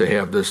to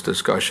have this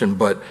discussion.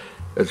 But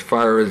as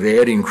far as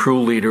adding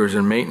crew leaders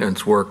and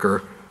maintenance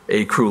worker,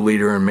 a crew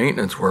leader and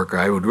maintenance worker,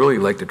 I would really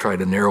like to try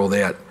to narrow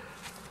that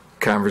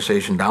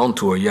conversation down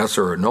to a yes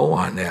or a no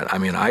on that. I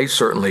mean, I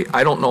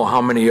don't know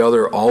how many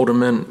other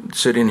aldermen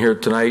sitting here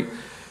tonight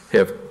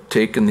have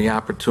taken the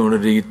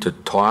opportunity to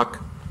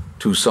talk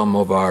to some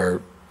of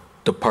our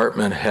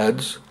department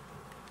heads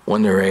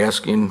when they're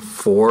asking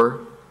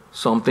for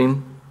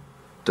something,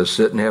 to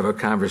sit and have a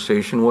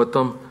conversation with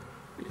them.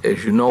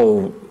 As you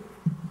know,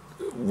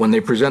 when they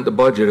present the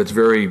budget, it's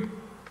very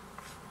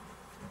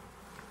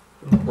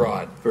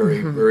broad,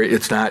 very,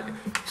 it's not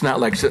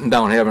like sitting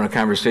down and having a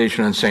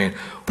conversation and saying,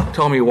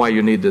 tell me why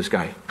you need this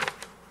guy.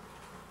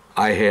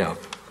 I have.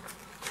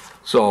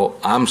 So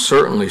I'm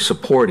certainly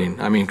supporting.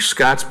 I mean,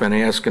 Scott's been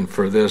asking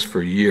for this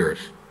for years.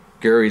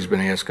 Gary's been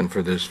asking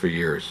for this for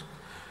years.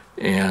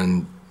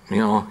 And,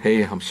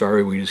 hey, I'm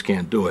sorry, we just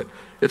can't do it.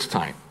 It's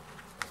time.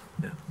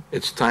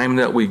 It's time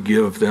that we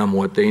give them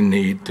what they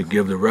need to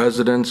give the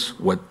residents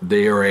what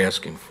they are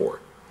asking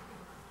for.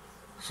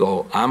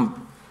 So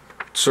I'm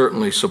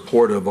certainly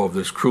supportive of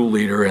this crew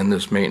leader and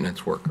this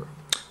maintenance worker.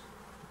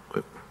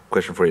 Quick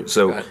question for you.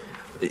 So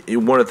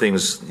one of the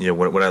things,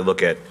 when I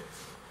look at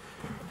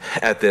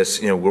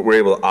this, we're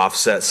able to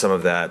offset some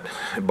of that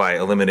by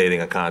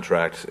eliminating a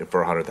contract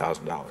for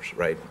 $100,000,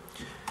 right?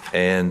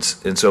 And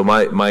so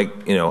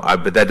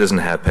but that doesn't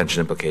have pension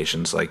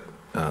implications like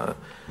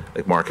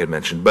Mark had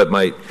mentioned. But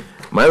my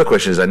other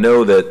question is, I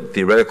know that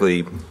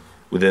theoretically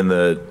within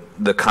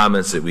the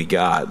comments that we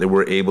got, that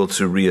we're able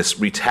to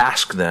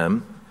retask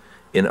them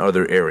in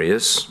other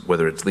areas,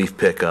 whether it's leaf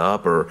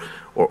pickup or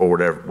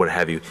whatever, what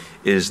have you.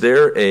 Is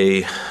there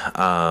a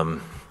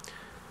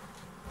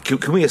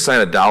can we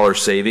assign a dollar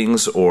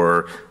savings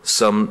or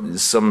some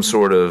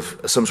sort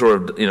of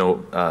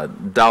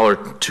dollar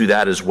to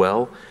that as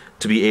well,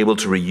 to be able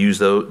to reuse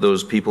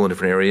those people in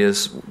different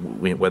areas,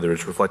 whether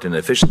it's reflecting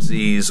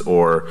efficiencies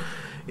or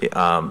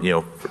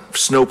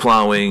snow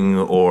plowing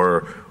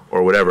or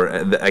whatever?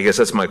 And I guess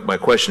that's my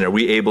question. Are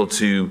we able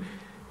to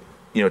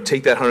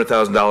take that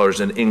 $100,000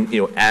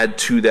 and add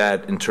to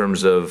that in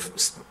terms of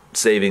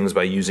savings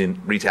by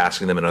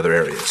retasking them in other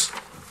areas?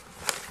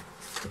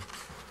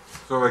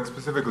 So like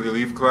specifically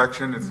leaf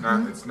collection, it's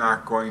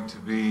not going to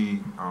be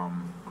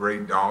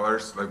great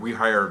dollars. Like we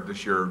hired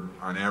this year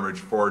on average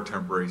 4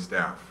 temporary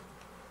staff.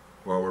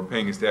 Well, we're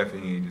paying a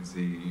staffing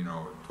agency,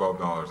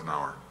 $12 an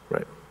hour.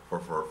 Right.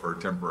 For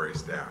temporary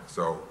staff.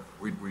 So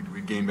we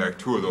gained back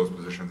 2 of those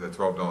positions at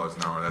 $12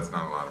 an hour. That's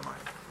not a lot of money.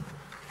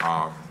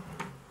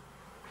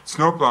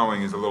 Snow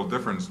plowing is a little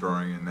different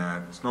story in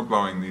that snow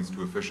plowing leads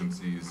to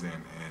efficiencies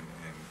and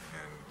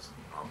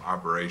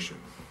operation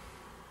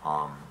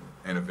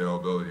and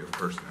availability of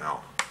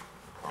personnel.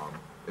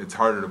 It's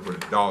harder to put a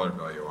dollar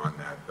value on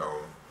that,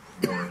 though.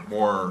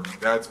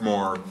 That's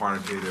more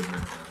quantitative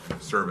and the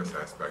service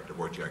aspect of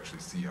what you actually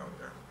see out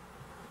there.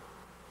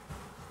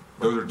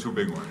 Those are 2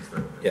 big ones.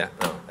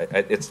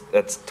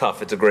 That's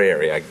tough. It's a gray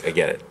area. I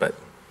get it, but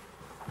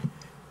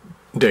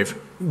Dave,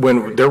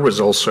 when there was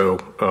also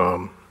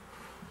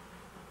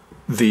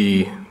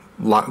the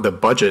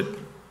budget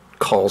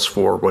calls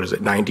for, what is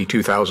it,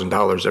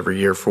 $92,000 every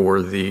year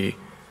for the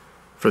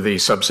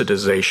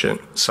subsidizing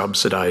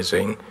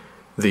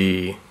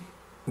the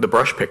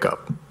brush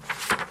pickup.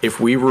 If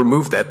we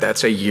remove that,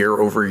 that's a year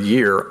over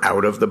year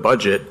out of the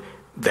budget.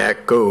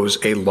 That goes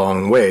a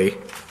long way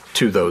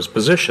to those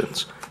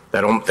positions.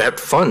 That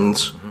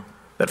funds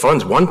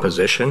one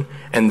position,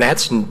 and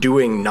that's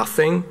doing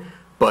nothing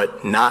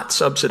but not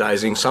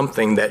subsidizing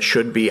something that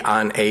should be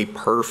on a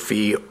per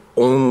fee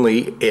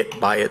only it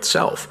by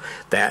itself.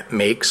 That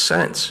makes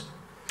sense.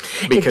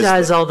 It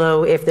does,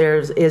 although if there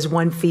is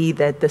one fee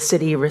that the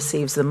city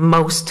receives the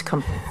most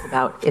complaints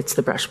about, it's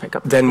the brush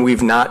pickup. Then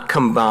we've not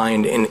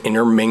combined and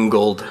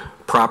intermingled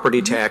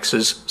property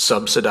taxes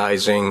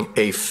subsidizing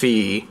a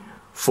fee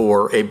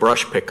for a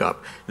brush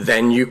pickup.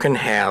 Then you can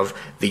have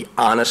the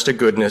honest to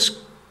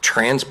goodness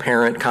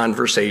transparent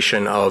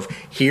conversation of,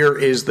 here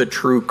is the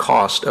true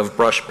cost of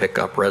brush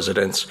pickup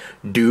residents.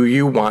 Do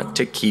you want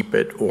to keep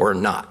it or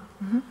not?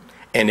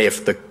 And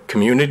if the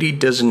community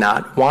does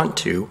not want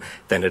to,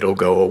 then it'll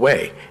go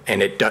away.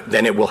 And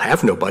then it will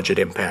have no budget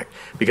impact,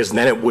 because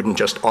then it wouldn't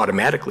just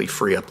automatically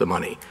free up the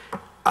money.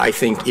 I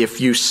think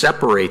if you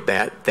separate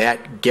that,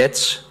 that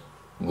gets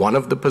one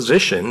of the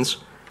positions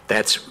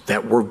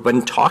that we've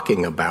been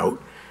talking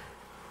about,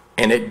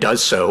 and it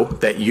does so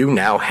that you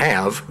now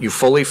have, you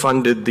fully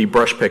funded the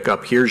brush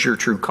pickup, here's your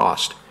true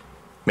cost.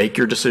 Make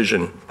your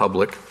decision,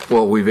 public.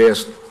 Well, we've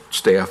asked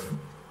staff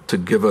to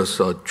give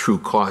us a true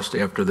cost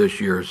after this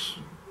year's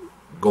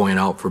going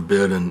out for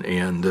bid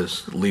and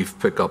this leaf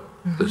pickup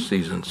this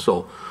season.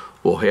 So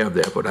we'll have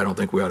that, but I don't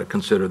think we ought to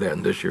consider that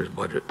in this year's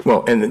budget.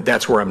 Well, and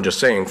that's where I'm just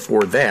saying,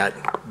 for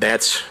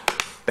that's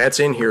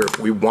in here if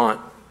we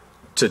want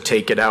to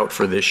take it out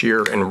for this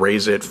year and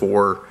raise the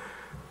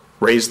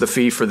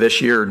fee for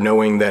this year,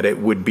 knowing that it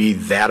would be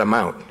that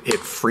amount. It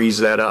frees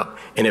that up.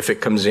 And if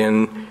it comes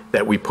in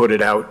that we put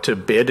it out to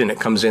bid and it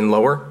comes in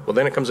lower, well,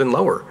 then it comes in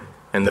lower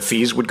and the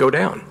fees would go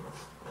down.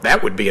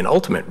 That would be an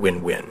ultimate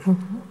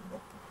win-win.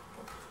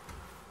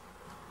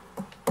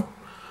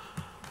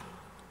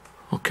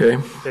 Okay.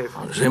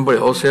 Does anybody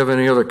else have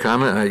any other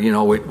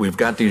comment? We've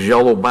got these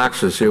yellow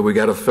boxes here we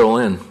got to fill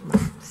in.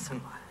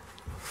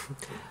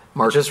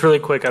 Mark? Just really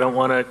quick, I don't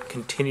want to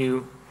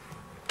continue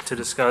to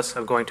discuss,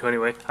 I'm going to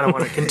anyway, I don't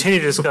want to continue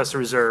to discuss the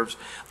reserves,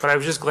 but I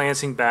was just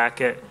glancing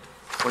back at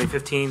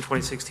 2015,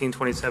 2016,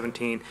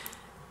 2017,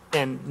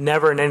 and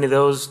never in any of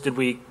those did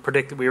we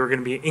predict that we were going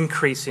to be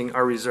increasing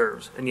our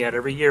reserves. And yet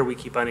every year we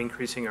keep on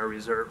increasing our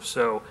reserves.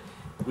 So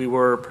we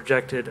were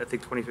projected, I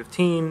think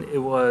 2015, it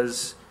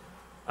was,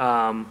 we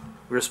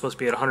were supposed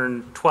to be at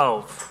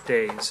 112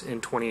 days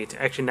in 2018,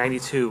 actually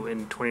 92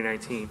 in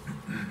 2019.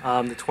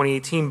 The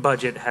 2018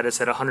 budget had us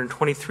at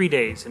 123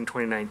 days in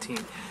 2019.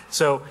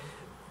 So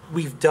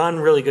we've done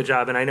a really good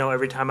job, and I know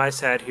every time I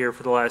sat here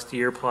for the last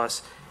year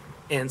plus,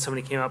 and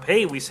somebody came up,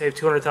 hey, we saved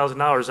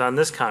 $200,000 on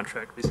this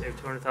contract, we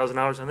saved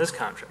 $200,000 on this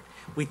contract.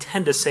 We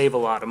tend to save a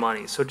lot of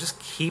money, so just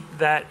keep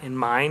that in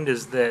mind,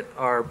 is that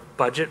our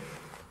budget,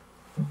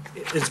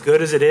 as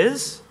good as it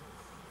is,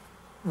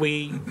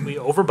 we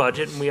over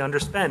budget and we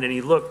underspend. And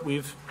you look,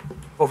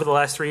 over the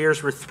last 3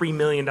 years, we're $3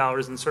 million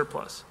in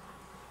surplus.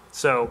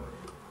 So,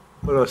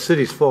 but our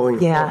city's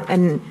falling. Yeah,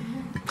 and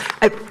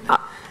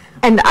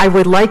I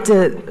would like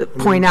to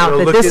point out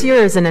that this year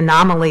is an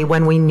anomaly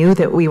when we knew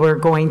that we were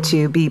going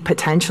to be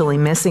potentially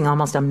missing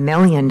almost $1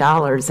 million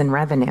in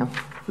revenue.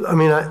 I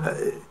mean,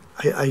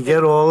 I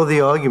get all of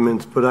the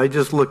arguments, but I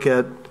just look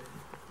at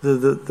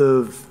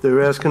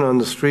they're asking on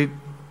the street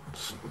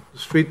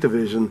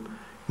division.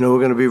 We're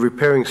going to be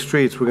repairing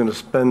streets. We're going to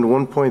spend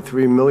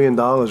 $1.3 million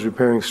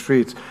repairing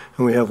streets,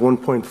 and we have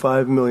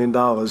 $1.5 million.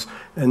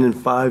 And in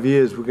 5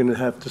 years, we're going to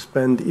have to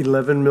spend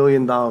 $11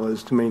 million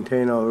to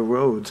maintain our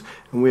roads,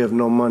 and we have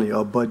no money.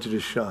 Our budget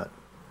is shot.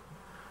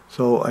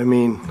 So, I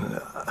mean,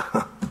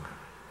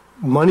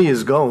 money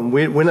is going.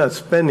 We're not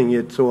spending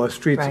it, so our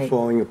streets are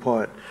falling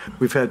apart.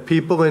 We've had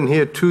people in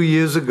here 2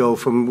 years ago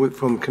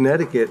from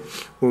Connecticut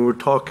when we're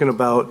talking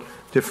about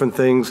different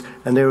things,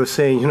 and they were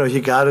saying,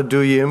 you got to do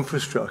your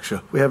infrastructure.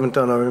 We haven't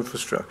done our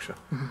infrastructure.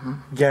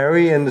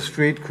 Gary and the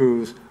street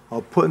crews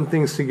are putting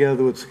things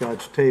together with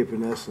Scotch tape,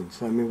 in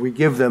essence. I mean, we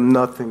give them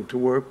nothing to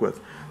work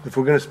with. If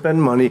we're going to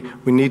spend money,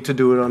 we need to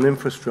do it on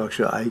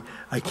infrastructure.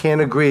 I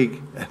can't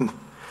agree, and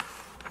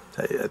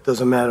it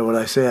doesn't matter what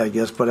I say, I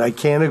guess, but I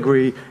can't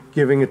agree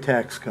giving a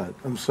tax cut.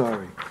 I'm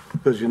sorry,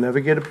 because you never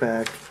get it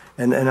back,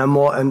 and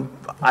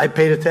I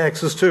pay the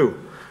taxes too,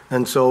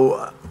 and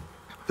so.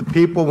 The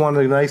people want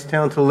a nice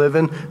town to live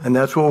in, and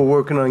that's what we're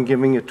working on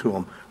giving it to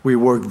them. We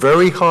work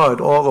very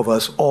hard, all of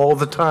us, all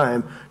the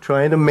time,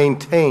 trying to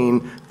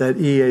maintain that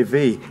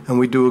EAV, and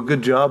we do a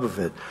good job of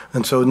it.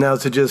 And so now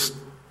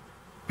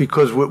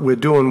because we're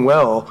doing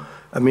well,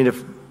 I mean,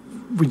 if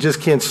we just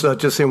can't start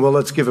just saying, well,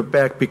 let's give it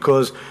back,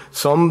 because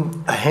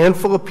a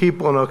handful of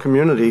people in our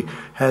community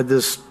had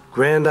this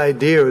grand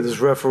idea, this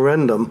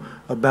referendum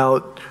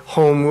about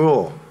home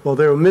rule. Well,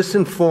 they were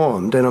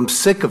misinformed, and I'm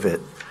sick of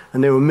it.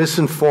 And they were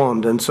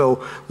misinformed, and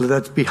so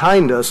that's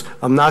behind us.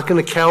 I'm not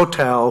going to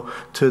kowtow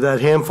to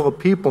that handful of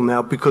people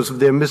now because of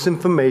their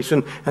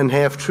misinformation and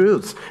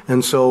half-truths.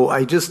 And so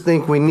I just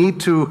think we need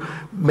to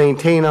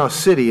maintain our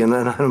city, and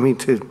I don't mean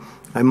to,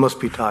 I must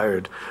be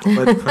tired,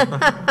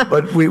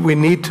 but we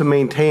need to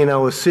maintain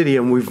our city,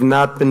 and we've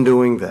not been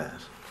doing that.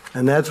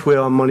 And that's where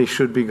our money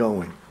should be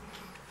going.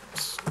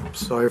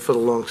 Sorry for the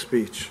long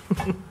speech.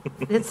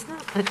 It's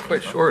not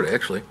quite short,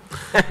 actually.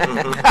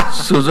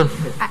 Susan?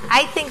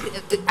 I think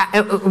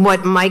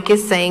what Mike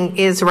is saying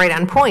is right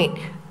on point.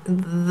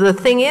 The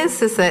thing is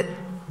that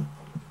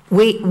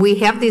we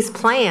have these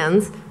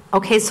plans,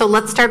 Okay, so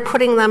let's start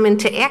putting them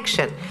into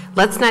action.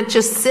 Let's not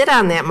just sit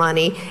on that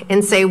money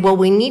and say, well,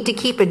 we need to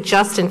keep it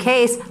just in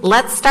case.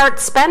 Let's start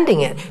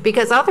spending it,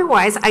 because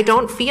otherwise I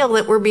don't feel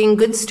that we're being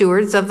good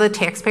stewards of the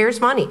taxpayers'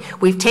 money.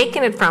 We've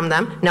taken it from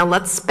them. Now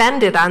let's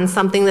spend it on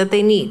something that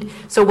they need.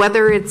 So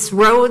whether it's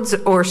roads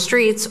or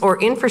streets or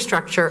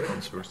infrastructure,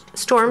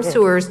 storm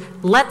sewers,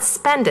 let's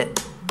spend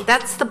it.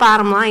 That's the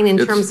bottom line in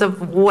terms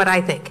of what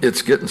I think.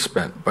 It's getting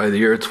spent. By the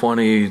year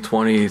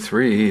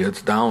 2023,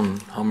 it's down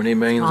how many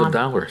millions of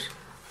dollars?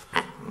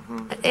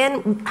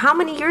 And how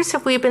many years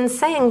have we been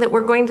saying that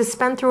we're going to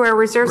spend through our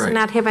reserves and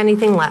not have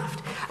anything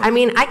left? I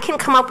mean, I can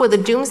come up with a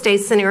doomsday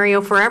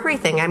scenario for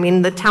everything. I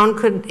mean, the town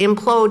could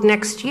implode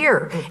next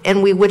year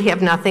and we would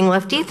have nothing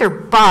left either,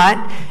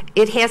 but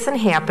it hasn't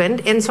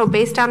happened. And so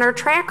based on our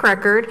track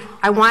record,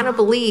 I want to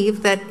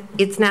believe that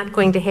it's not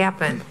going to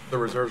happen. The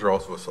reserves are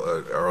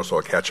also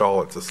a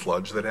catch-all. It's a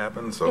sludge that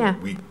happens. So Yeah.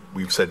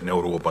 we've said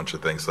no to a bunch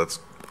of things. So that's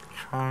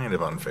kind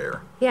of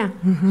unfair. Yeah.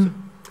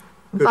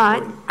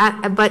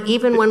 But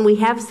even when we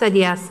have said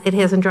yes, it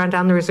hasn't drawn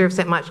down the reserves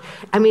that much.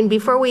 I mean,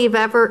 before we've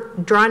ever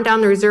drawn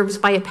down the reserves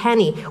by a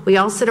penny, we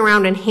all sit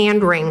around and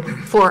hand wring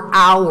for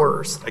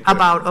hours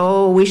about,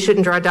 oh, we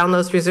shouldn't draw down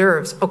those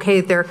reserves.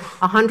 Okay, they're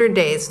 100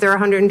 days, they're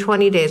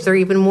 120 days, they're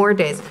even more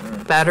days.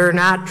 Better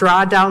not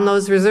draw down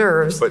those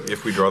reserves. But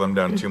if we draw them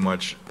down too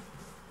much,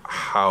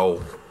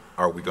 how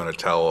are we going to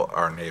tell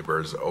our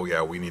neighbors, oh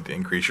yeah, we need to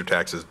increase your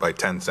taxes by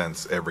 10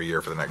 cents every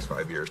year for the next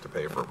 5 years to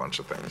pay for a bunch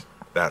of things?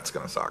 That's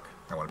going to suck.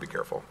 I want to be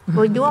careful.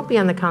 Well, you won't be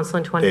on the council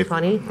in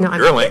 2020. No,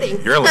 I'm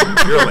kidding. You're a lame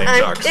I'm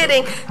duck.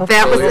 kidding.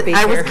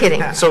 I was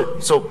kidding.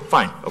 So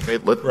fine, okay,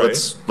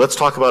 let's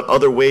talk about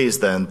other ways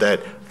then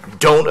that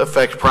don't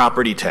affect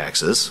property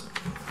taxes,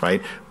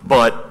 right?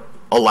 But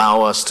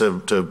allow us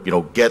to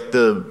get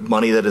the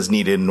money that is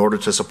needed in order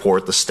to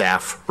support the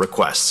staff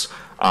requests.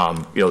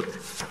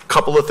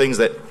 Couple of things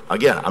that,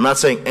 again, I'm not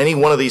saying any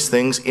one of these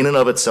things in and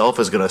of itself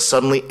is going to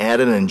suddenly add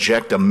and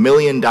inject $1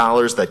 million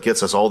that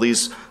gets us all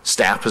these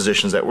staff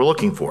positions that we're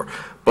looking for.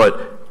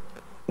 But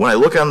when I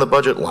look on the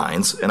budget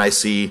lines and I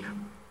see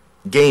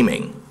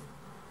gaming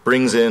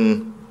brings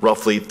in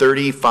roughly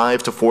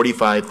 $35,000 to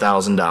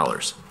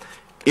 $45,000,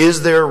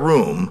 is there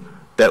room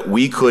that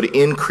we could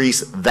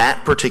increase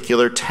that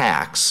particular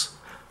tax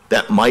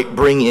that might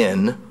bring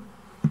in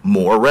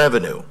more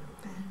revenue?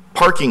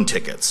 Parking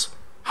tickets.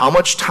 How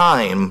much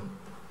time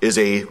is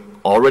a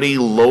already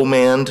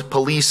low-manned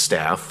police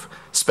staff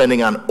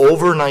spending on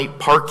overnight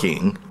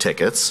parking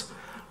tickets?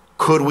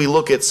 Could we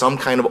look at some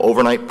kind of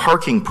overnight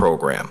parking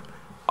program,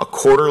 a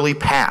quarterly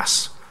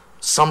pass,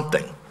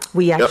 something?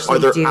 We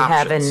actually do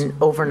have options? an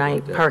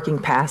overnight parking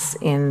pass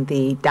in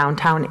the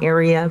downtown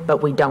area,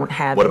 but we don't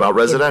have What it about in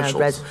the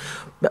residential?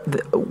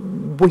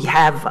 We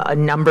have a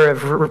number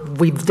of,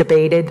 we've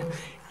debated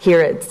here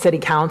at City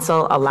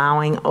Council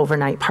allowing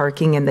overnight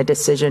parking, and the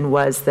decision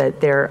was that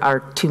there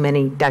are too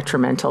many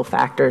detrimental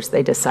factors.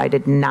 They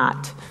decided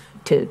not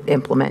to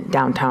implement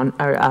downtown.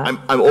 I'm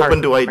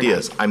open to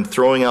ideas. I'm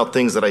throwing out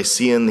things that I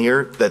see in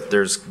here that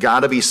there's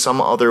got to be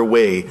some other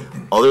way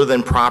other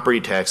than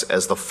property tax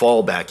as the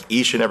fallback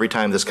each and every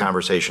time this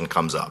conversation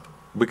comes up.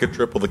 We could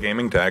triple the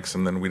gaming tax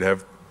and then we'd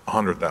have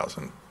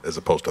 100,000 as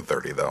opposed to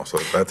 30 though. So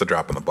that's a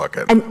drop in the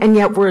bucket. And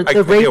yet the rates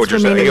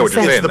remain the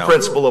same. It's the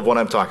principle of what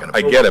I'm talking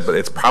about. I get it, but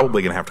it's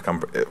probably going to have to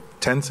come.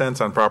 10 cents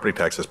on property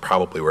tax is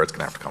probably where it's going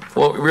to have to come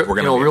from. Well,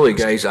 really,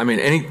 guys, I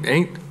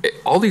mean,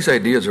 all these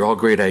ideas are all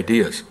great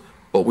ideas,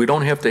 but we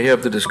don't have to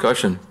have the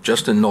discussion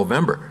just in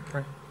November.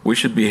 Right. We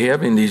should be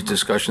having these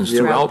discussions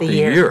throughout the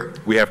year.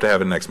 We have to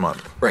have it next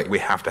month. Right. We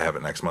have to have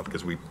it next month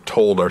because we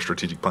told our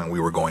strategic plan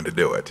we were going to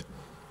do it.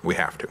 We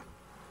have to.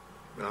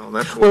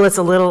 Well, it's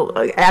a little,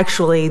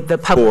 actually, the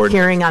public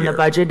hearing on the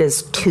budget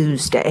is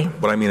Tuesday.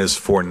 What I mean is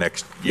for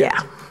next year.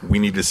 Yeah. We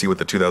need to see what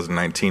the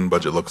 2019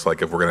 budget looks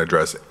like if we're going to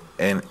address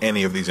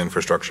any of these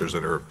infrastructures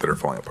that are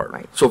falling apart.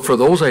 Right. So for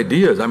those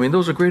ideas, I mean,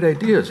 those are great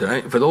ideas.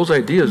 For those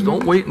ideas,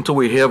 don't wait until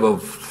we have a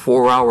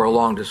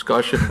 4-hour-long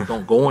discussion and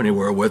don't go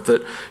anywhere with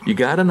it. You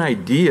got an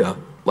idea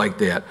like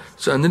that,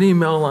 send an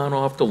email on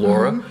off to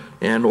Laura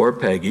and or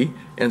Peggy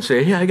and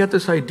say, hey, I got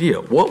this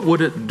idea. What would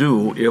it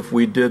do if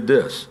we did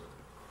this?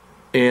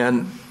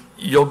 And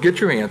you'll get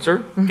your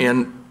answer,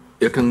 and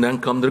it can then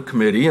come to the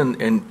committee and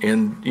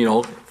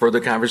for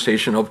the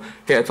conversation of,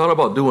 hey, I thought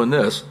about doing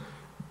this.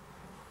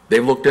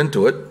 They've looked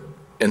into it,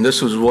 and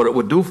this is what it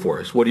would do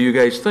for us. What do you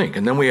guys think?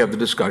 And then we have the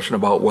discussion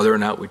about whether or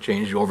not we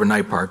change the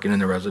overnight parking in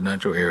the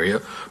residential area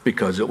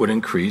because it would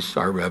increase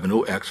our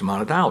revenue X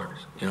amount of dollars,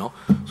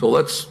 So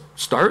let's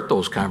start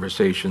those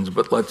conversations,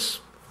 but let's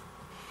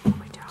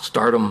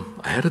start them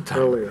ahead of time.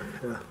 Earlier,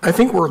 yeah. I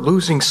think we're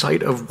losing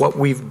sight of what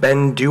we've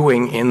been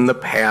doing in the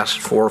past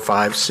 4,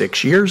 5,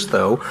 6 years,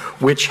 though,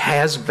 which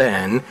has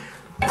been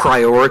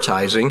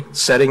prioritizing,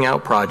 setting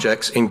out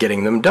projects, and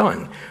getting them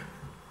done.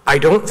 I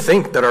don't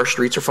think that our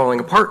streets are falling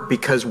apart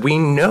because we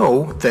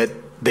know that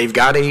they've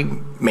got a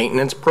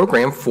maintenance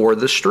program for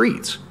the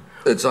streets.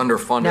 It's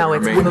underfunded. No,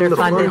 it's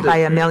underfunded by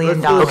 $1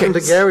 million. Let's listen to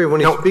Gary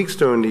when he speaks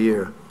during the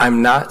year.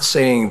 I'm not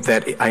saying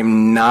that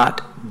I'm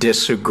not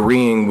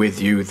disagreeing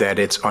with you that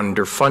it's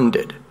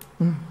underfunded.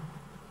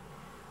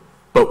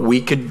 But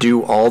we could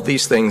do all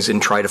these things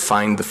and try to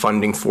find the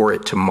funding for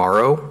it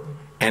tomorrow.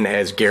 And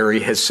as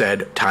Gary has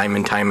said time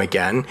and time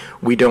again,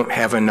 we don't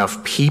have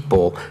enough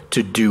people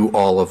to do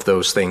all of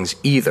those things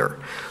either.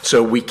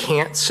 So we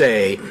can't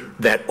say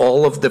that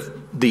all of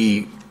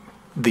the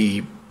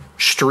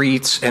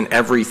streets and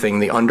everything,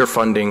 the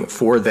underfunding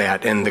for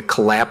that and the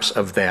collapse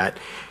of that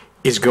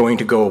is going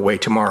to go away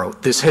tomorrow.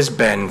 This has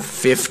been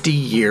 50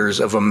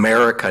 years of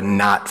America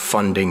not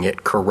funding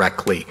it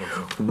correctly.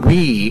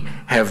 We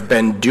have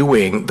been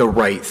doing the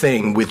right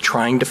thing with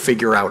trying to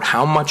figure out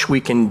how much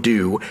we can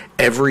do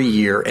every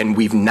year, and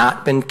we've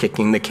not been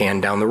kicking the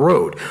can down the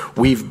road.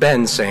 We've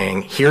been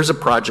saying, here's a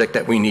project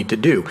that we need to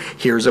do.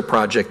 Here's a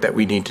project that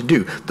we need to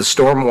do. The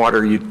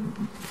stormwater,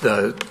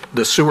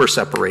 the sewer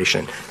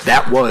separation,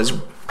 that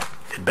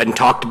had been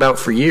talked about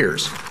for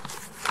years.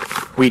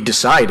 We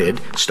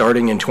decided,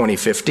 starting in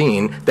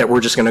 2015, that we're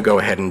just going to go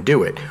ahead and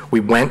do it.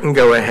 We went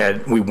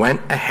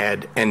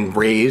ahead and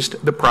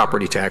raised the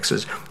property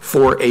taxes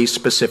for a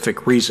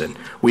specific reason.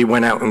 We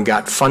went out and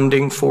got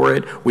funding for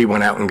it, we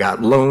went out and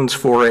got loans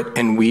for it,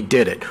 and we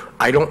did it.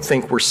 I don't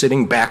think we're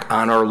sitting back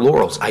on our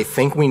laurels. I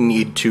think we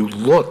need to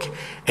look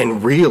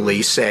and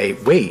really say,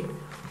 wait,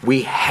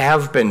 we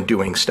have been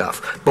doing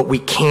stuff, but we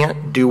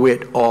can't do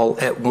it all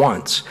at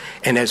once.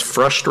 And as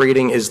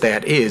frustrating as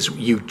that is,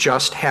 you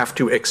just have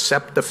to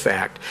accept the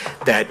fact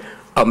that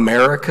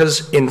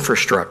America's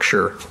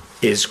infrastructure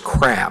is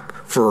crap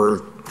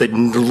for the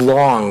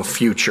long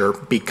future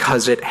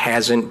because it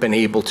hasn't been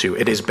able to.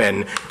 It has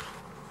been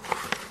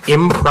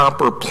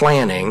improper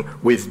planning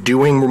with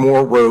doing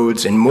more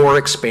roads and more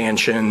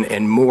expansion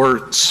and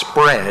more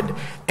spread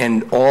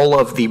and all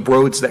of the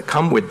roads that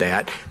come with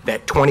that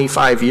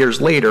 25 years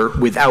later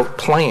without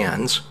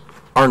plans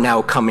are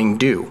now coming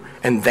due.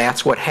 And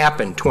that's what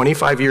happened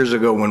 25 years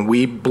ago when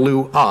we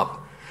blew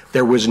up.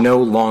 There was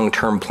no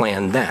long-term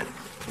plan then.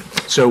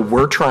 So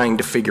we're trying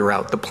to figure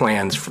out the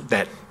plans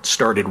that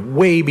started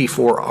way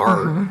before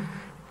our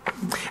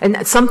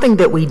And something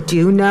that we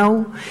do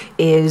know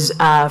is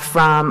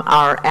from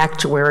our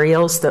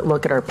actuarials that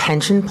look at our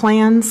pension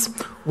plans,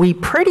 we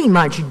pretty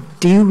much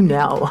do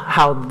know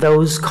how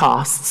those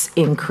costs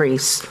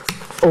increase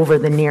over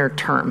the near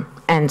term.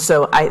 And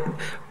so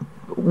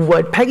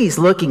what Peggy's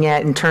looking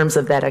at in terms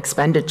of that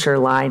expenditure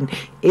line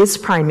is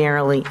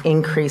primarily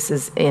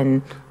increases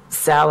in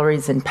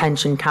salaries and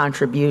pension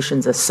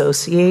contributions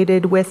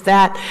associated with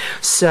that.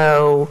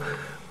 So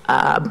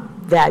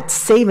that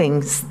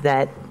savings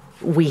that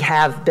we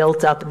have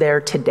built up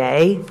there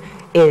today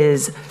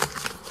is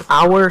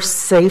our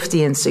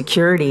safety and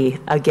security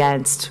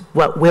against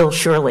what will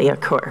surely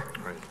occur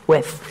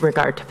with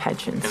regard to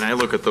pensions. And I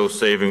look at those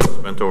savings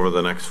spent over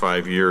the next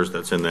 5 years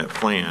that's in that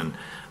plan,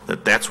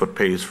 that's what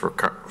pays for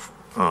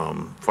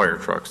fire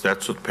trucks,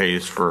 that's what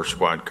pays for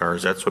squad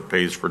cars, that's what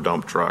pays for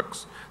dump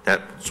trucks,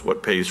 that's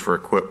what pays for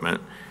equipment,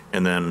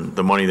 and then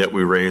the money that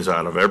we raise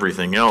out of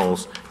everything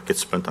else gets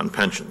spent on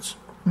pensions.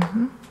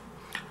 All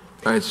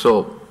right,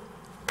 so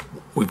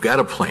we've got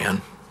a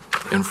plan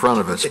in front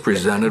of us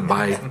presented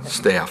by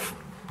staff.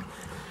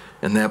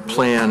 And that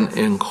plan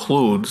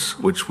includes,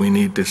 which we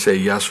need to say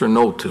yes or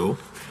no to,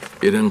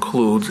 it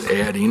includes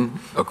adding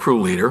a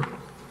crew leader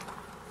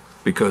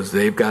because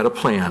they've got a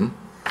plan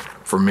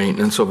for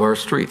maintenance of our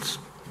streets.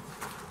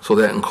 So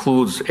that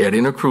includes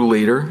adding a crew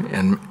leader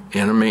and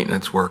a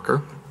maintenance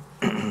worker.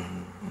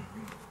 Then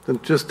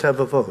just have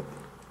a vote.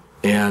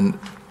 And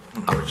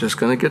I was just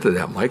going to get to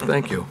that, Mike,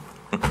 thank you.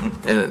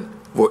 And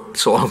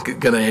so I'm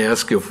going to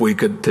ask if we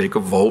could take a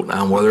vote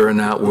on whether or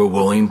not we're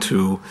willing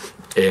to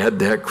add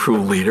that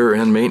crew leader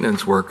and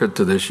maintenance worker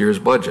to this year's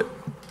budget.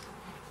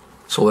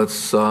 So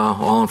let's,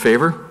 all in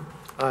favor?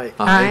 Aye.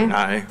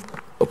 Aye.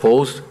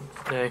 Opposed?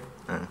 Nay.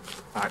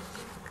 Aye.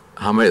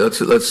 How many,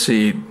 let's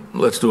see,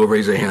 let's do a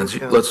raise of hands.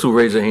 Let's do a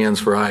raise of hands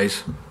for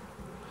ayes.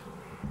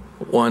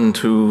 1,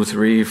 2,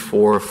 3,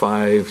 4,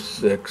 5,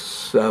 6,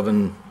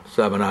 7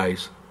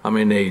 ayes. How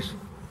many nays?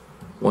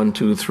 1,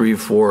 2, 3,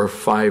 4,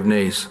 5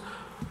 nays.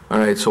 All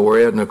right, so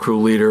we're adding a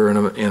crew leader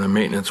and a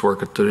maintenance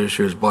worker to this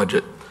year's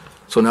budget.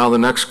 So now the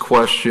next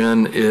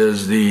question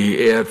is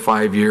the add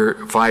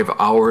 5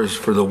 hours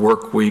for the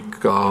work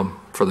week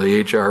for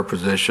the HR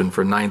position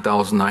for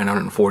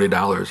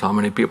 $9,940. How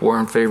many people are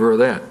in favor of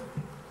that?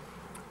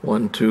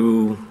 1,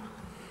 2,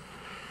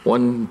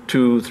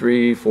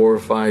 3, 4,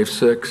 5,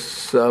 6,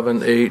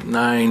 7, 8,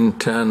 9,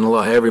 10,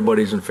 11.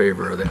 Everybody's in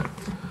favor of that.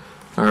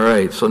 All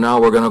right, so now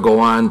we're going to go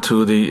on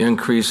to the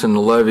increase in the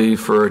levy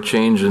for a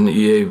change in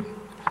the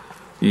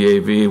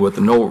EAV with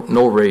the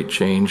no rate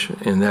change,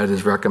 and that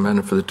is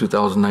recommended for the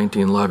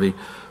 2019 levy.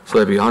 So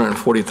that'd be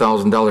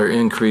 $140,000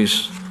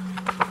 increase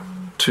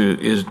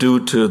is due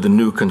to the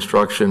new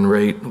construction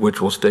rate, which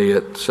will stay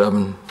at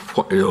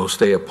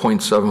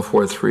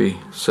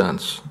 0.743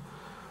 cents.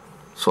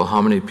 So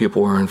how many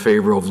people are in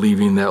favor of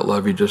leaving that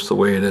levy just the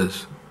way it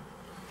is?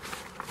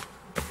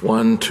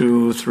 1,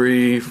 2,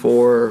 3,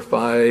 4,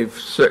 5,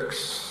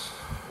 6,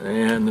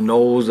 and the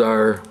noes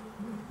are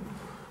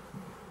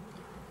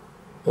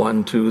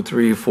 1, 2,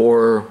 3,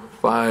 4,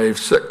 5,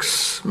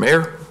 6.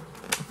 Mayor?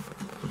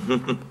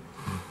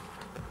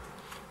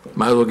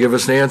 Might as well give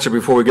us an answer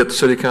before we get to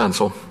city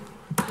council.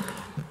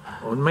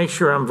 Well, make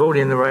sure I'm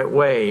voting the right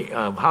way.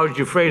 How did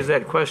you phrase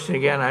that question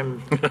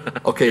again?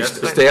 Okay,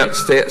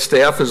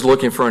 staff is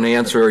looking for an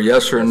answer,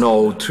 yes or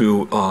no,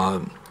 to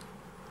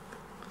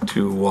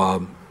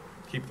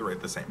Keep the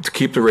rate the same. to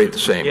keep the rate the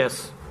same.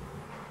 Yes.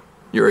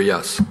 You're a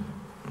yes.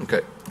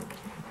 Okay.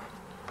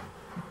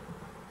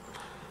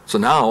 So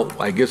now,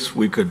 I guess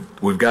we've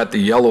got the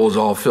yellows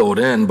all filled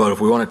in, but if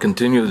we want to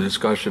continue the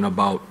discussion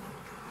about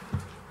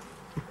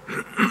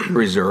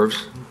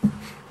reserves,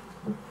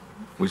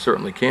 we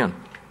certainly can.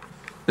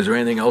 Is there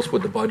anything else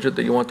with the budget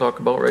that you want to talk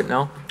about right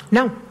now?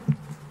 No.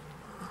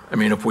 I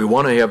mean, if we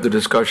want to have the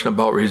discussion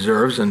about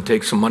reserves and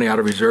take some money out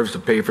of reserves to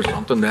pay for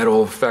something,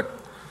 that'll affect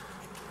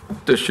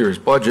this year's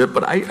budget,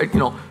 but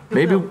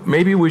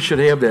maybe we should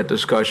have that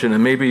discussion,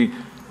 and maybe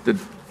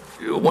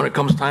when it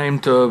comes time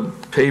to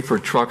pay for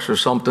trucks or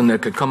something,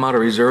 that could come out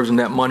of reserves and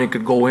that money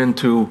could go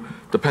into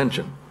the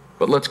pension.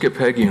 But let's get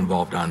Peggy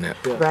involved on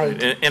that.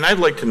 Right. And I'd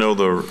like to know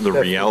the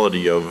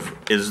reality of,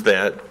 is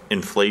that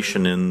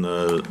inflation in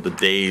the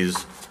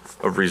days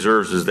of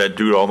reserves, is that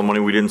due to all the money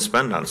we didn't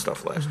spend on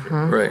stuff last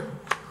year? Right.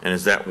 And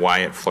is that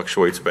why it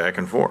fluctuates back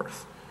and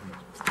forth?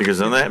 Because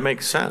then that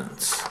makes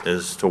sense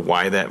as to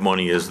why that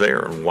money is there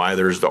and why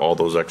there's all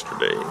those extra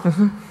days.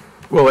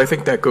 Well, I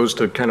think that goes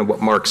to kind of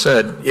what Mark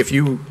said. If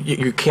you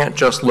can't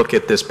just look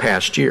at this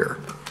past year.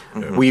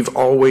 We've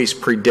always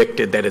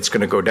predicted that it's going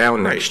to go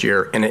down next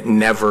year, and it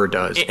never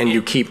does. And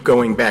you keep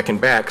going back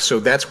and back. So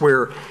that's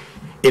where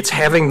it's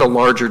having the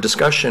larger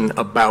discussion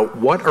about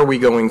what are we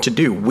going to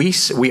do.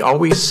 We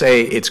always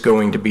say it's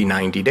going to be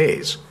 90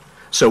 days.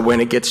 So when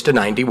it gets to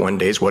 91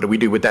 days, what do we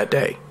do with that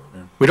day?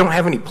 We don't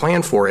have any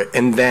plan for it,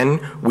 and then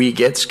we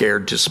get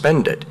scared to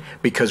spend it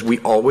because we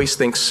always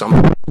think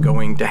something's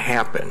going to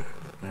happen.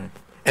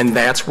 And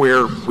that's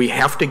where we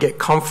have to get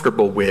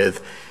comfortable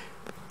with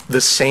the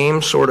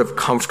same sort of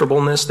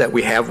comfortableness that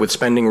we have with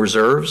spending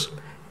reserves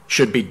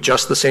should be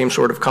just the same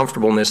sort of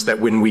comfortableness that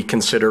when we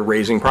consider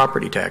raising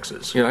property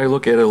taxes. I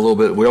look at it a little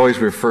bit. We always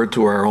refer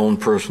to our own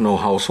personal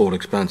household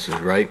expenses,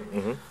 right?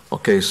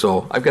 Okay,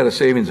 so I've got a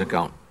savings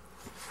account.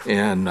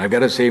 And I've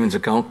got a savings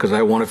account because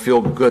I want to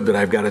feel good that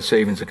I've got a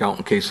savings account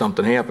in case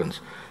something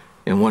happens.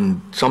 And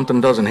when something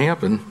doesn't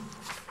happen,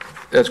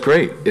 that's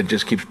great. It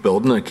just keeps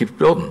building and it keeps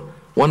building.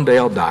 One day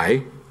I'll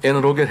die and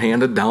it'll get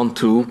handed down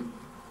to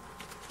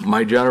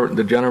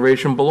the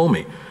generation below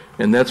me.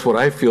 And that's what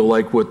I feel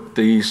like with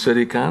the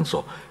city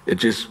council.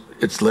 It's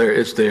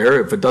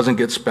there. If it doesn't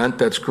get spent,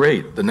 that's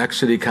great. The next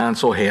city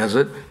council has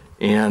it,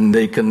 and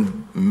they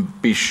can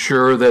be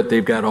sure that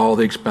they've got all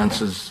the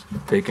expenses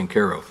taken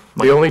care of.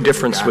 The only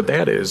difference with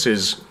that is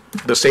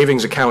the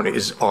savings account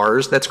is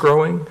ours that's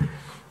growing,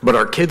 but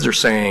our kids are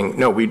saying,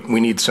 no, we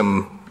need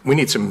some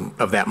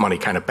of that money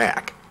kind of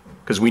back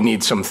because we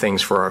need some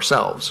things for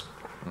ourselves.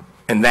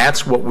 And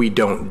that's what we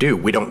don't do.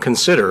 We don't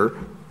consider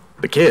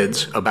the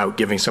kids about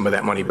giving some of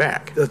that money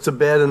back. That's a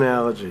bad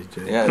analogy,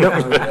 Jay. Yeah,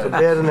 It's a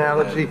bad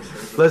analogy.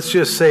 Let's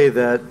just say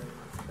that,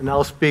 and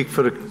I'll speak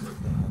for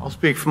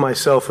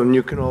myself, and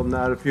you can all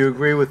nod if you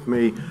agree with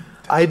me.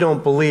 I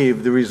don't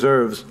believe the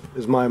reserves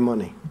is my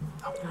money.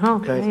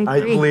 Okay,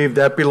 I believe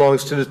that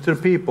belongs to the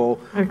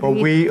people, but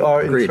we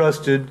are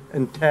entrusted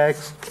and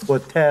tasked,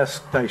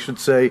 I should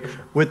say,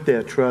 with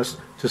that trust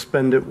to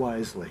spend it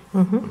wisely.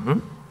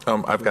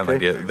 I've got an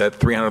idea. That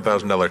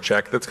 $300,000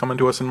 check that's coming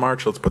to us in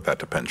March, let's put that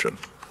to pension.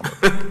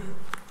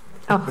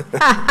 Write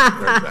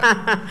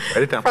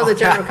it down. For the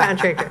general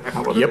contractor.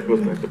 How about that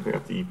goes back to pay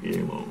off the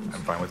EPA loans?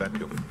 I'm fine with that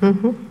too.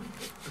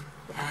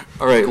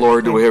 All right,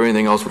 Laura, do we have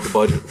anything else with the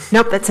budget?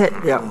 Nope, that's it.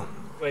 Yeah.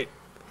 Wait.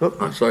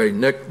 I'm sorry,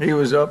 Nick. He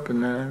was up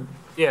and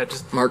Yeah,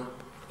 just Mark.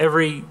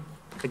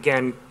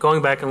 again,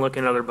 going back and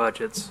looking at other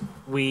budgets,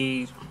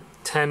 we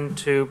tend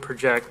to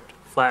project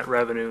flat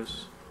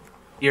revenues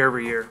year over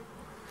year.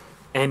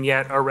 And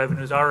yet our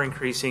revenues are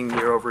increasing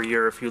year over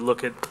year if you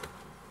look at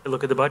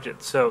the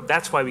budget. So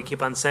that's why we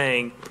keep on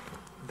saying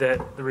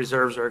that the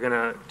reserves are going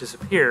to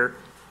disappear,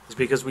 is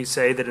because we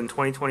say that in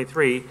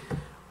 2023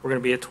 we're going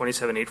to be at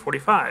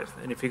 27,845.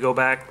 And if you go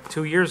back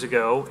 2 years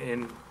ago,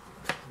 in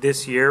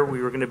this year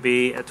we were going to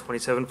be at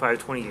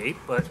 27,528,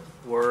 but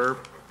we're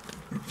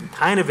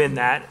kind of in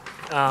that.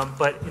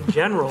 But in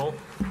general,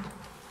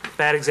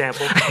 bad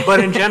example, but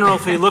in general,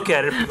 if we look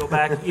at it, if we go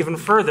back even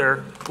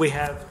further, we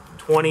have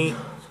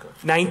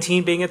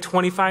 2019 being at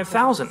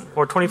 25,000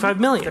 or 25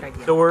 million.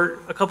 So we're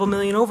a couple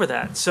million over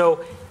that.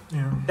 So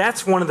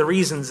that's one of the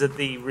reasons that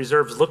the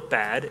reserves look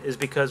bad, is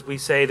because we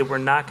say that we're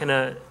not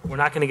gonna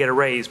get a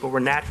raise, but we're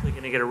naturally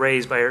going to get a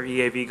raise by our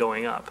EAV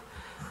going up.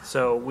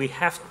 So we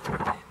have,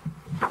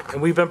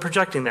 and we've been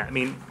projecting that. I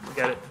mean, we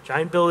got a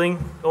giant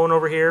building going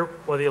over here,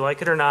 whether you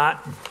like it or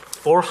not.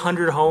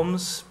 400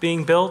 homes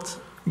being built.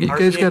 You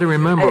guys got to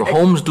remember,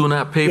 homes do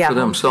not pay for Homes do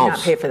themselves.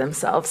 not pay for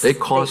themselves. They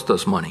cost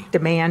us money.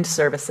 Demand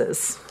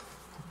services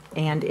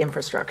and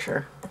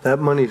infrastructure. That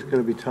money's going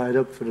to be tied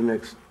up for the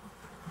next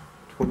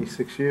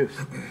 26 years.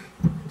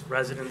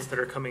 Residents that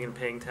are coming and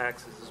paying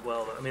taxes as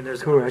well. I mean,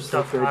 there's other Correct,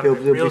 stuff that's right. out of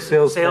it. There'll be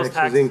sales taxes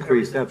taxes,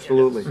 increased, everything.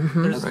 absolutely,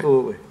 There's-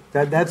 absolutely.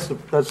 That's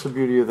the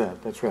beauty of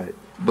that, that's right.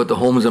 But the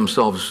homes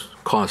themselves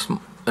cost,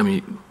 I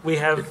mean, We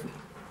have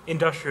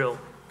industrial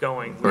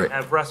going, we Right.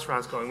 have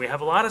restaurants going, we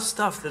have a lot of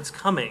stuff that's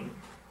coming.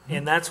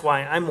 And that's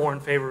why I'm more in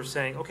favor of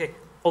saying, okay,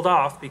 hold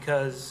off,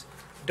 because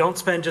don't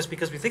spend just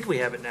because we think we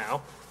have it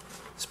now.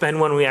 Spend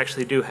when we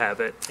actually do have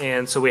it.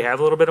 And so we have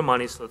a little bit of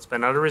money, so let's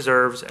spend out of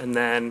reserves and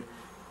then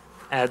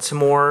add some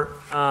more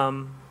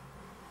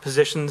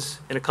positions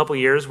in a couple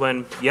years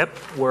when, yep,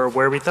 we're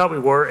where we thought we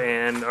were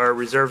and our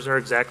reserves are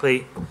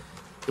exactly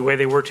the way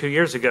they were 2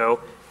 years ago.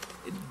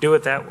 Do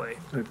it that way.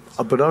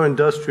 But our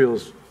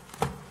industrials,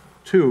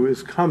 too,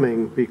 is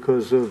coming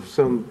because of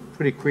some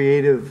pretty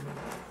creative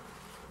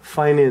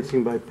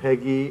financing by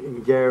Peggy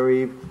and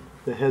Gary,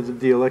 the heads of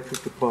the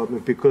electric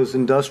department, because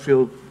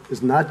industrial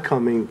is not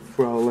coming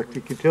for our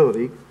electric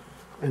utility,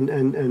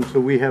 and so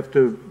we have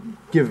to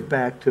give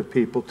back to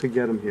people to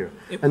get them here.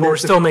 And We're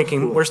that's the still cost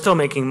making, of we're still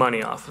making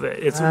money off of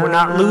it. We're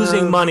not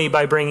losing money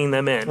by bringing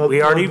them in.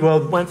 We already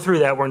well, went through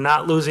that. We're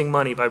not losing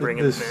money by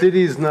bringing The them in.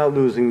 city's not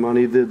losing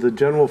money, the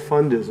general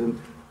fund isn't,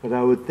 but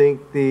I would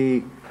think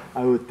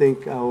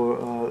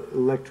our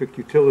electric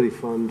utility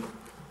fund,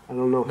 I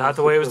don't know. how Not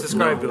the way it was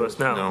successful- described to us,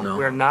 no.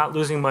 We're not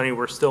losing money,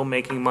 we're still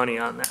making money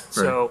on that.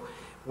 So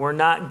we're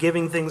not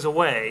giving things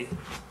away.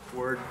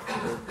 We're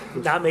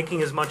not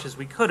making as much as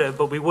we could have,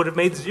 but we would have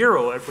made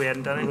zero if we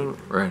hadn't done anything.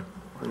 right.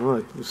 I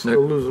know, we're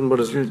still losing, what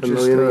is it, $10 Just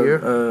million a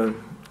year?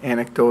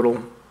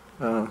 anecdotal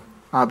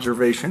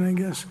observation, I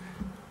guess.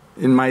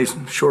 In my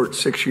short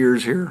 6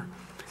 years here,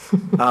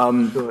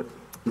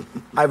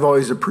 I've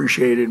always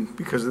appreciated,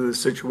 because of the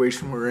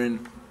situation we're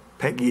in,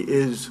 Peggy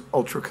is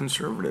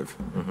ultra-conservative.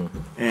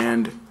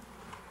 And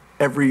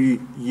every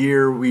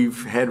year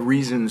we've had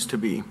reasons to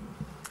be.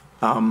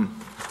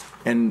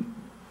 And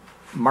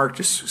Mark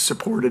just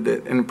supported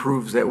it and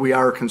proves that we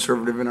are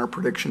conservative in our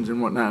predictions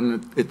and whatnot,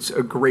 and it's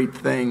a great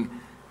thing.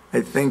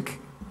 I think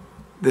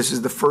this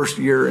is the first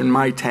year in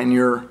my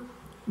tenure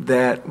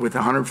that with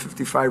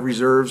 155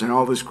 reserves and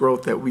all this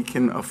growth that we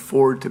can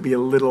afford to be a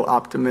little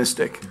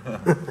optimistic.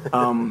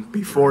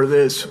 Before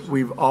this,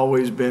 we've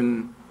always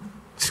been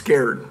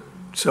scared.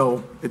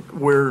 So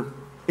we're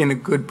in a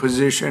good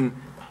position,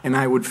 and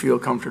I would feel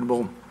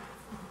comfortable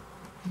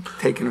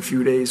taking a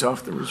few days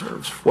off the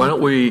reserves. Why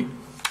don't we,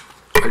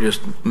 I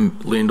just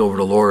leaned over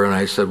to Laura and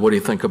I said, what do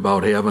you think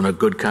about having a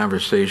good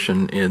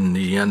conversation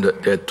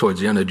towards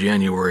the end of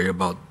January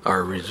about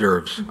our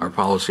reserves, our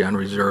policy on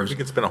reserves, We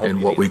could spend a whole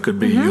and what we could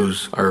be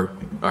use our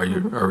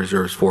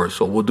reserves for.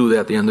 So we'll do that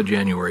at the end of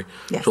January.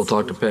 Yes. So we'll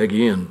talk to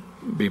Peggy and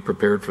be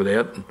prepared for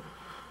that. And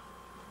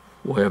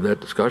we'll have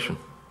that discussion.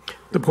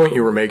 The point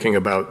you were making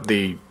about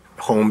the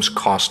homes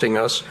costing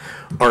us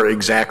are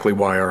exactly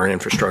why our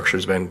infrastructure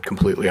has been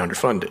completely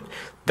underfunded.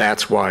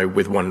 That's why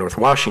with One North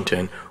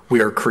Washington,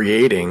 we are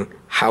creating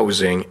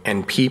housing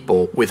and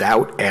people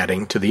without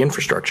adding to the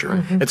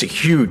infrastructure. That's a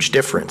huge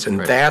difference,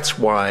 and that's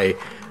why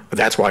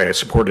I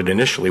supported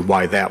initially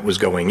why that was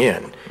going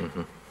in.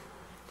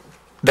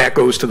 That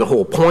goes to the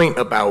whole point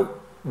about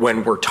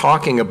when we're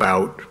talking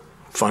about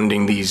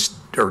funding these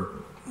or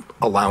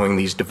allowing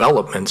these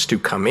developments to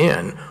come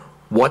in,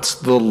 what's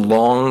the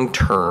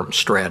long-term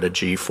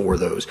strategy for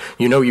those?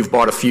 You know you've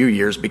bought a few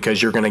years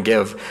because you're going to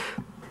give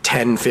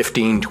 10,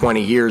 15,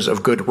 20 years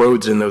of good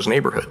roads in those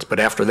neighborhoods. But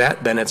after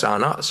that, then it's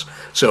on us.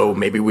 So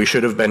maybe we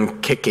should have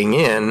been kicking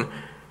in,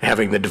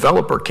 having the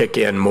developer kick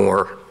in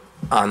more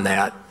on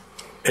that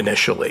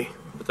initially.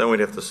 But then we'd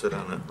have to sit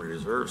on it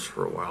reserves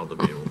for a while to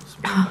be able to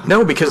spend.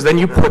 No, because then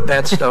you put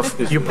that stuff,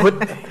 you put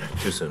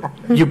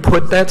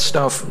that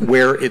stuff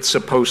where it's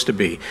supposed to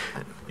be.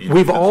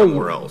 We've all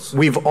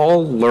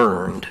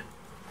learned,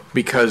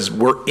 because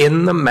we're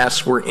in the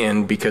mess we're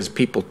in because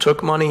people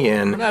took money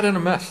in. We're not in a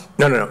mess.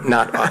 No,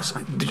 not us.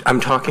 I'm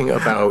talking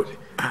about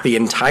the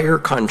entire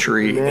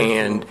country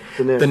and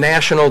the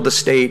national, the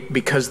state,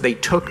 because they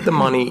took the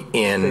money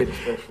in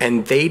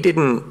and they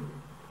didn't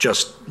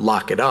just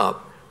lock it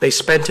up. They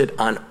spent it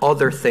on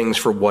other things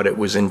for what it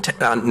was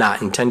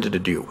not intended to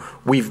do.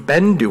 We've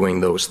been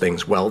doing those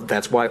things well.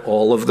 That's why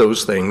all of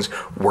those things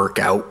work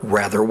out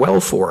rather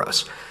well for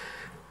us.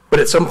 But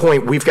at some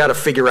point, we've got to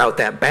figure out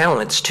that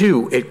balance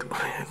too.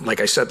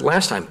 Like I said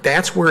last time,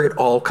 that's where it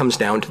all comes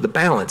down to the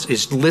balance,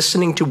 is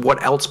listening to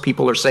what else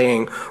people are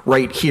saying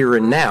right here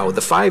and now. The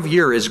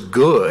 5-year is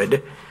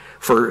good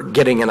for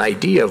getting an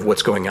idea of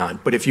what's going on.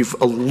 But if you've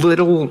a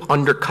little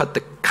undercut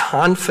the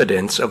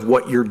confidence of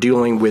what you're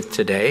dealing with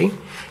today,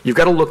 you've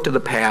got to look to the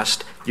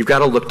past, you've got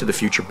to look to the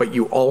future, but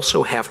you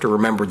also have to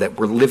remember that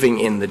we're living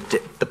in the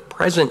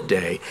present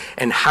day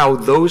and how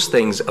those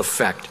things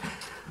affect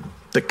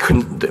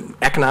the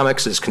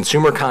economics is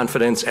consumer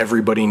confidence.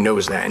 Everybody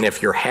knows that. And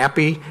if you're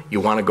happy, you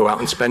want to go out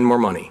and spend more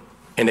money.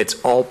 And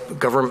it's all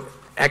government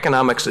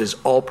economics is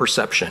all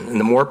perception, and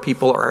the more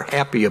people are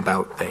happy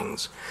about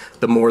things,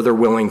 the more they're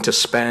willing to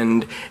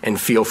spend and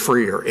feel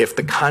freer. If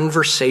the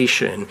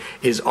conversation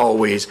is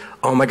always,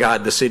 oh my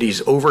God, the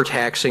city's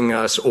overtaxing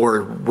us,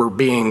 or we're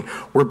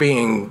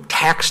being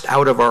taxed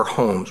out of our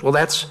homes, well,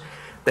 that's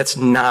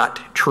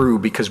not true,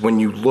 because when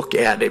you look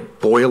at it,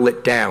 boil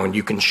it down,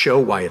 you can show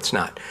why it's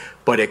not.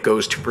 But it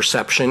goes to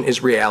perception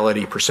is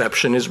reality,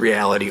 perception is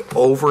reality.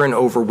 Over and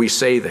over we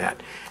say that.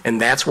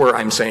 And that's where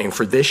I'm saying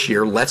for this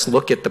year, let's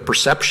look at the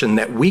perception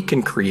that we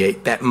can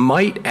create that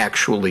might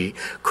actually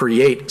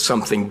create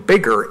something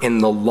bigger in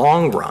the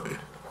long run.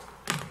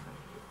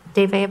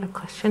 Dave, I have a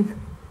question.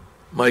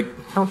 Mike.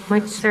 Oh,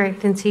 Mike, sorry, I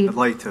didn't see you I'd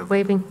like to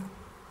waving.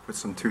 put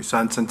some 2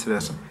 cents into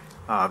this.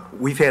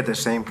 We've had the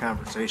same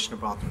conversation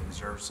about the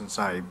reserve since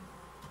I've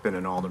been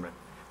an alderman.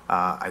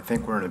 I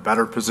think we're in a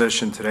better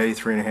position today,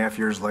 3.5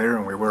 years later,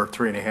 than we were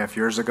 3.5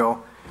 years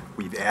ago.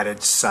 We've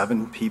added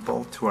 7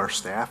 people to our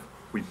staff.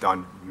 We've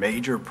done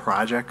major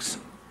projects.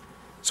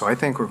 So I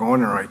think we're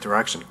going in the right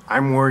direction.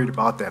 I'm worried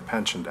about that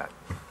pension debt.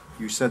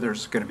 You said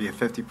there's going to be a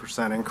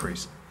 50%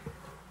 increase.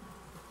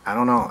 I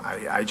don't know.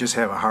 I just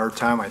have a hard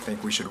time. I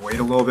think we should wait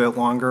a little bit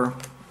longer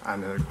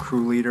on the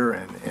crew leader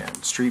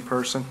and street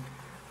person.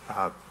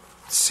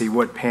 See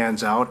what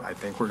pans out. I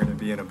think we're going to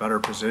be in a better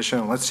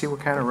position. Let's see what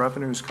kind of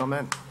revenues come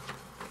in.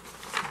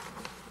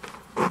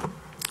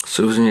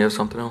 Susan, you have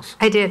something else?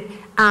 I did.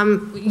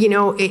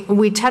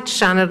 We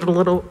touched on it a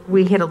little.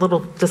 We had a little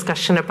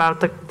discussion about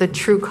the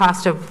true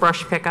cost of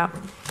brush pickup.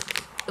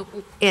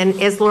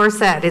 And as Laura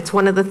said, it's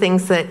one of the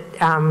things that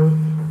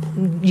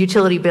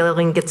utility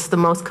billing gets the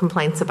most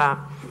complaints about.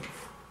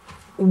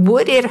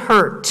 Would it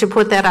hurt to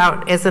put that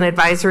out as an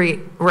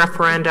advisory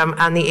referendum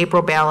on the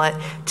April ballot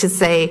to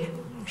say,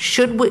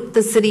 should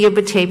the city of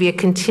Batavia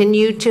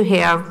continue to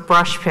have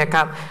brush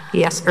pickup,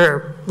 yes,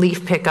 or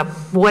leaf pickup,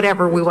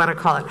 whatever we want to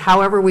call it,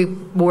 however we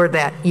word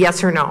that,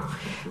 yes or no?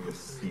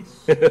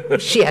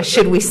 Yeah,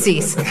 should we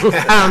cease? Our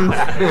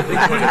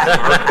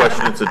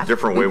question, it's a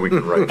different way we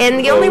can write it. And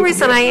the only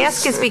reason I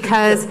ask is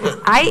because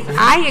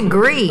I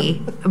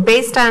agree,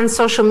 based on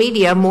social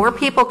media, more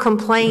people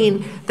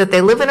complain that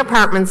they live in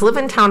apartments, live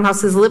in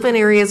townhouses, live in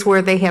areas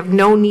where they have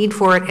no need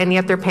for it, and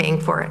yet they're paying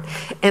for it.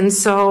 And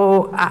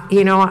so,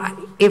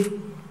 if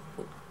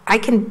I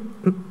can,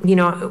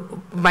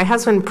 my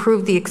husband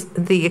proved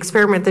the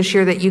experiment this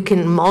year that you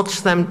can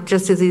mulch them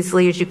just as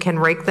easily as you can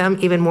rake them,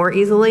 even more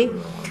easily.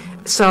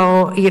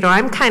 So,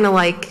 I'm kind of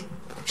like,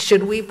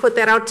 should we put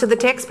that out to the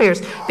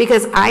taxpayers?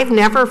 Because I've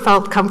never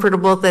felt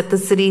comfortable that the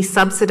city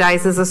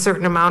subsidizes a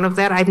certain amount of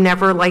that. I've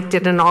never liked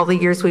it in all the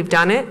years we've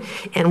done it.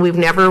 And we've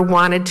never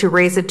wanted to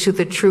raise it to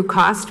the true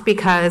cost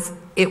because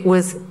it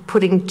was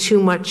putting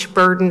too much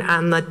burden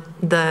on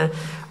the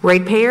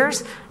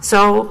ratepayers.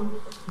 So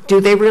do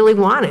they really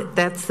want it?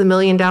 That's the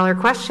million-dollar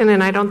question,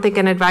 and I don't think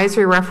an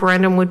advisory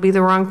referendum would be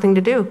the wrong thing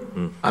to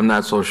do. I'm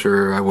not so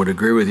sure I would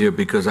agree with you,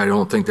 because I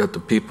don't think that the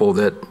people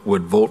that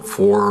would vote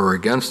for or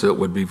against it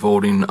would be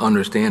voting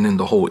understanding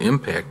the whole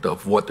impact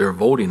of what they're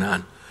voting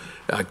on.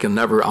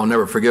 I'll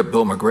never forget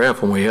Bill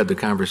McGrath when we had the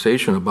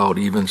conversation about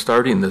even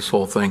starting this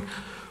whole thing,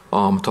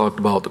 talked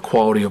about the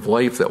quality of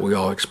life that we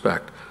all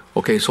expect.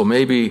 Okay, so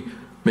maybe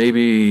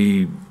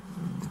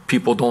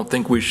people don't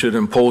think we should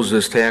impose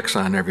this tax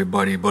on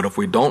everybody, but if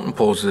we don't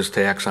impose this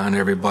tax on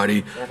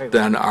everybody,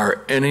 then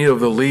are any of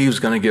the leaves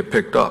going to get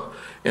picked up?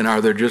 And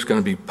are there just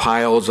going to be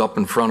piles up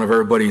in front of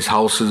everybody's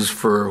houses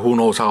for who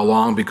knows how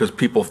long, because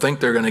people think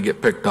they're going to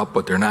get picked up,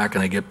 but they're not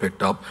going to get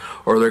picked up,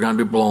 or they're going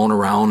to be blown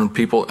around, and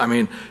people,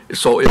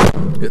 so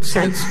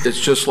it's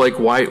just like,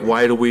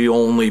 why do we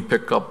only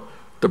pick up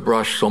the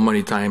brush so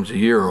many times a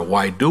year, or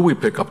why do we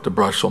pick up the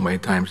brush so many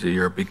times a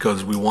year?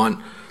 Because we want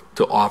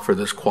to offer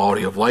this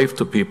quality of life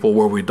to people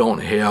where we don't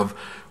have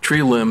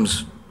tree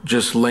limbs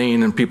just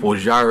laying in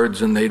people's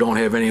yards and they don't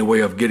have any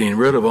way of getting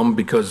rid of them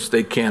because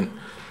they can't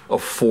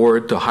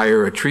afford to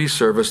hire a tree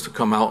service to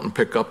come out and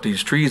pick up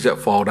these trees that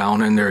fall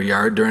down in their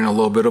yard during a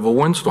little bit of a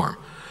windstorm.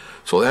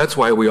 So that's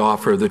why we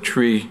offer the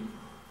tree,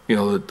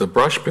 the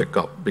brush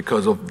pickup,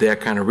 because of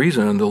that kind of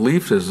reason. And the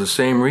leaf is the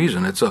same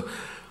reason.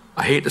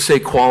 I hate to say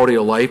quality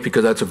of life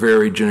because that's a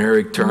very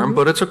generic term,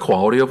 but it's a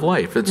quality of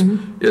life.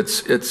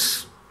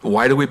 It's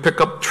why do we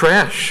pick up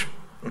trash?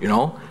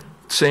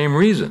 Same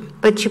reason.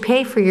 But you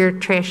pay for your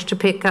trash to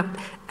pick up.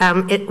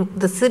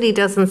 The city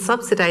doesn't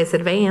subsidize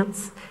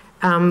advance.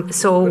 But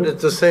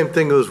it's the same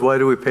thing as why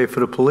do we pay for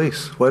the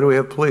police? Why do we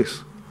have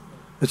police?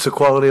 It's a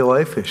quality of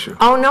life issue.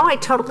 Oh, no, I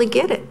totally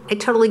get it.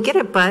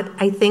 But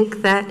I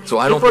think that if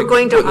we're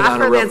going to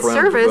offer that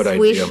service,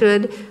 we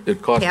should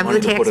have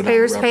the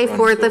taxpayers pay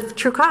for the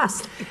true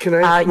cost. Can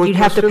I ask one You'd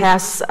have to question?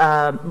 pass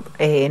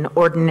an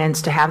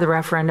ordinance to have the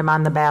referendum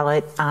on the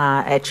ballot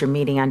at your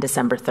meeting on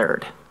December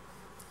 3rd.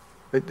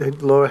 Hey,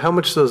 Laura, how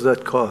much does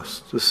that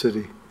cost the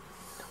city?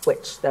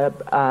 Which, the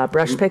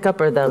brush pickup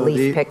or the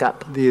leaf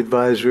pickup? The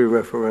advisory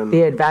referendum.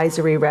 The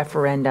advisory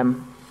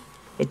referendum,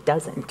 it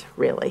doesn't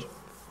really.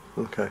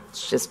 Okay.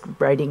 It's just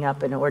writing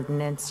up an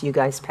ordinance, you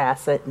guys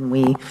pass it, and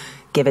we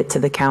give it to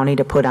the county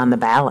to put on the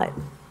ballot.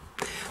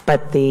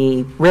 But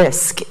the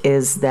risk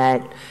is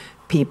that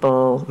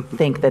people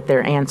think that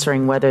they're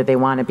answering whether they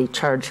want to be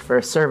charged for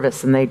a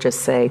service, and they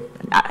just say,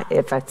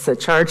 if it's a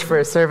charge for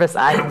a service,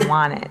 I don't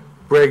want it.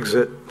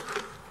 Brexit.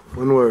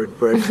 One word,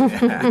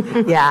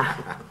 Brexit. Yeah.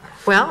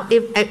 Well,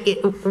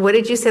 what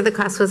did you say the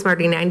cost was,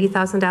 Marty,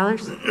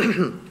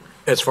 $90,000?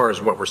 As far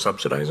as what we're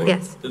subsidizing?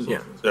 Yes.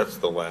 Yeah. That's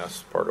the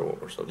last part of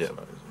what we're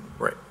subsidizing.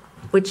 Right.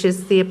 Which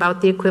is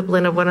about the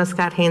equivalent of one of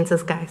Scott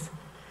Haynes's guys.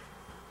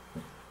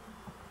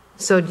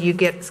 So do you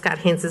get Scott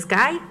Haynes's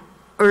guy,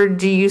 or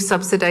do you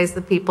subsidize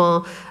the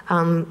people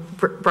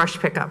brush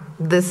pickup?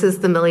 This is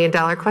the $1 million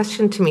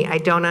question to me. I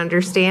don't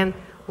understand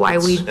why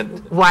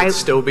It's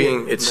still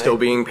being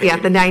paid. Yeah,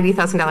 the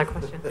 $90,000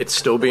 question. It's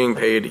still being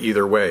paid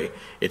either way.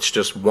 It's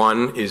just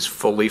one is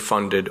fully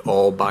funded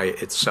all by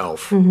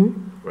itself,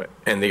 Mm-hmm.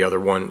 and the other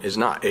one is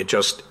not. It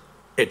just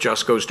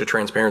goes to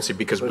transparency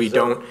because we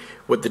don't.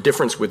 What the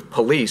difference with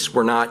police,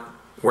 we're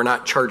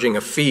not charging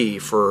a fee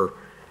for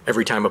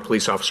every time a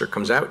police officer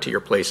comes out to your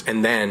place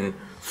and then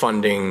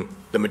funding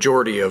the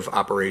majority of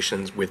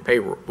operations with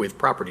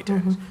property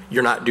tax. Mm-hmm.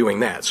 You're not doing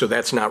that, so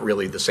that's not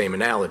really the same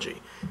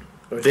analogy.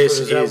 This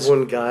is that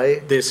one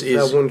guy.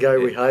 That one guy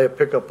we hire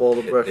pick up all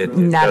the brush.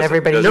 Not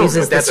everybody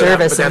uses the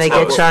service, and they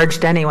get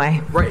charged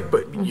anyway. Right,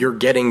 but you're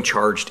getting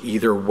charged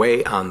either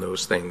way on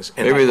those things.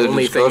 And Maybe the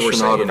only thing we're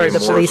discussion ought to saying be For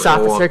the more police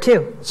so, officer,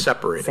 too.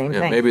 separate. Same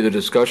Yeah, thing. maybe the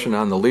discussion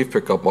on the leaf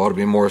pickup ought to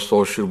be more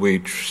so, should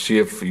we see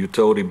if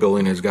utility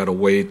billing has got a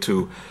way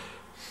to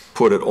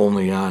put it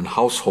only on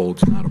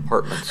households, not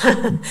apartments?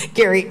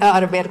 Gary,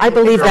 automatically. I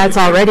believe that's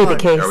already the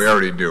case. Yeah, we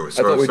already do.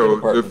 thought we did So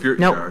apartment. if you're,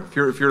 Nope.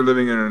 yeah, if you're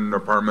living in an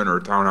apartment or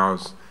a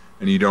townhouse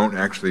and you don't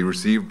actually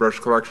receive brush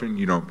collection,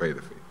 you don't pay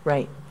the fee.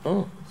 Right.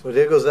 Oh, so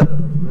there goes that.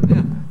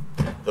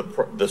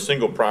 The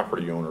single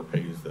property owner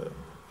pays the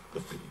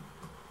fee.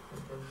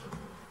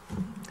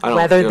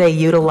 Whether they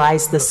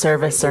utilize the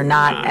service or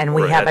not, and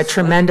we have a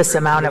tremendous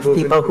amount of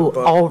people who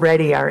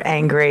already are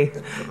angry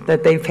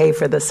that they pay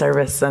for the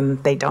service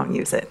and they don't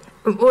use it.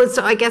 Well,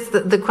 so I guess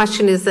the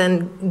question is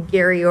then,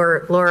 Gary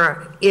or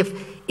Laura,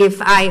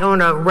 if I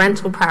own a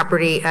rental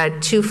property, a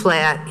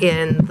two-flat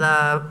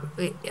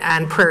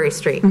on Prairie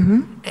Street,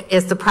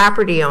 as the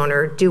property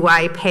owner, do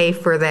I pay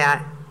for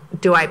that?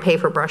 Do I pay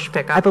for brush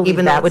pickup? I believe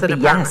even that though would it's be an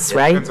apartment? yes,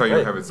 right? Depends how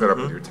you have it set up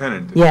with your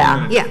tenant. If Yeah. the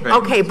tenant is Yeah, paying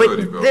okay, the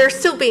utility but bill. they're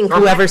still being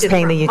Whoever's collected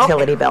paying the from-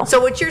 utility okay. bill. So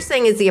what you're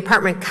saying is the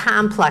apartment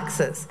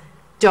complexes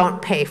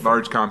don't pay for.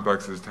 Large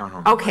complexes,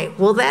 townhomes. Okay,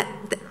 well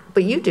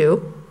but you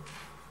do.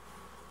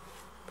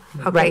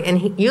 Okay, Right.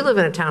 and you live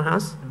in a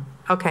townhouse.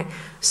 Okay,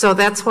 so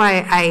that's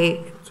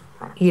why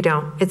you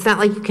don't. It's not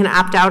like you can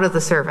opt out of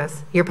the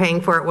service. You're paying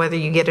for it whether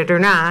you get it or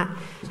not.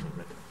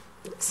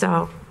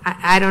 So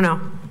I don't know.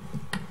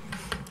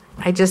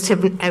 I just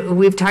have,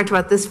 we've talked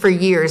about this for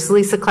years.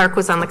 Lisa Clark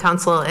was on the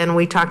council, and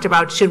we talked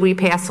about, should we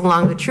pass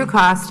along the true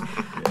cost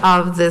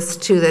of this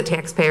to the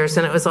taxpayers?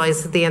 And it was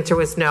always, the answer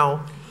was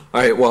no.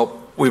 All right, well,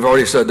 we've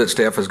already said that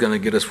staff is going to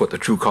get us what the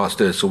true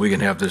cost is, so we can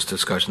have this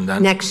discussion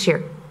then. Next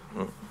year,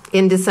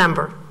 in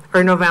December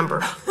or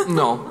November.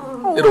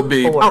 No, it'll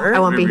be. Oh, I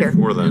won't be here.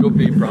 It'll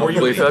be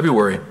probably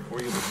February.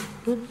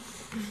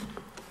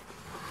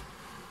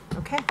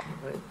 Okay.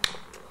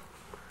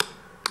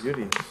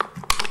 Beauty.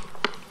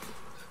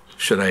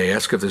 Should I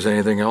ask if there's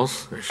anything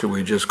else, or should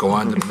we just go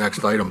on to the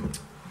next item?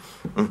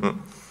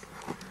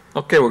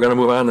 Okay, we're going to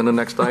move on to the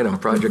next item,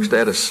 project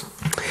status.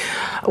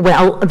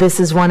 Well, this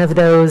is one of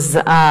those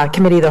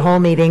committee of the whole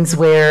meetings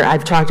where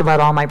I've talked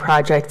about all my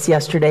projects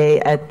yesterday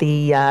at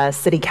the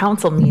city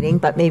council meeting,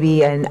 but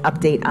maybe an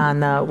update on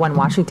the One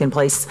Washington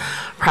Place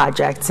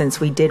project, since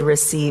we did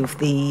receive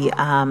the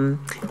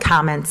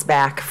comments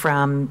back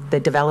from the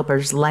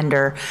developer's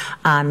lender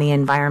on the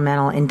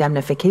environmental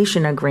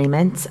indemnification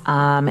agreement,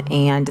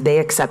 and they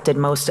accepted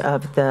most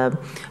of the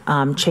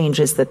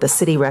changes that the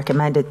city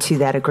recommended to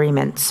that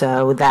agreement.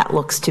 So that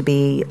looks to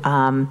be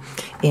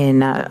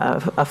in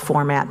a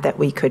format that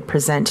we could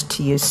present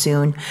to you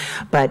soon.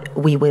 But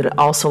we would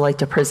also like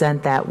to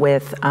present that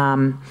with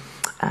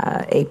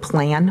a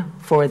plan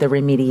for the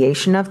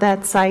remediation of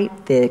that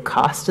site, the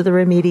cost of the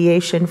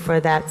remediation for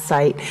that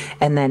site,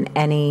 and then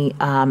any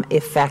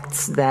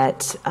effects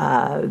that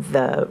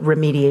the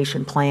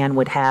remediation plan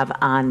would have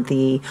on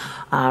the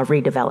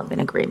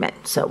redevelopment agreement.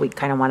 So we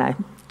kind of want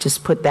to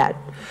just put that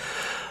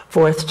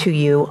forth to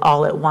you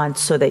all at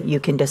once so that you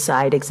can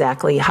decide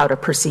exactly how to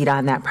proceed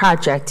on that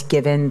project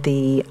given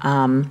the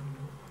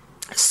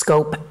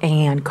scope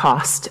and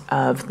cost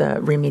of the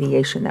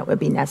remediation that would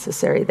be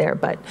necessary there.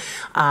 But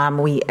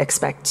we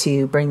expect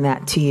to bring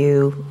that to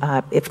you,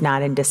 if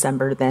not in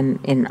December, then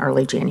in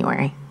early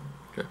January.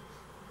 Okay.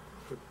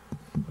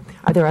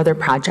 Are there other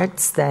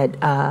projects that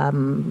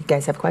you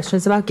guys have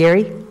questions about?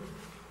 Gary?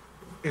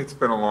 It's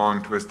been a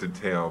long, twisted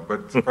tale,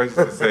 but suffice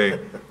it to say,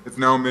 it's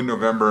now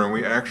mid-November, and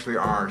we actually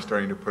are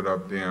starting to put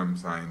up dam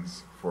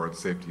signs for the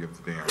safety of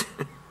the dam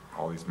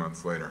all these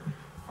months later.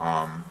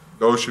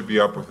 Those should be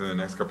up within the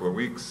next couple of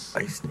weeks.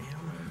 Ice dam.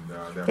 And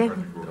that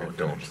project will get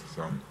finished,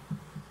 so.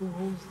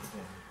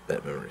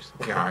 Bad memories.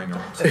 Yeah, I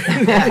know.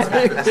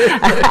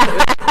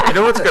 You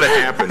know what's going to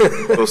happen?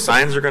 Those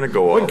signs are going to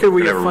go up. could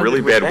we We're going to have a have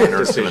really funded bad with that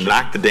winter. It's going to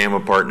decision? knock the dam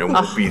apart, and it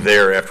won't be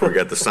there after we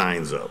got the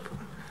signs up.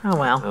 Oh,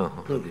 well,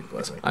 Oh, that'd be a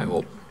blessing. I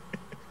hope.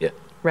 Yeah.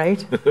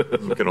 right?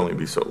 You can only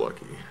be so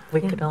lucky.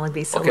 We could only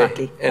be so Okay.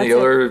 lucky. Any That's it.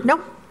 other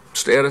Nope.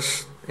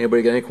 status?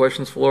 Anybody got any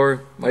questions for Laura?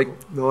 Mike?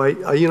 No,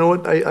 you know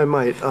what, I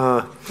might.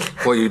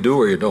 Well, you do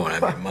or you don't? I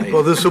mean, Mike.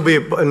 Well, this will be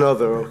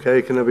another,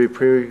 okay? Can I be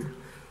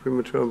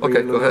premature? and bring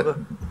Okay, in go ahead.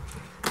 another?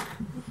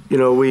 You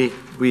know,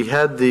 we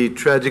had the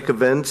tragic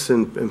events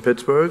in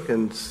Pittsburgh,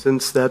 and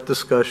since that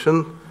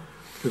discussion,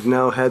 we've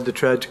now had the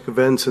tragic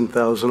events in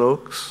Thousand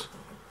Oaks,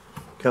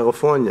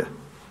 California.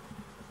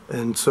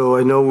 And so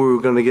I know we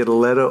were going to get a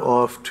letter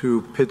off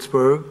to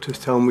Pittsburgh to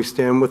tell them we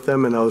stand with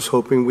them, and I was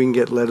hoping we can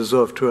get letters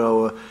off to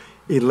our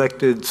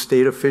elected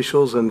state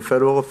officials and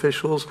federal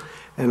officials.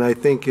 And I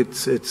think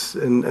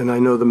and I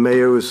know the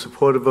mayor is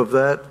supportive of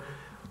that.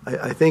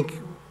 I think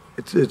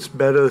it's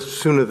better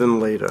sooner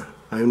than later.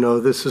 I know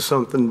this is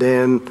something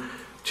Dan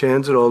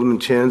Chanzit, Alderman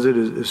Chanzit,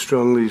 is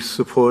strongly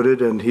supported,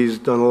 and he's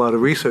done a lot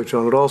of research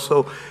on it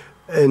also.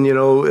 And, you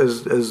know,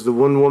 as the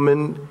one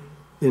woman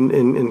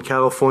in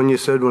California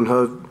said when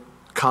her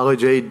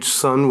college-age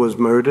son was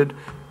murdered,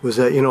 was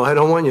that, you know, I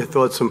don't want your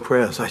thoughts and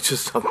prayers. I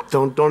just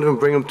don't even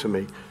bring them to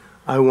me.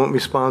 I want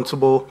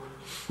responsible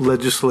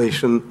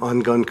legislation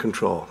on gun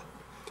control.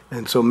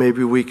 And so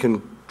maybe we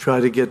can try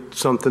to get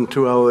something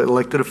to our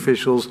elected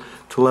officials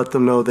to let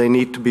them know they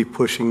need to be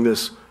pushing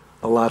this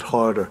a lot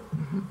harder.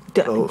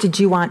 Did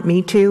you want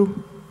me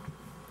to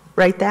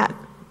write that?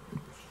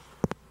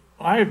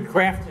 I had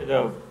crafted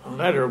a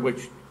letter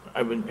which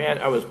I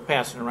was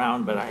passing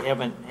around, but I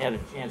haven't had a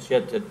chance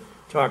yet to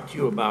talk to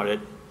you about it.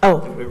 Oh.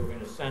 That we were going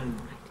to send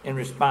in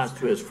response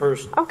to his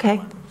first. Okay.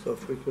 one. So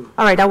if we can.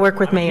 All right, I'll work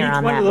with I mean, Mayor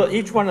on that.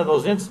 Each one of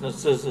those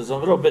instances is a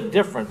little bit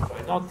different, so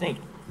I don't think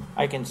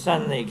I can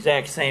send the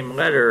exact same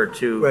letter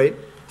to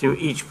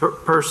each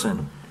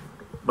person.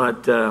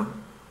 But,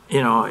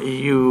 you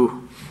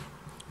know,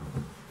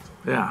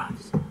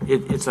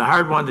 it's a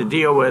hard one to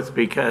deal with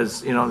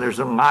because, you know, there's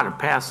a lot of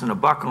passing a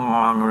buck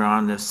along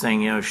around this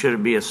thing. You know, should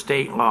it be a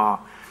state law?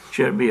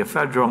 Should it be a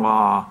federal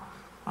law?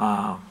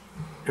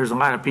 There's a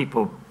lot of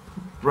people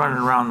running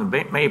around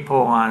the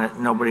maypole on it,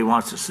 and nobody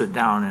wants to sit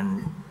down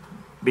and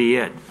be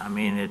it. I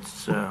mean,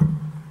 it's a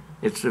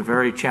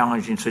very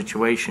challenging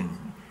situation.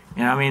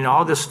 And I mean,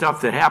 all this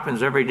stuff that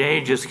happens every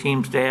day just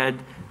seems to add,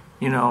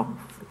 you know,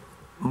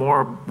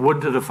 more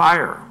wood to the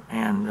fire,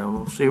 and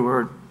we'll see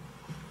where.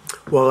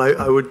 Well,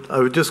 I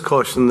would just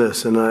caution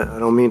this, and I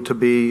don't mean to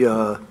be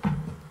a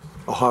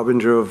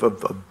harbinger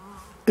of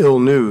ill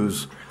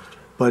news,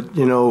 but,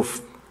 you know,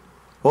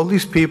 all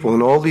these people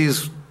in all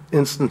these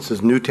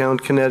instances, Newtown,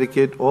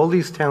 Connecticut, all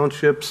these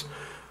townships,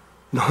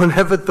 no one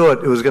ever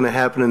thought it was going to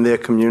happen in their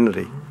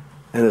community,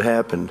 and it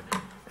happened.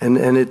 And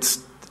it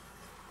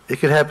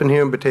could happen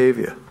here in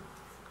Batavia,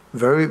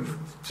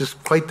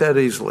 just quite that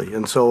easily.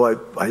 And so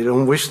I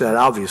don't wish that,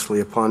 obviously,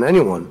 upon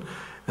anyone.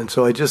 And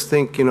so I just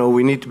think, you know,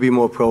 we need to be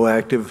more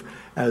proactive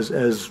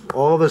as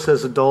all of us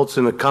as adults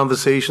in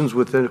conversations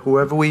with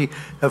whoever we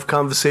have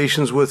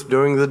conversations with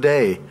during the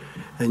day.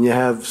 And you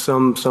have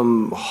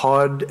some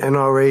hard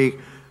NRA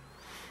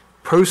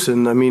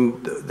person, I mean,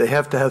 they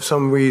have to have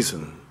some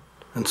reason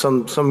and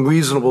some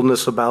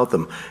reasonableness about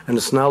them. And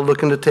it's not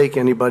looking to take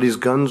anybody's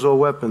guns or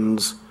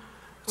weapons.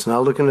 It's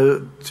not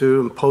looking to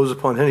impose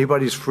upon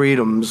anybody's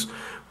freedoms,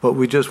 but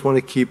we just want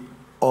to keep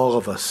all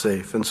of us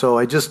safe. And so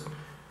I just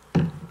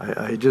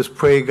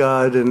pray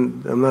God,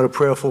 and I'm not a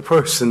prayerful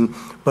person,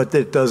 but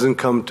it doesn't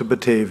come to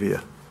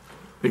Batavia.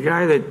 The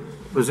guy that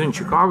was in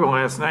Chicago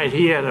last night,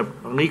 he had a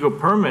legal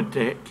permit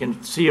to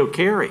conceal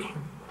carry.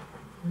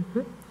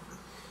 Mm-hmm.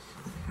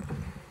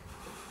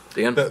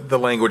 The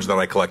language that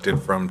I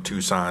collected from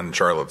Tucson,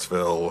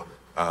 Charlottesville,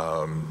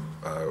 a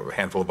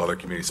handful of other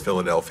communities,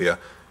 Philadelphia,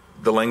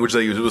 the language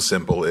they used was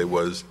simple. It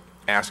was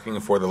asking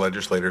for the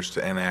legislators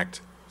to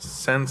enact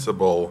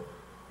sensible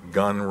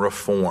gun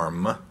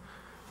reform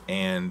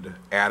and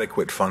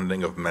adequate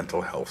funding of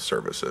mental health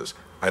services.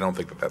 I don't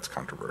think that that's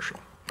controversial.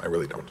 I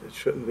really don't. It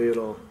shouldn't be at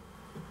all.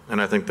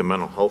 And I think the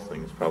mental health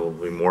thing is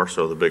probably more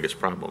so the biggest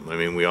problem. I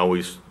mean, we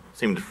always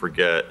seem to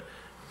forget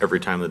every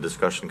time the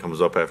discussion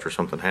comes up after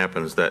something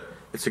happens that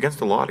it's against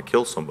the law to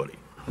kill somebody.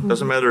 It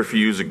doesn't matter if you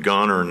use a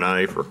gun or a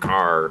knife or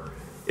car,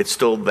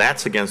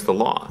 that's against the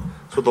law.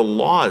 So the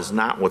law is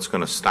not what's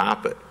going to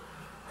stop it.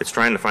 It's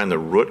trying to find the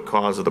root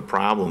cause of the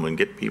problem and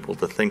get people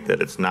to think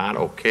that it's not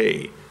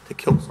okay to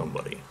kill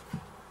somebody.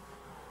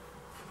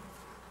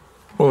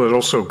 Well, it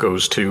also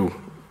goes to,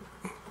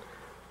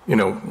 you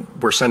know,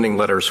 we're sending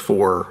letters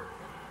for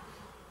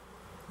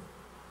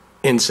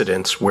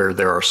incidents where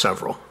there are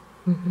several.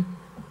 Mm-hmm.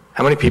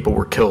 How many people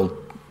were killed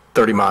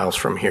 30 miles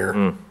from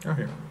here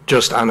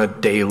just on a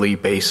daily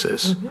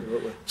basis?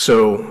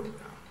 Mm-hmm.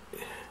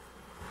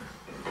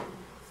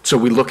 So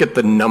we look at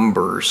the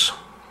numbers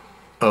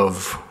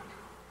of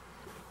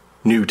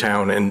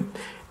Newtown,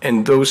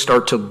 and those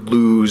start to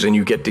lose, and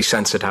you get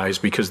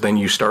desensitized because then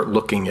you start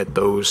looking at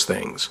those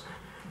things,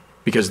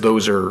 because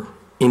those are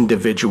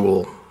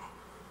individual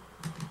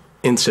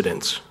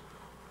incidents,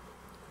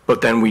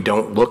 but then we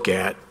don't look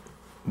at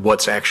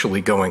what's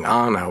actually going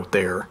on out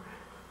there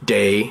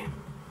day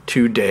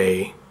to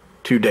day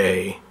to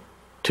day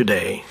to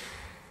day.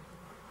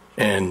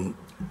 And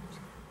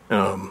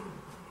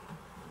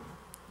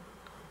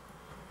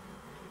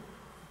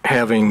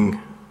having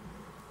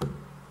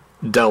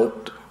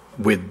dealt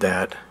with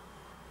that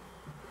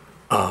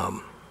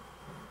on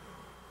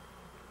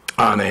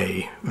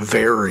a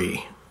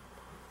very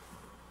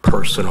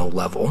personal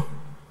level,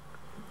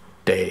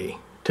 day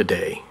to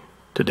day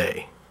to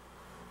day,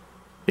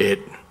 it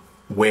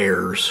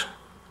wears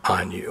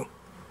on you.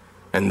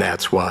 And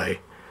that's why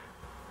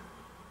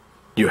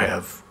you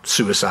have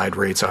suicide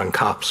rates on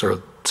cops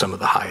are some of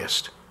the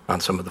highest on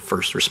some of the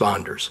first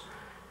responders,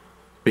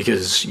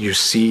 because you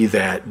see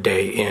that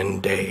day in,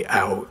 day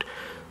out.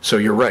 So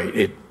you're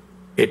right,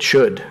 it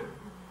should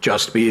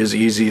just be as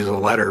easy as a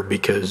letter,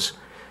 because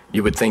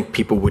you would think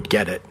people would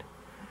get it.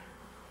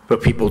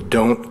 But people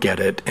don't get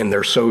it, and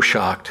they're so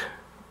shocked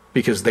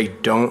because they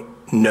don't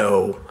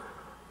know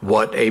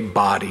what a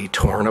body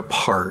torn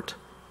apart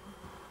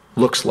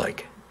looks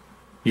like.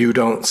 You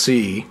don't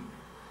see,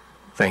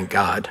 thank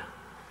God,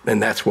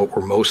 and that's what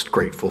we're most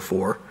grateful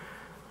for,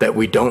 that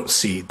we don't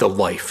see the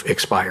life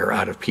expire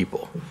out of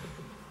people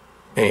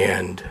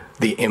and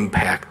the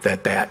impact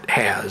that that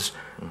has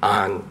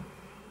on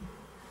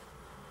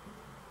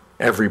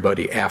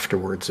everybody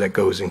afterwards that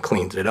goes and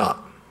cleans it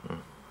up.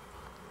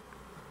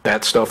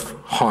 That stuff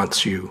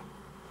haunts you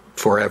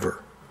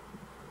forever.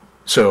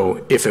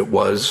 So if it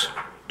was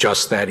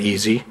just that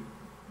easy,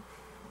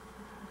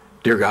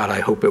 dear God,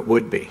 I hope it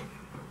would be.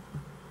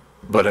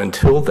 But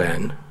until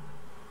then,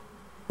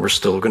 we're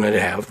still going to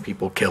have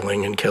people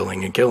killing and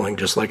killing and killing,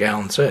 just like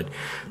Alan said.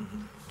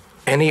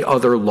 Any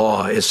other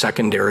law is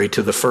secondary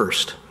to the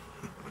first.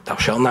 Thou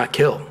shalt not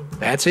kill.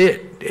 That's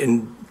it.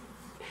 And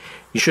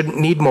you shouldn't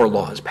need more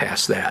laws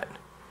past that.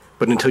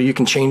 But until you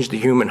can change the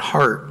human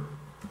heart,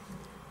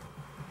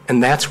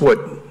 and that's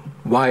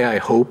why I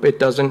hope it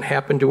doesn't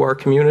happen to our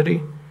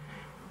community,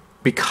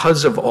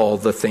 because of all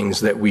the things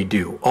that we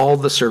do, all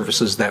the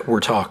services that we're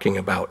talking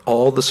about,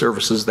 all the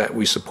services that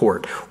we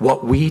support,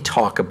 what we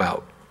talk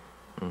about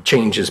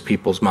changes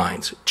people's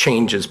minds,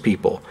 changes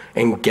people,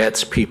 and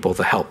gets people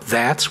the help.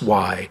 That's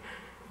why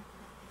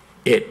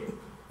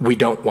we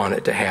don't want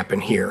it to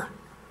happen here.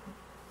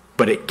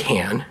 But it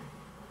can,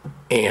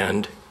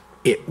 and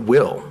it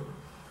will.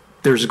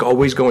 There's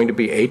always going to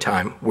be a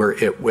time where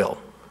it will.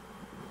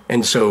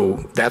 And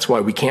so that's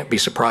why we can't be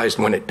surprised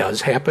when it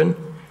does happen.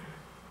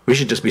 We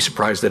should just be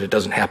surprised that it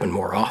doesn't happen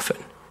more often.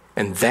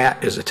 And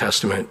that is a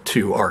testament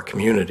to our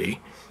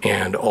community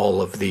and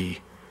all of the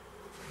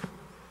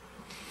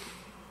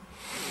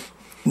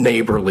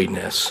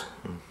neighborliness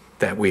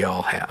that we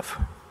all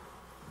have.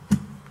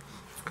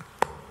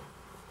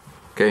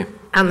 Okay.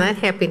 On that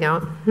happy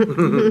note.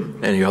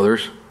 Any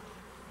others?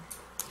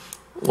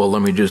 Well,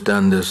 let me just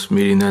end this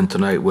meeting then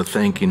tonight with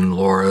thanking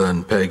Laura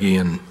and Peggy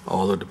and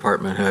all the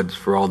department heads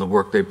for all the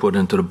work they put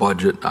into the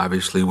budget.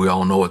 Obviously, we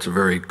all know it's a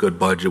very good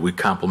budget. We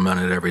compliment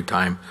it every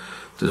time.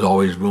 There's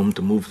always room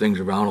to move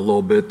things around a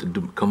little bit,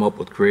 to come up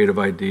with creative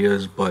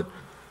ideas, but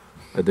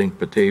I think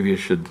Batavia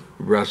should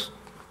rest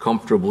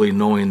comfortably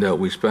knowing that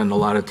we spend a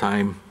lot of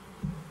time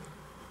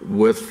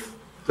with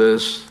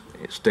this.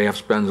 Staff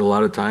spends a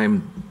lot of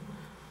time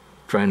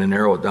trying to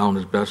narrow it down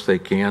as best they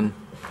can,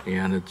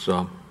 and it's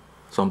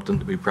something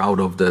to be proud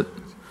of that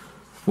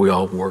we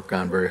all work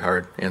on very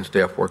hard and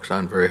staff works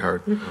on very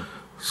hard.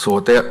 So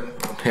with that,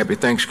 happy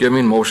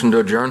Thanksgiving. Motion to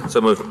adjourn.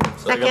 So moved.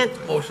 Second.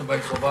 Motion by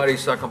Salvati,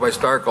 second by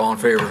Stark. All in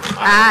favor?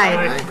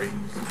 Aye.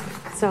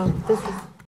 So this is.